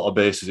covers a lot of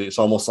bases. It's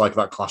almost like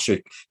that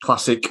classic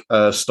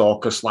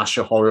stalker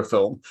slasher horror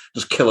film,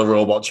 just kill a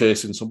robot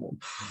chasing someone.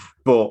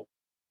 But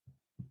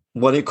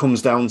when it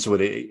comes down to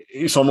it,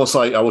 it's almost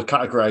like I would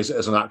categorize it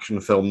as an action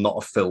film, not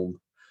a film.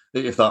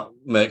 If that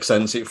makes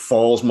sense, it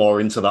falls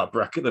more into that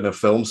bracket than a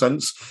film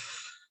sense.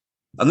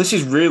 And this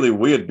is really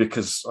weird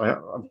because,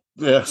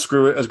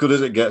 screw it, As Good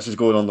As It Gets is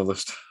going on the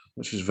list,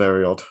 which is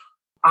very odd.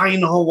 I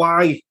know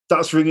why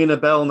that's ringing a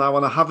bell now,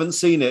 and I haven't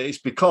seen it. It's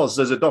because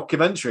there's a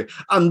documentary,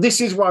 and this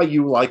is why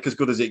you like As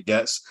Good As It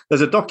Gets.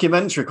 There's a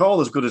documentary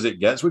called As Good As It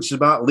Gets, which is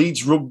about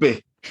Leeds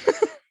rugby.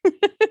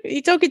 Are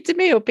you talking to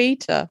me or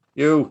Peter?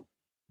 You.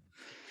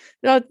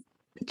 No,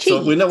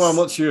 so we know how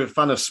much you're a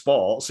fan of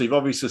sports. So you've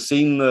obviously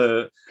seen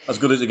the As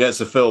Good As It Gets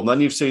the film,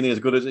 then you've seen the As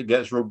Good As It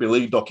Gets rugby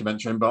league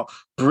documentary. About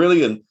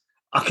brilliant.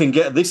 I can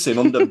get this in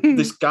under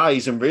this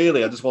guise, and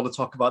really, I just want to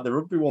talk about the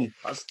rugby one.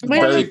 That's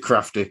very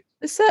crafty.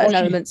 There's certain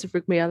elements of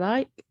rugby I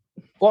like.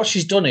 What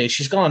she's done is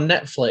she's gone on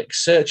Netflix,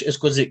 search As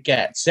Good As It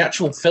Gets. The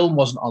actual film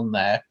wasn't on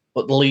there,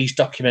 but the Leeds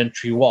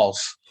documentary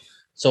was.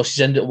 So she's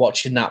ended up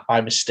watching that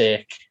by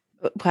mistake.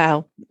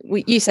 Wow,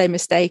 you say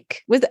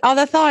mistake. Are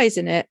there thighs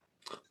in it?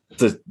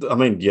 There's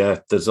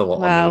a lot.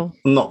 Wow.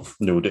 Not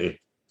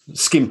nudity,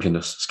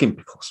 skimpiness.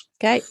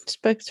 Okay,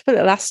 just put a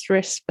little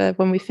asterisk for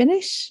when we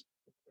finish.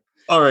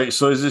 All right,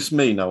 so is this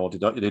me now, or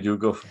did you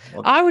go?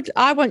 I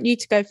want you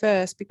to go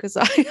first because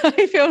I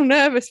feel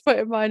nervous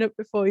putting mine up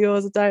before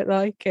yours. I don't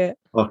like it.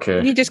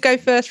 Okay. You just go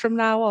first from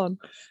now on.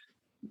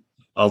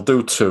 I'll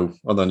do 2,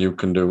 and then you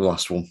can do the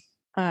last one.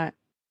 All right.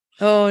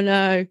 Oh,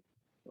 no.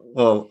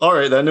 Well, all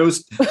right, then.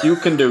 You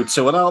can do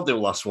 2, and I'll do the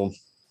last one.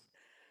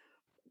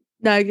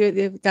 No, do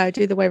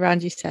the way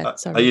around you said.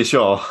 Sorry. Are you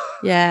sure?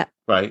 Yeah.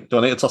 Right. Do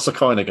I need to toss a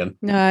coin again?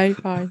 No,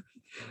 fine.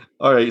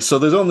 All right, so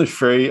there's only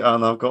 3,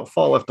 and I've got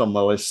 4 left on my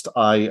list.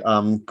 I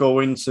am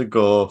going to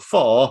go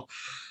for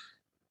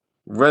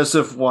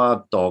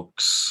Reservoir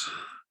Dogs,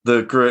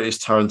 the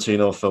greatest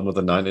Tarantino film of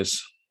the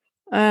 90s.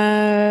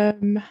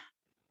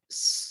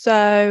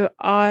 So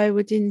I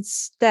would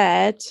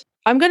instead,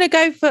 I'm going to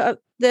go for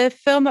the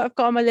film that I've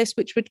got on my list,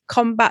 which would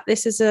combat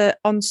this as an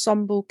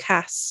ensemble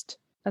cast,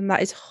 and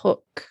that is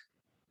Hook.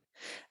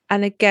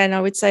 And again,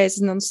 I would say as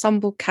an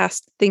ensemble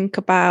cast, think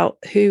about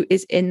who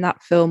is in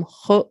that film,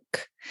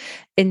 Hook,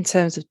 in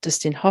terms of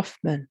Dustin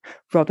Hoffman,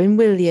 Robin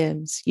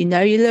Williams. You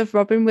know you love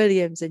Robin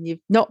Williams, and you've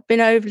not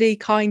been overly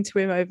kind to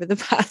him over the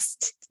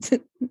past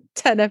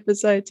 10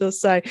 episodes or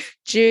so.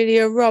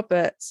 Julia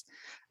Roberts,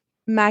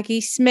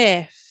 Maggie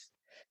Smith,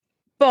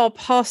 Bob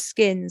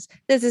Hoskins.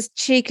 There's this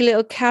cheeky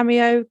little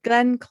cameo,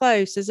 Glenn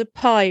Close as a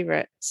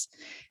pirate.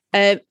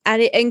 And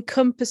it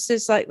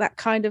encompasses like that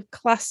kind of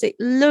classic,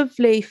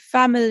 lovely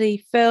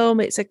family film.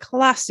 It's a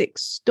classic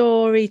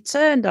story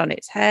turned on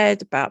its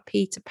head about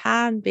Peter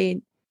Pan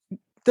being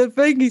the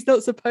thing he's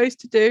not supposed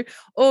to do,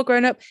 all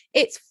grown up.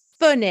 It's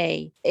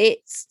funny.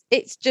 It's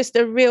just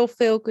a real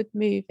feel-good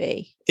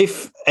movie.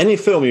 If any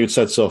film you'd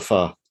said so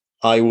far,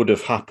 I would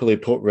have happily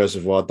put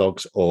Reservoir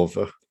Dogs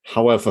over.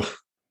 However,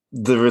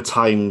 there are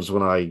times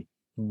when I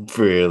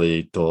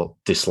really don't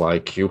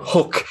dislike you.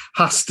 Hook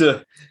has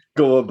to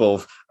go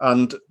above.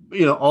 And,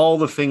 all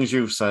the things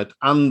you've said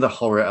and the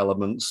horror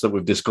elements that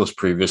we've discussed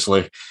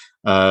previously,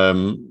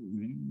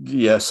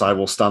 yes, I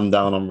will stand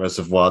down on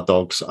Reservoir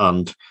Dogs,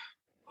 and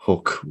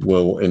Hook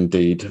will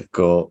indeed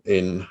go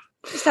in.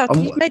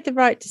 You've made the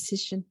right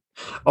decision.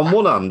 On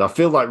one hand, I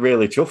feel like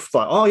really chuffed.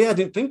 Like, oh, yeah, I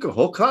didn't think of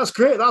Hook. That's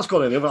great. That's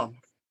gone in. The other,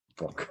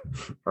 fuck.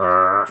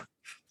 I'm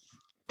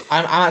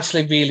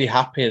actually really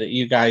happy that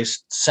you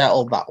guys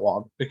settled that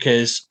one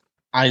because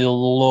I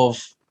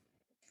love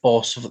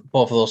both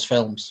of those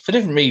films for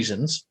different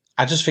reasons.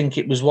 I just think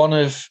it was one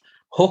of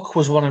Hook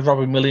was one of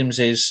Robin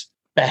Williams's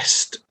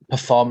best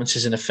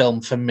performances in a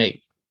film for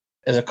me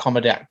as a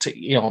comedy actor.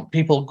 You know,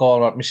 people go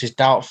about Mrs.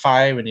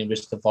 Doubtfire, and he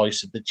was the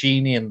voice of the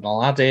genie in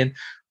Aladdin.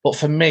 But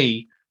for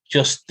me,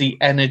 just the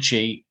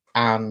energy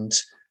and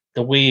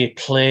the way he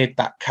played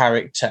that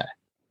character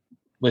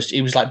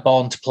he was like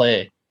born to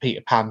play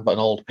Peter Pan, but an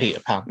old Peter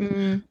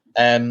Pan.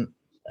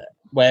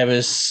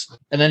 Whereas,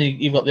 and then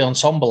you've got the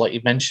ensemble, like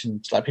you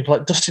mentioned, like people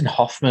like Dustin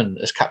Hoffman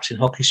as Captain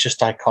Hook is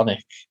just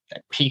iconic.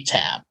 Like Peter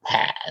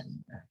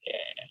Pan.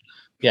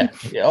 Yeah.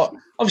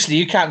 Obviously,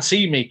 you can't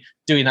see me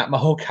doing that, my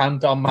hook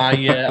hand on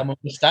my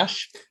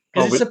moustache,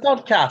 because it's a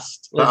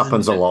podcast. That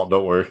happens a lot,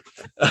 don't worry.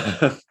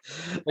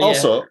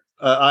 Also,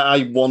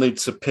 I wanted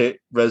to pit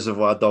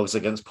Reservoir Dogs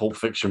against Pulp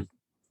Fiction.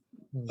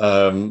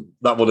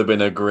 That would have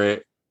been a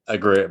great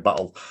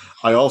battle.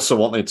 I also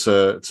wanted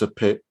to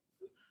pit.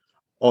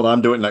 Oh,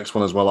 I'm doing next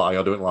one as well.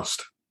 I'll do it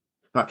last.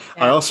 Right.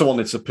 Yeah. I also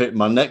wanted to pit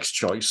my next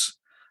choice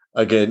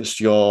against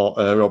your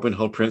Robin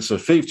Hood Prince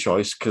of Thieves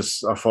choice,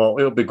 because I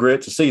thought it would be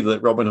great to see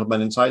that Robin Hood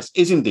Men in Tights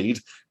is indeed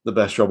the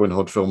best Robin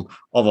Hood film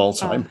of all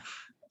time.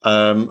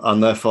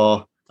 And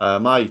therefore,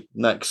 my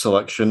next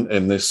selection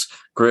in this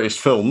greatest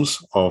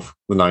films of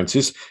the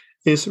 90s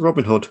is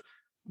Robin Hood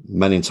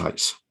Men in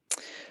Tights.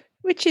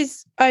 Which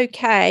is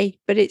okay,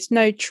 but it's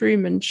no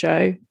Truman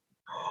Show.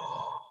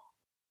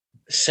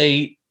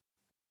 See,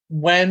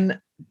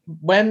 when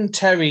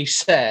Terry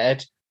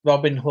said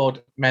Robin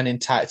Hood Men in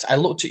Tights, I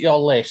looked at your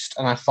list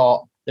and I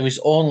thought there is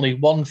only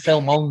one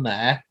film on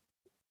there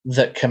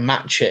that can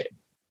match it,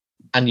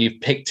 and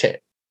you've picked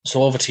it.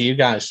 So over to you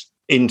guys.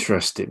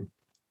 Interesting,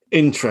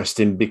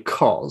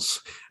 because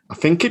I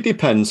think it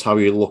depends how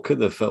you look at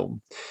the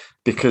film.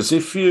 Because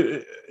if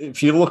you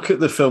look at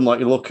the film like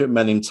you look at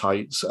Men in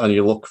Tights and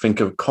you think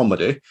of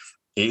comedy,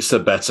 it's a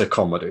better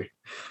comedy.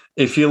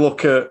 If you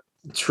look at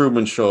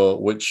Truman Show,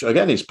 which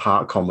again is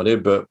part comedy,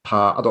 but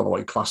part, I don't know what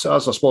you class it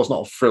as. I suppose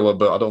not a thriller,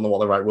 but I don't know what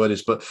the right word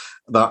is. But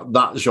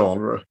that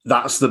genre,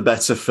 that's the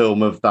better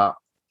film of that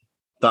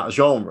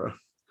genre.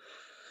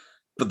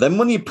 But then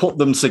when you put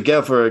them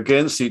together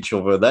against each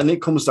other, then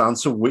it comes down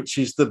to which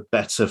is the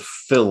better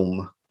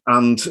film.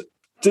 And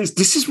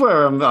this is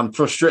where I'm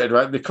frustrated,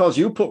 right? Because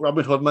you put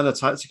Robin Hood Men in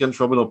Tights against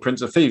Robin Hood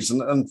Prince of Thieves,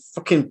 and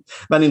fucking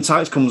Men in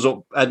Tights comes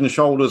up head and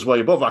shoulders way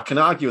above. I can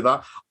argue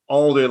that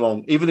all day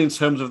long, even in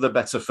terms of the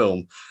better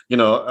film. You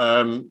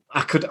know,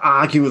 I could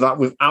argue that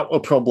without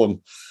a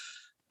problem.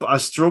 But I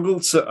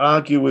struggle to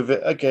argue with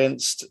it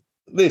against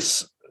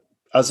this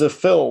as a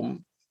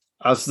film.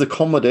 As the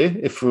comedy,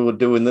 if we were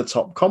doing the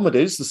top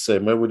comedies, the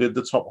same way we did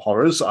the top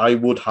horrors, I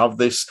would have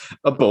this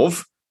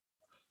above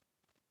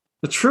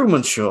The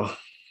Truman Show.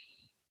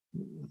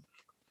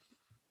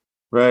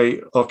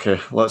 Right, okay,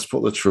 let's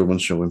put The Truman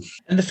Show in.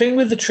 And the thing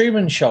with The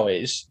Truman Show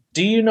is,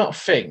 do you not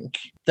think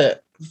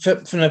that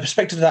from the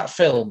perspective of that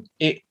film,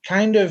 it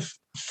kind of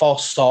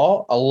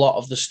foresaw a lot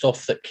of the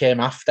stuff that came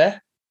after?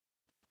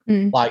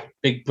 Like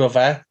Big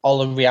Brother, all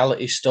the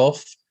reality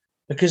stuff?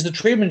 Because The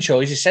Truman Show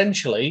is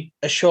essentially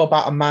a show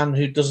about a man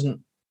who doesn't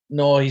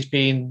know he's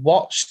being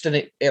watched,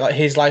 and like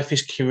his life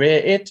is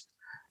curated.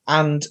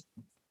 And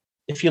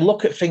if you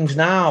look at things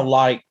now,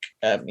 like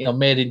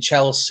Made in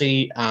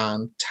Chelsea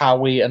and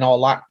Towie and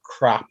all that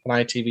crap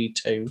on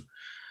ITV2,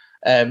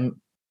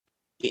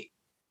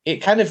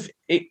 it kind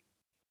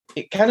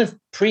of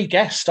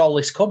pre-guessed all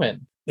this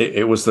coming.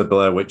 It was the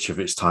Blair Witch of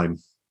its time.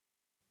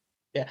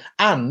 Yeah,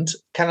 and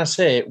can I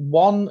say it's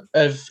one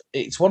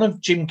of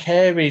Jim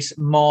Carrey's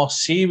more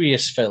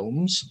serious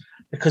films,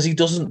 because he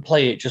doesn't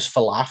play it just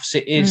for laughs.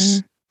 It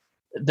is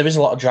there is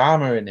a lot of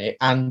drama in it,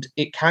 and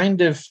it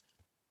kind of,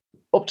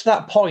 up to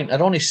that point,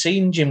 I'd only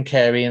seen Jim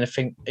Carrey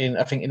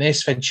in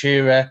Ace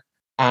Ventura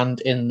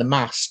and in The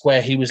Mask,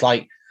 where he was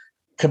like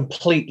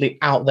completely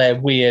out there,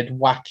 weird,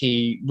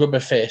 wacky, rubber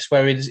face.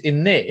 Whereas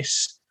in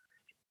this,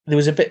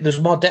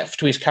 there's more depth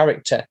to his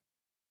character.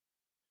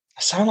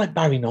 I sound like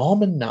Barry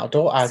Norman now,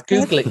 don't I?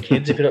 Google it,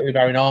 kids, if you don't know who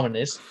Barry Norman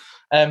is.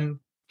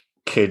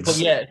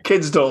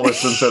 Kids don't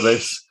listen to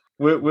this.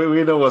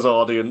 We know as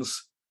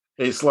audience,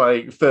 it's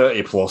like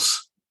 30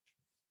 plus.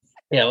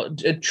 Yeah,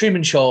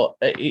 Truman Show,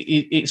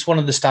 it's one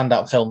of the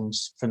standout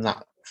films from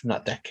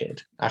that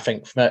decade. I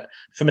think from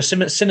a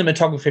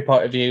cinematography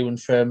point of view,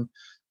 and from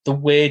the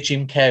way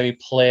Jim Carrey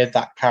played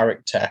that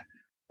character,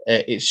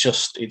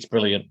 it's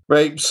brilliant.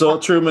 Right, so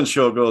Truman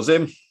Show goes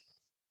in.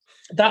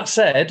 That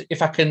said,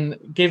 if I can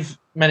give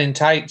Men in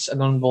Tights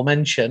an honourable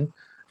mention,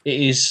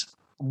 it is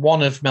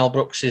one of Mel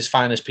Brooks's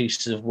finest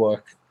pieces of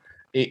work.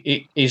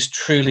 It is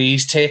truly,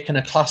 he's taken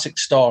a classic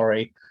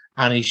story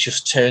and he's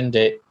just turned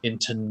it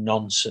into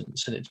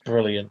nonsense, and it's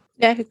brilliant.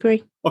 Yeah, I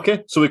agree.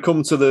 Okay, so we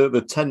come to the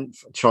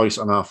 10th choice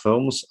on our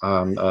films,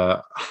 and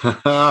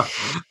I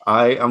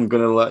am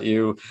going to let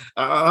you...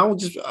 I'm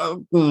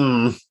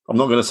not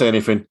going to say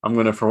anything. I'm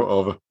going to throw it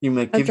over. You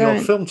may give your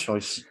film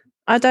choice.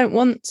 I don't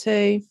want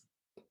to.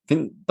 I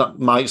think that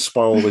might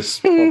spoil this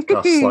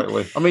podcast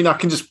slightly. I mean, I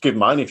can just give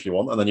mine if you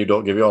want, and then you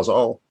don't give yours at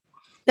all.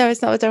 No,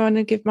 it's not. I don't want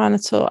to give mine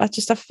at all. I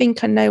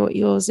think I know what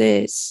yours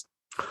is.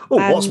 Oh,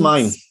 what's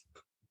mine?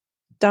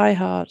 Die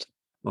Hard.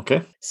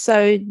 Okay.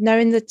 So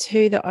knowing the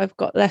two that I've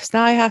got left,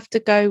 now I have to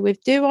go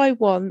with, do I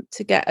want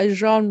to get a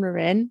genre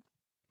in,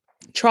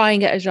 try and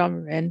get a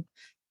genre in,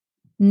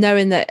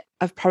 knowing that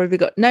I've probably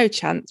got no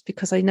chance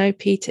because I know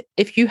Peter,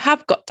 if you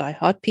have got Die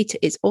Hard, Peter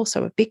is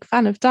also a big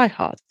fan of Die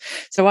Hard.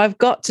 So I've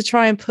got to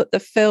try and put the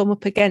film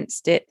up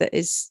against it that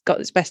is got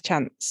its best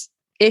chance.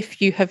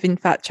 If you have in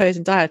fact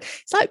chosen Die Hard.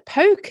 It's like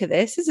poker,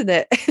 this, isn't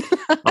it?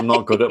 I'm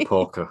not good at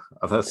poker.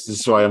 This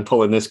is why I'm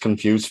pulling this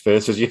confused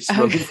face as you're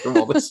running through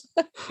all this.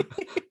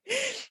 Do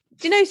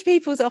you know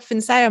people often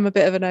say I'm a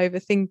bit of an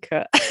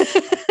overthinker?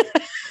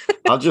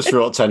 I just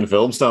wrote 10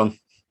 films down.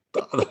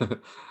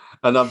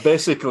 And I'm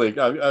basically,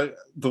 the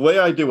way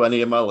I do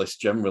any of my lists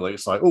generally,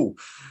 it's like, oh,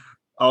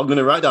 I'm going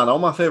to write down all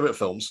my favourite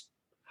films,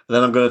 and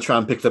then I'm going to try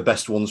and pick the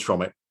best ones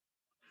from it.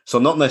 So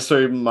not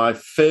necessarily my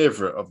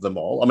favourite of them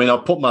all. I mean,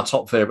 I'll put my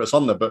top favourites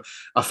on there, but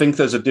I think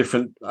there's a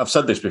different... I've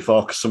said this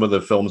before because some of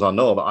the films I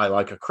know that I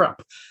like are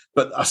crap.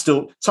 But I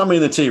still... Tammy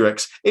and the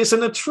T-Rex, it's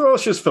an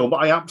atrocious film,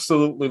 but I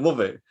absolutely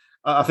love it.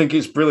 I think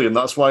it's brilliant.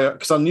 That's why...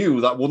 Because I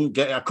knew that wouldn't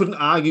get... I couldn't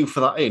argue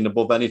for that in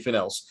above anything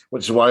else,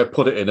 which is why I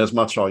put it in as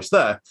my choice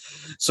there.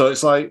 So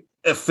it's like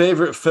a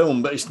favourite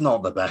film, but it's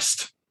not the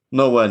best.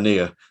 Nowhere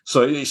near.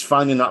 So it's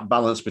finding that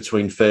balance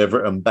between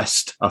favourite and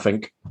best, I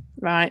think.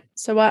 Right.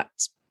 So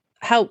what's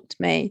helped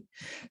me?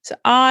 So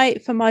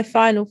for my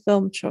final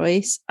film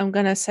choice, I'm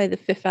going to say The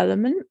Fifth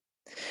Element,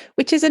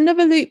 which is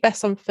another Luc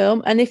Besson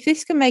film. And if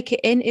this can make it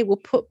in, it will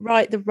put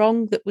right the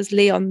wrong that was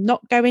Leon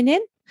not going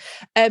in.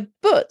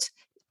 But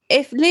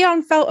if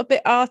Leon felt a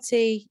bit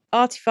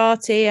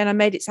arty-farty and I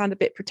made it sound a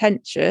bit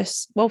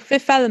pretentious, well,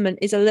 Fifth Element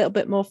is a little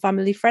bit more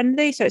family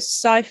friendly. So it's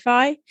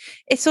sci-fi.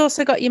 It's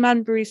also got your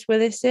man Bruce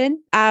Willis in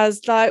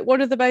as like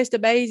one of the most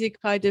amazing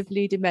kind of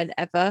leading men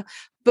ever.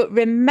 But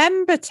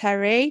remember,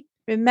 Terry,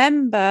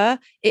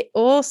 it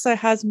also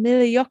has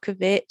Mila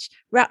Jovovich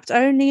wrapped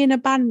only in a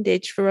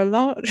bandage for a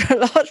large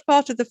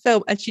part of the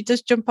film. And she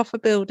does jump off a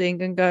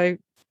building and go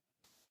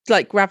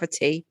like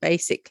gravity,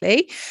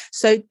 basically.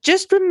 So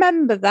just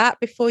remember that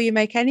before you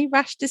make any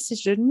rash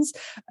decisions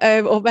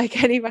or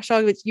make any rash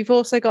arguments. You've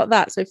also got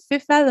that. So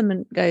Fifth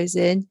Element goes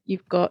in.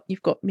 You've got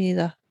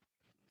Mila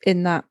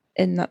in that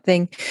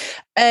thing.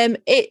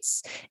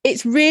 It's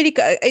really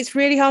good. It's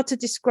really hard to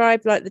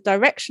describe like the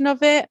direction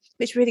of it.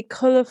 It's really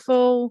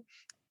colourful.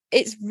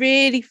 It's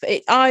really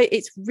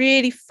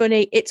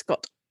funny. It's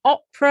got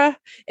opera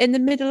in the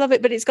middle of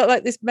it, but it's got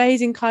like this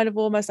amazing kind of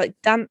almost like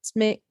dance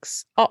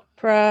mix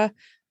opera,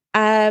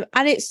 and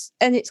it's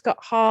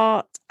got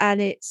heart,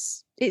 and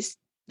it's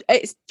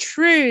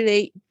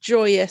truly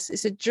joyous.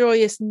 It's a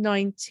joyous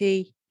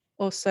 90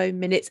 or so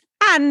minutes,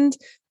 and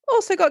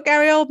also got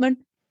Gary Oldman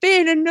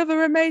being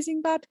another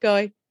amazing bad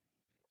guy.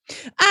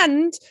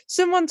 And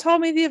someone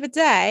told me the other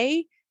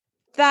day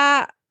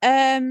that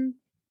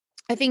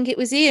I think it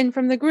was Ian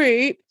from the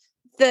group,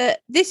 that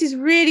this is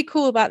really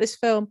cool about this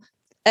film.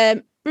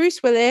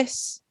 Bruce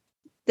Willis,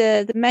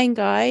 the main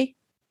guy,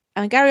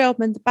 and Gary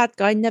Oldman, the bad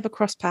guy, never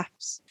cross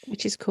paths,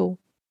 which is cool.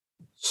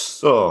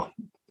 So,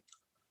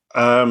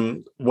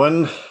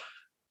 when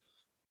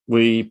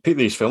we picked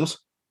these films,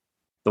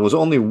 there was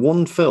only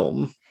one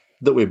film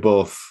that we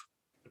both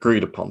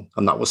agreed upon,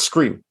 and that was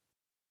Scream.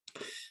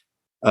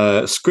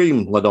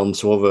 Scream led on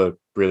to other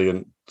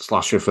brilliant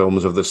slasher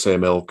films of the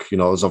same ilk. You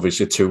know, there's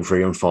obviously 2,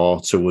 3, and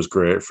 4. 2 was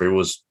great, 3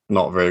 was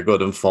not very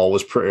good, and 4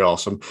 was pretty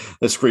awesome.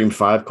 There's Scream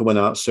 5 coming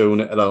out soon,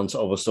 and on to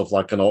other stuff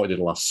like I Know What You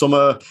Did Last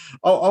Summer.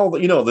 All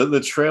you know, the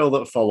trail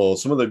that followed,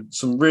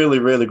 some really,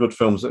 really good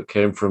films that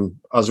came from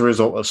as a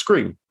result of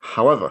Scream.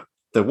 However,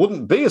 there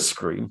wouldn't be a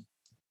Scream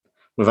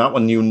without a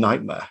New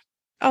Nightmare.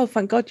 Oh,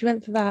 thank God you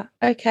went for that.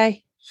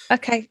 Okay,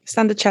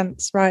 stand a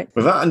chance, right?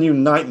 Without a New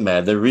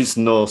Nightmare, there is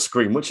no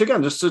Scream, which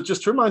again, just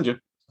to remind you,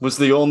 was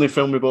the only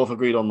film we both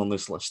agreed on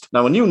this list.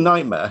 Now, A New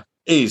Nightmare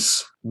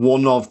is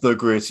one of the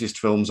greatest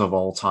films of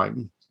all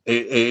time.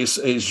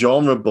 It's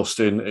genre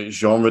busting, it's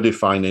genre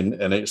defining,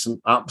 and it's an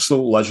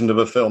absolute legend of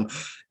a film.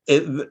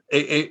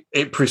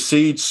 It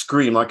precedes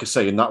Scream, like I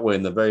say, in that way,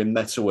 in the very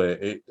meta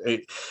way.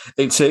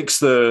 It takes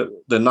the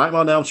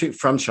Nightmare on Elm Street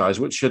franchise,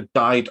 which had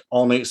died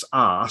on its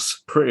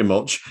ass pretty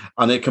much,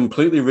 and it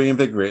completely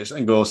reinvigorates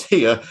and goes,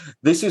 here,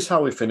 this is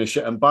how we finish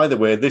it. And by the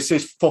way, this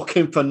is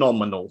fucking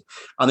phenomenal.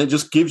 And it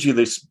just gives you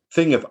this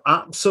thing of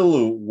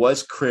absolute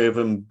Wes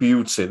Craven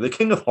beauty. The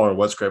king of horror,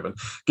 Wes Craven,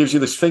 gives you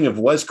this thing of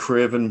Wes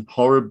Craven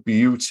horror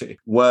beauty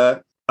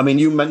where, I mean,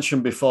 you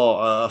mentioned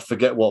before, I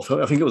forget what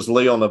film, I think it was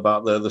Leon,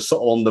 about the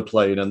sort of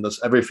underplaying and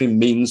everything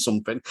means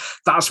something.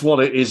 That's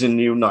what it is in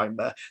New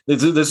Nightmare.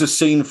 There's a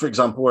scene, for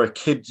example, where a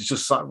kid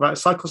just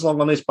cycles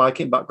along on his bike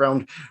in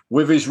background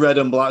with his red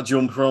and black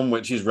jumper on,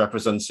 which is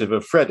representative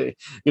of Freddy.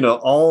 You know,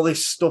 all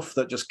this stuff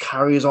that just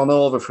carries on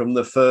over from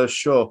the first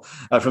show,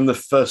 from the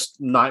first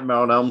Nightmare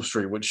on Elm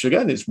Street, which,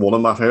 again, is one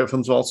of my favourite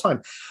films of all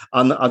time.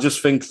 And I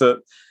just think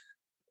that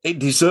it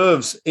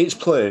deserves its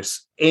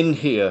place in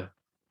here,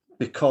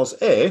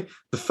 because A,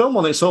 the film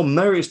on its own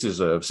merits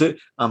deserves it,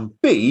 and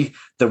B,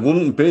 there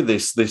wouldn't be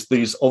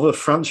these other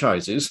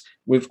franchises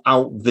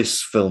without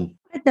this film.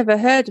 I'd never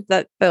heard of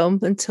that film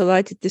until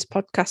I did this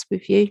podcast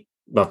with you.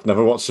 I've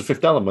never watched The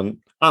Fifth Element.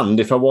 And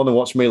if I want to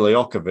watch Mila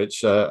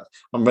Jovovich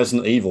on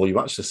Resident Evil, you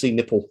actually see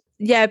nipple.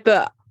 Yeah,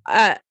 but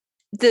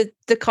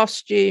the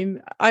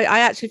costume, I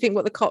actually think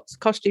what the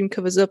costume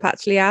covers up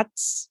actually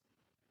adds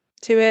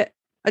to it.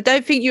 I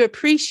don't think you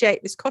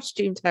appreciate this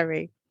costume,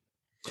 Terry.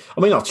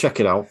 I mean, I'll check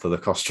it out for the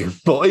costume.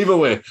 But either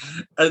way,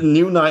 A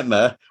New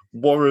Nightmare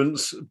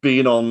warrants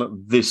being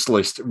on this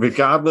list,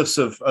 regardless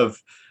of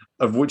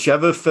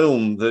whichever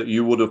film that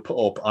you would have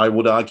put up. I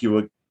would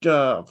argue,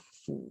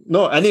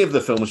 no, any of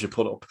the films you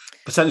put up,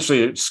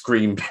 potentially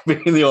Scream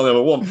being the only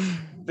other one,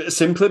 but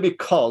simply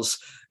because,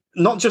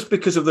 not just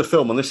because of the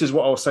film, and this is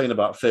what I was saying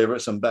about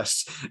favourites and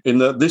bests, in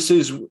that this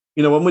is,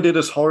 when we did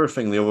this horror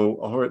thing, the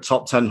other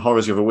top 10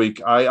 horrors the other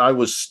week, I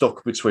was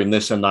stuck between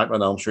this and Nightmare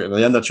on Elm Street. And in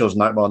the end, I chose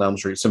Nightmare on Elm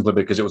Street simply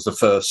because it was the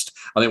first,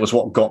 and it was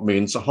what got me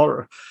into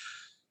horror.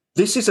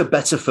 This is a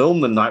better film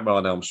than Nightmare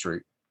on Elm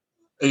Street.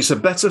 It's a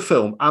better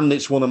film, and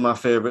it's one of my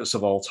favourites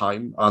of all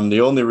time. And the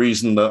only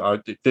reason that I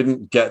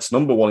didn't get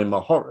number one in my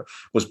horror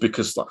was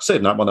because, like I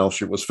said, Nightmare on Elm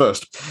Street was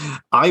first.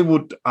 I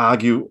would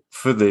argue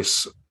for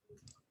this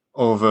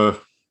over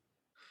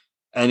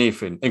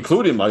anything,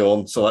 including my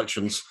own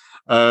selections,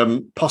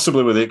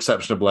 possibly with the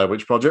exception of Blair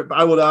Witch Project, but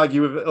I would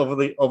argue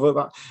over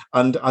that.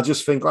 And I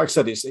just think, like I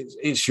said,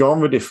 it's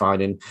genre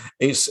defining.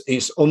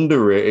 It's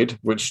underrated,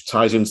 which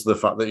ties into the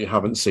fact that you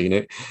haven't seen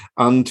it,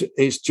 and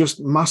it's just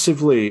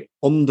massively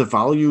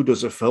undervalued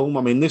as a film.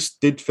 I mean, this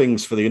did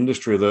things for the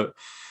industry that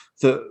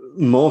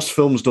most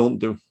films don't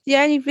do. The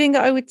only thing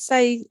I would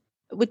say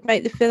would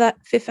make the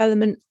Fifth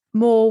Element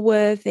more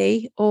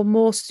worthy or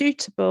more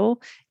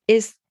suitable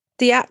is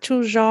the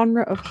actual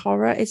genre of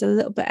horror is a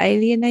little bit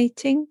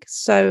alienating.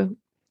 So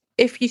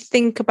if you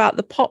think about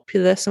the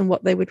populace and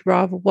what they would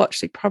rather watch,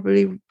 they'd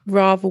probably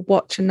rather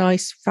watch a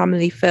nice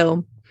family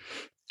film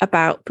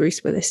about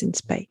Bruce Willis in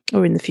space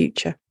or in the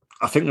future.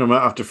 I think we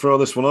might have to throw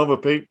this one over,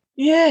 Pete.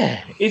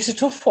 Yeah, it's a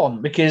tough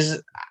one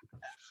because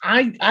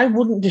I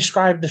wouldn't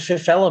describe The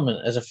Fifth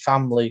Element as a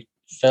family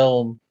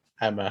film,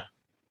 Emma.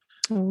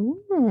 Ooh.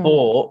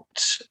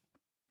 But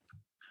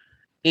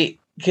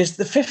because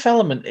The Fifth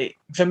Element,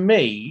 for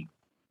me,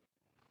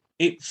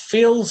 it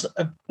feels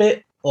a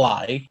bit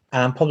like,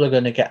 and I'm probably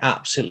going to get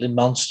absolutely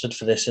monstered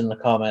for this in the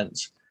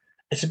comments,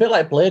 it's a bit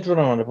like Blade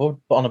Runner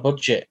on a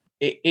budget.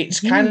 It's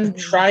kind of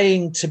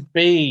trying to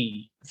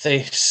be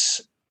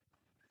this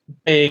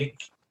big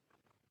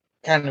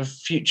kind of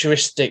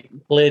futuristic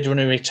Blade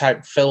Runner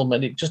type film,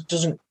 and it just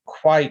doesn't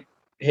quite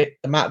hit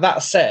the mark.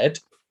 That said,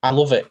 I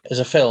love it as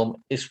a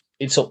film.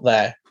 It's up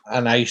there,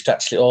 and I used to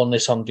actually own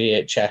this on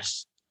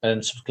VHS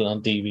and subsequently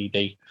on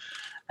DVD.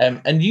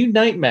 And New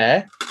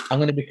Nightmare, I'm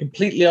going to be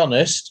completely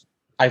honest,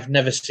 I've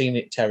never seen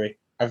it, Terry.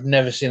 I've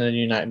never seen A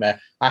New Nightmare.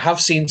 I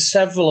have seen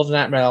several of the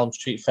Nightmare on Elm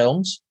Street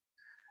films,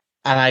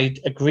 and I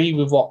agree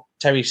with what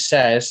Terry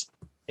says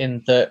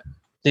in that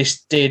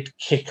this did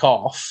kick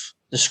off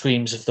the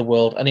Screams of the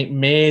world, and it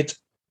made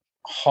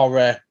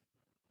horror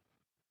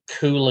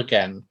cool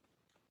again,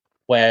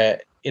 where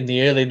in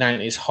the early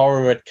 90s,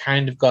 horror had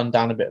kind of gone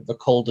down a bit of a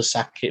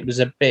cul-de-sac. It was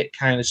a bit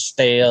kind of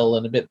stale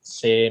and a bit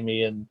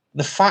samey. And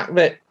the fact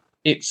that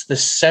it's the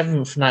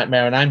 7th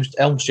Nightmare on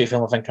Elm Street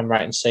film, I think I'm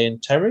right in saying,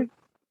 Terry?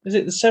 Is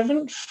it the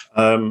 7th?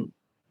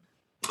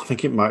 I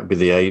think it might be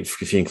the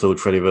 8th if you include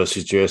Freddy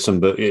versus Jason,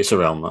 but it's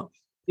around that.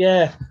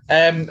 Yeah.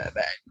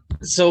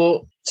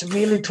 So it's a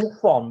really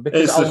tough one.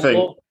 Because it's the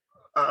thing.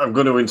 I'm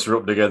going to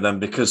interrupt again then,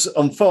 because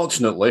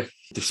unfortunately,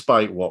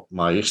 despite what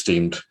my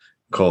esteemed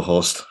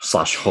co-host /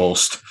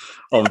 host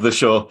of the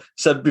show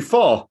said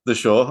before the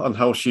show and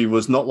how she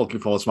was not looking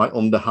forward to my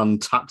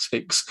underhand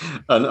tactics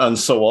and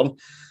so on.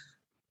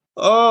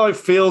 Oh, it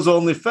feels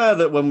only fair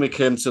that when we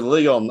came to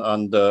Leon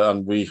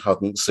and we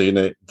hadn't seen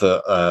it,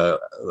 that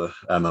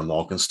Emma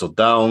Morgan stood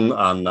down,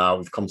 and now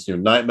we've come to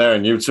New Nightmare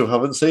and you two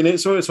haven't seen it,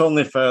 so it's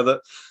only fair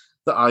that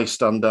I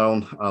stand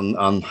down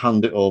and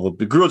hand it over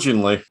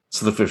begrudgingly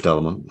to The Fifth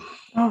Element.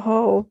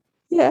 Oh,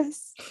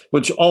 yes.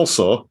 Which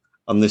also,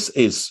 and this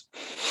is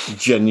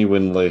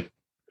genuinely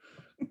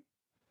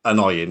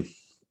annoying,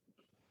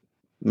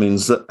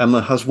 means that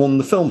Emma has won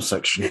the film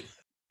section. And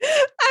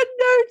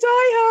no Die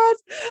Hard.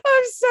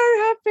 I'm so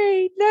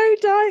happy. No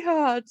Die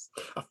Hard.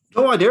 I've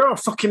no idea. I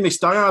fucking miss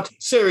Die Hard.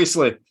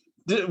 Seriously.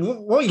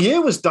 What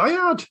year was Die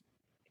Hard?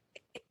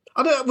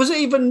 Was it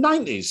even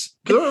 90s?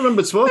 Because I don't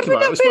remember talking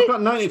about it. It was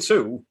about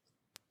 92.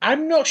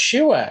 I'm not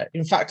sure.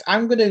 In fact,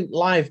 I'm going to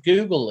live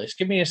Google this.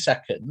 Give me a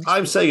second.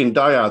 I'm saying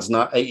Die Hard's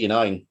not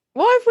 89.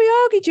 Why have we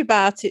argued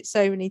about it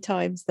so many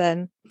times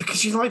then?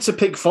 Because you like to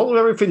pick fault with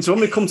everything. So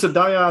when we come to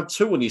Die Hard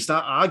 2 and you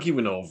start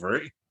arguing over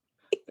it,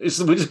 we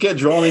just get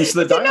drawn into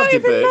the Die Hard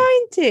debate.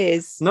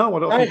 90s? No, I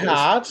don't think Die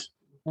Hard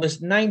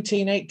was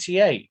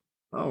 1988.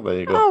 Oh, there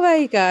you go. Oh, there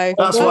you go.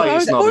 That's why I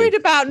it's was not worried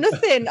about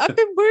nothing. I've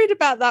been worried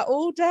about that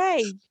all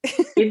day.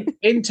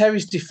 in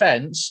Terry's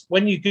defense,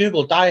 when you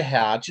Google Die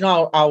Hard, you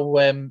know how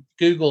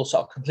Google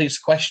sort of completes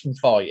the question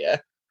for you?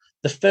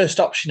 The first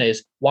option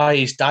is, why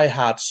is Die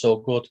Hard so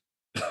good?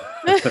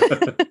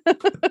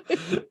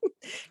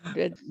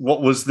 Good.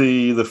 What was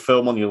the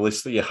film on your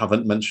list that you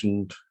haven't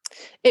mentioned?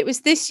 It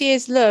was This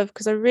Year's Love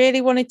because I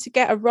really wanted to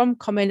get a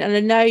rom-com in, and I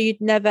know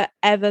you'd never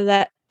ever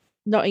let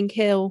Notting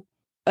Hill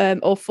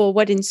or Four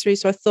Weddings through,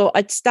 so I thought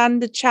I'd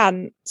stand a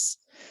chance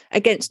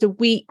against a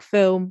weak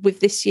film with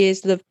This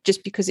Year's Love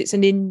just because it's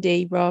an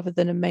indie rather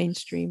than a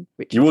mainstream.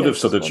 You would have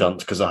stood a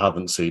chance because I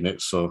haven't seen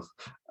it. So,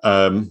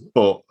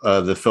 but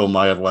the film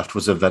I had left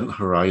was Event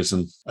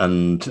Horizon,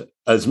 and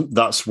as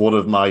that's one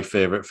of my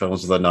favourite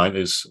films of the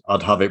 90s.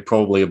 I'd have it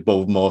probably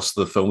above most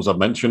of the films I've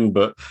mentioned,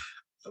 but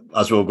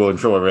as we were going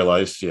through, I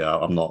realised,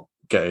 I'm not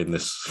getting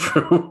this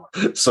through.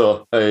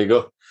 So there you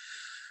go.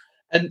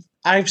 And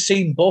I've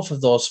seen both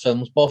of those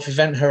films, both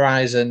Event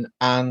Horizon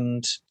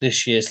and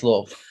This Year's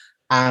Love.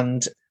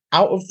 And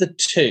out of the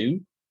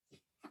two,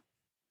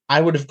 I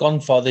would have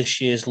gone for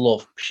This Year's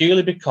Love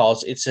purely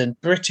because it's a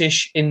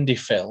British indie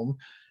film.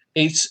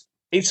 It's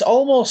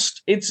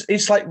almost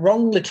like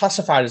wrongly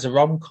classified as a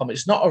rom-com.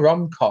 It's not a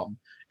rom-com.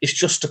 It's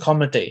just a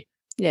comedy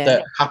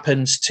that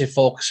happens to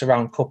focus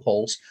around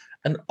couples.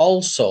 And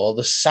also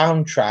the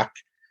soundtrack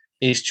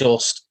is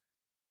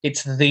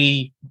it's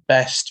the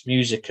best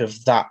music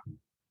of that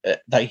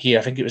year.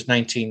 I think it was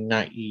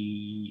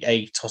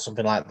 1998 or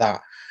something like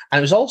that. And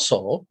it was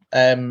also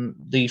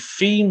the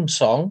theme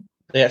song.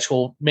 The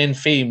actual main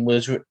theme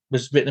was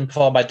written and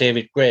performed by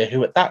David Gray,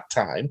 who at that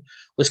time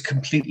was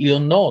completely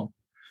unknown.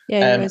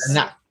 Yeah, and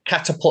that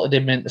catapulted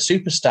him into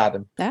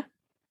superstardom. Yeah.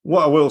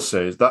 What I will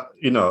say is that,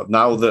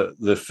 now that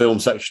the film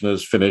section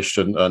has finished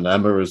and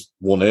Emma has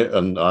won it,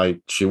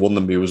 and she won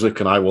the music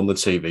and I won the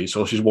TV,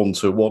 so she's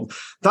 1-1.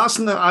 That's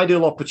an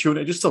ideal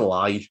opportunity just to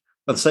lie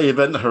and say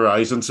Event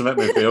Horizon to make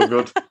me feel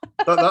good.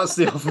 That's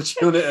the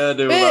opportunity to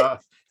do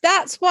that.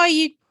 That's why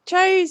you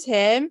chose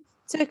him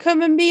to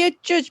come and be a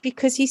judge,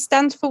 because he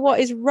stands for what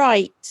is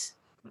right.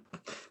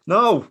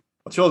 No,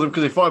 I chose him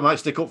because he thought he might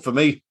stick up for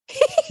me.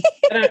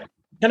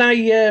 Can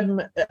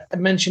I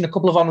mention a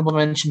couple of honourable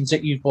mentions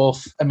that you've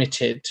both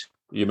omitted?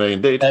 You may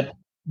indeed.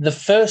 The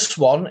first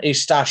one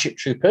is Starship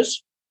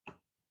Troopers.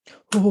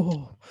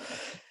 Oh,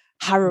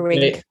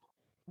 harrowing.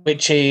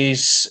 Which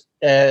is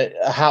a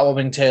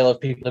heartwarming tale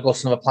of people who go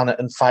to another planet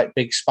and fight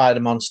big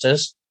spider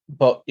monsters.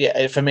 But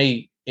yeah, for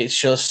me, it's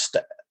just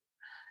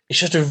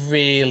a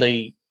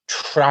really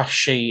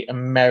trashy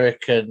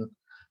American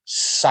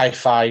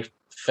sci-fi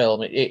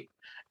film.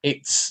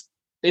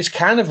 It's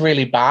kind of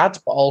really bad,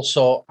 but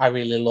also I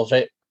really love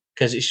it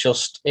because it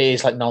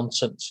is like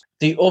nonsense.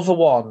 The other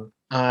one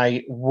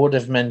I would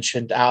have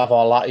mentioned out of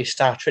all that is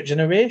Star Trek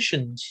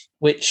Generations,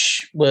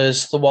 which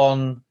was the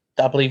one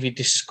that I believe you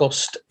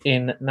discussed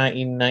in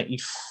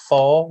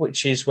 1994,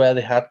 which is where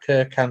they had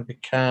Kirk and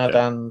Picard.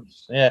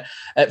 Yeah.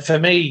 And for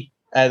me,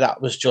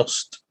 that was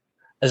just,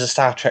 as a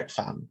Star Trek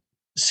fan,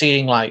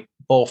 seeing like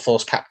both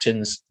those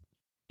captains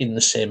in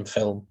the same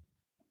film.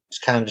 It's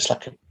kind of just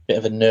like a bit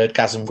of a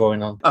nerdgasm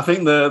going on. I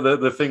think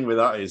the thing with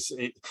that is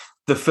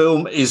the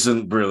film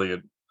isn't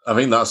brilliant. I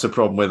think that's the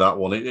problem with that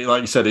one.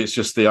 Like you said, it's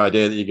just the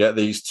idea that you get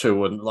these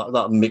two and like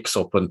that mix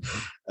up, and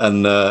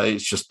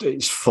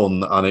it's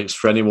fun, and it's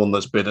for anyone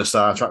that's been a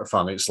Star Trek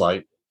fan. It's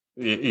like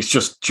it's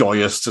just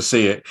joyous to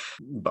see it.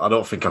 But I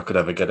don't think I could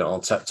ever get it on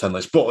top 10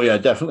 list. But yeah,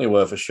 definitely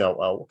worth a shout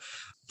out.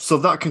 So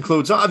that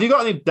concludes that. Have you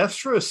got any deaths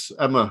for us,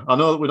 Emma? I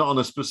know that we're not on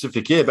a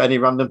specific year, but any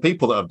random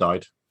people that have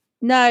died?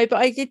 No, but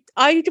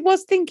I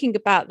was thinking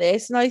about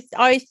this, and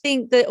I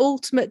think the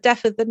ultimate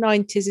death of the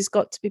 90s has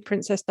got to be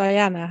Princess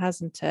Diana,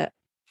 hasn't it?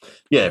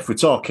 Yeah, if we're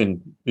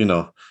talking,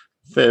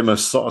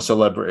 famous sort of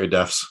celebrity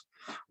deaths,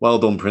 well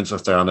done,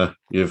 Princess Diana.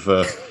 You've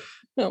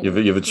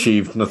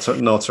achieved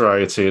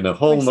notoriety in a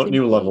whole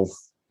new level.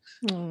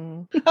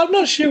 Oh. I'm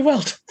not sure.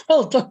 Well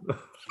done.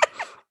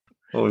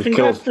 Oh, we've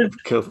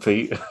killed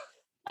Pete.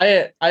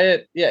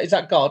 Is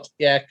that God?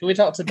 Yeah. Can we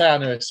talk to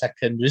Diana a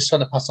second? We just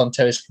want to pass on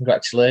Terry's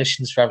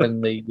congratulations for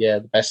having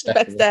the best death.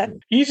 Best death.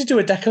 You used to do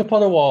a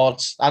Decapod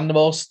Awards, and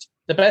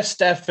the best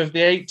death of the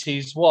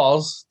 80s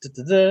was.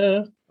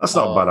 That's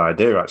not a bad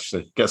idea,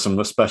 actually. Get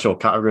some special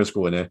categories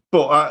going here.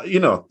 But,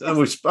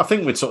 I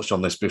think we touched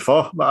on this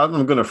before, but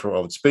I'm going to throw it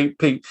over to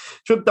Pete.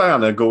 Should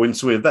Diana go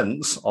into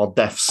events or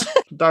deaths?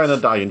 Diana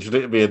dying, should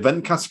it be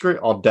event category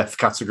or death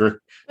category?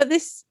 But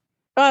this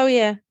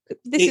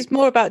is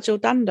more about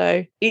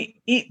Giordano.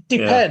 It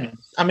depends.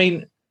 Yeah. I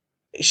mean,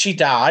 she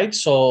died,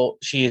 so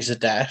she is a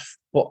death.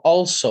 But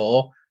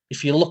also,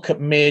 if you look at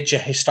major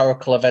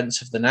historical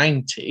events of the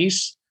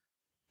 90s,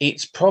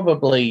 it's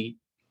probably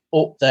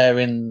up there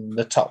in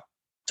the top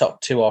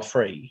 2 or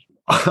 3.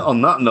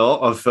 On that note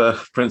of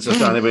Princess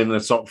Diana being in the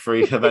top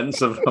 3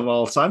 events of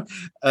all time,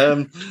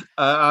 we'll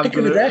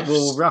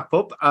wrap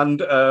up, and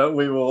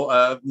we will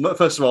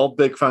first of all,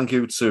 big thank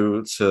you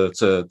to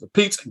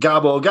Pete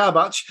Garbo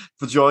Garbach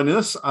for joining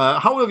us.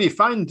 How have you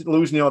found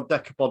losing your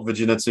Decapod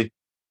virginity?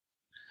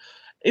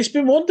 It's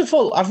been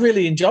wonderful. I've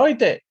really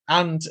enjoyed it,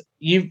 and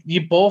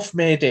you both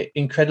made it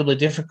incredibly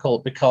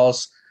difficult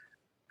because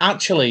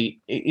actually,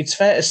 it's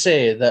fair to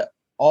say that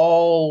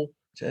all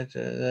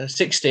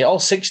 60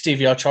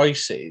 of your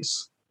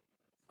choices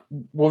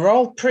were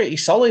all pretty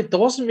solid. There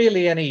wasn't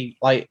really any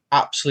like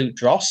absolute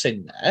dross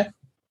in there,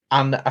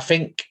 and I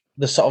think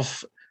the sort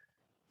of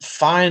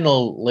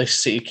final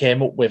lists that you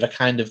came up with are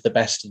kind of the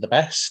best of the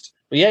best.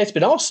 But yeah, it's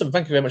been awesome.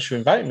 Thank you very much for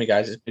inviting me,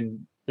 guys. It's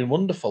been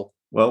wonderful.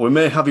 Well, we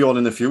may have you on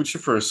in the future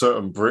for a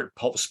certain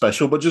Britpop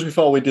special, but just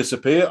before we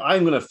disappear,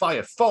 I'm going to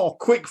fire 4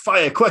 quick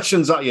fire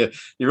questions at you.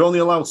 You're only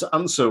allowed to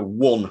answer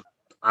one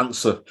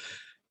answer.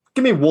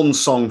 Give me one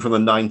song from the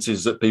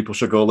 90s that people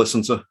should go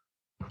listen to.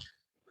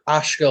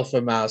 Ash Girl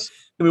from Mars.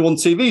 Give me one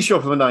TV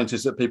show from the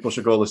 90s that people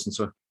should go listen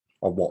to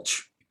or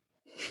watch.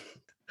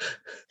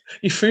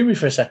 You threw me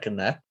for a second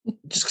there,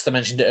 just because I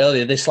mentioned it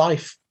earlier, This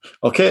Life.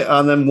 Okay,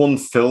 and then one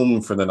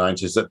film from the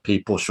 90s that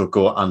people should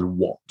go and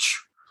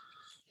watch.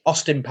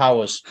 Austin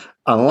Powers.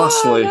 And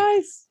lastly,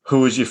 nice.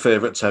 Who is your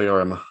favourite Terry or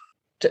Emma?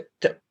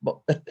 Sorry,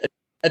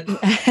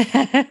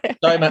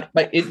 mate.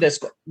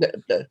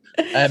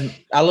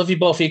 I love you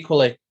both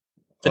equally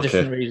for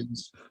different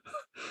reasons.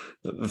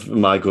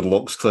 My good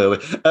looks, clearly.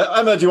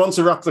 Emma, do you want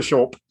to wrap the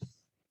show up?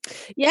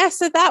 Yeah,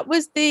 so that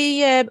was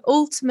the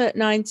ultimate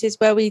 90s,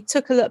 where we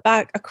took a look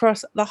back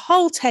across the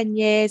whole 10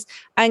 years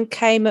and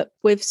came up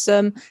with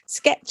some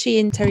sketchy,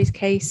 in Terry's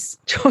case,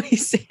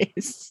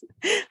 choices.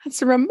 And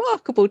some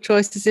remarkable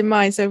choices in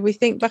mind. So if we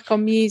think back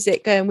on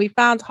music, and we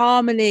found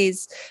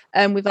harmonies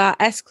with our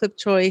S Club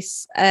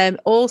choice.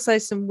 Also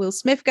some Will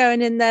Smith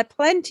going in there,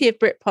 plenty of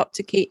Britpop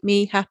to keep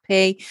me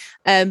happy.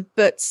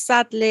 But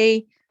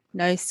sadly,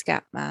 no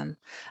Scatman.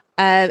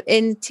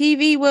 In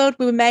TV world,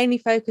 we were mainly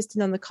focused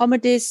in on the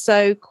comedies,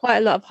 so quite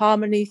a lot of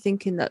harmony,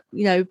 thinking that,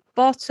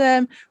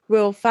 Bottom,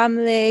 Royal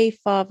Family,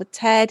 Father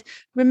Ted,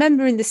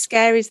 remembering the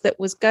scaries that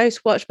was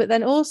Ghostwatch, but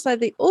then also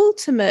the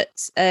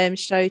ultimate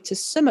show to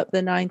sum up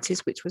the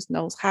 90s, which was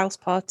Noel's House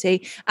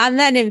Party. And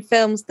then in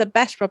films, the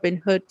best Robin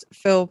Hood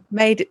film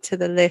made it to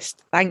the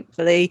list,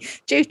 thankfully,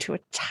 due to a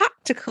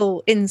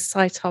tactical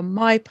insight on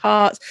my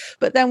part.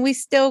 But then we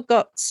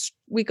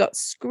got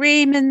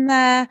Scream in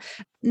there,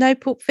 no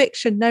Pulp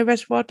Fiction, no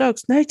Reservoir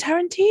Dogs, no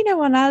Tarantino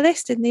on our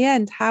list in the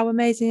end. How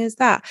amazing is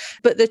that?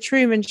 But The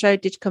Truman Show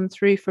did come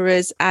through for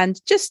us. And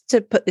just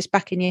to put this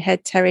back in your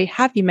head, Terry,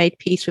 have you made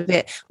peace with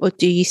it? Or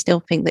do you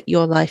still think that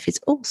your life is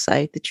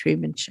also The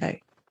Truman Show?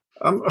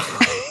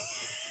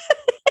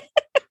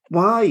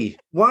 Why?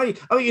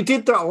 Oh, you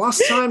did that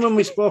last time when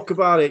we spoke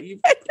about it.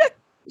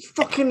 It's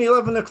fucking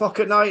 11 o'clock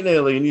at night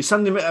nearly, and you're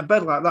sending me to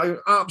bed like that.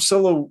 You're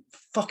absolute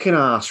fucking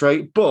ass,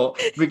 right?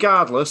 But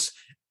regardless,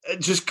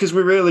 just because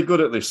we're really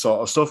good at this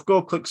sort of stuff,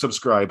 go click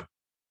subscribe.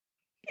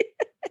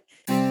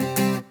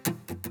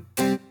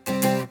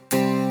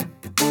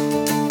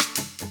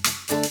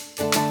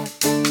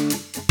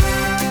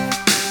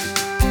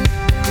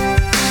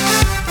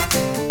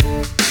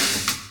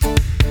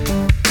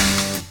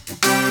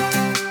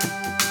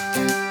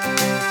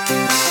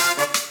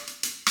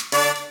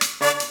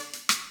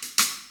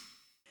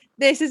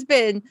 This has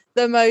been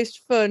the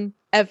most fun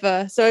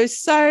ever. So I was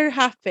so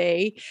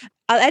happy.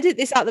 I'll edit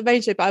this out the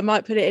main show, but I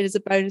might put it in as a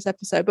bonus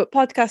episode. But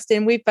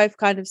podcasting, we've both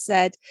kind of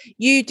said,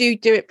 you do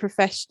it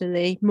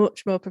professionally,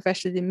 much more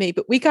professionally than me.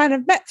 But we kind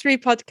of met through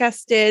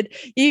podcasting.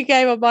 You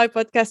came on my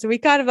podcast, and we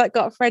kind of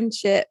got a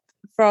friendship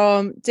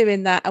from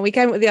doing that. And we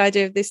came up with the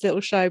idea of this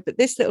little show. But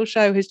this little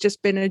show has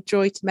just been a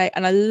joy to make.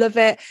 And I love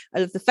it. I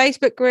love the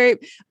Facebook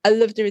group. I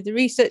love doing the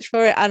research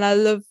for it. And I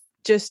love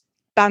just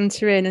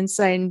bantering and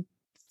saying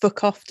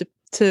fuck off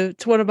to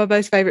one of my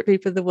most favourite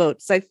people in the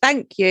world. So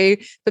thank you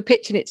for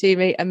pitching it to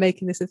me and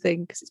making this a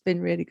thing, because it's been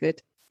really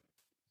good.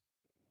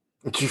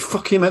 Did you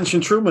fucking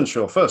mention Truman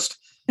Show first?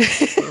 None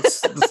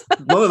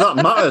of that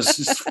matters.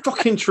 It's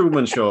fucking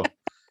Truman Show.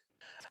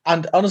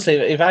 And honestly,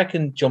 if I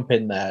can jump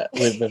in there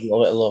with a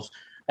little bit of love,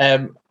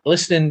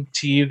 listening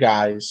to you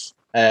guys,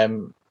 I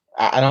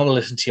only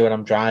listen to you when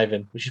I'm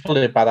driving, which is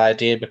probably a bad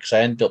idea because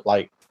I end up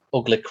like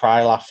ugly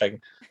cry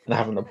laughing and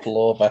having a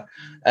pull over.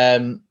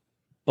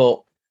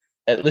 But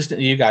listening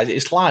to you guys,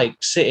 it's like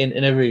sitting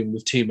in a room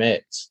with two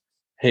mates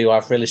who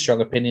have really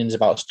strong opinions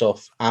about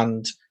stuff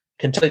and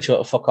can tell each other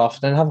to fuck off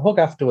and then have a hug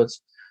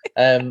afterwards.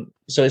 So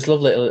it's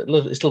lovely.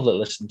 It's lovely to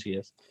listen to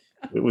you.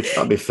 We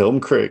can't be film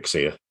critics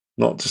here,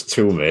 not just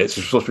two mates.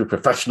 We're supposed to be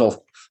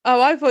professional.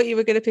 Oh, I thought you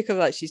were going to pick up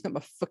like, she's not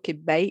my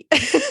fucking mate.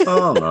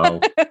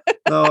 Oh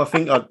no, I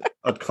think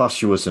I'd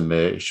class you as a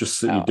mate. It's just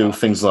that you do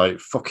things like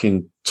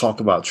fucking talk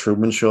about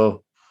Truman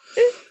Show.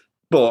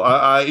 But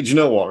I do you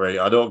know what, Ray?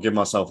 I don't give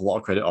myself a lot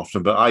of credit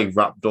often, but I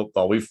wrapped up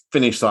though. We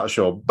finished that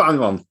show bang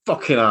on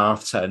fucking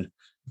 10:30.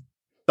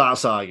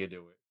 That's how you do it.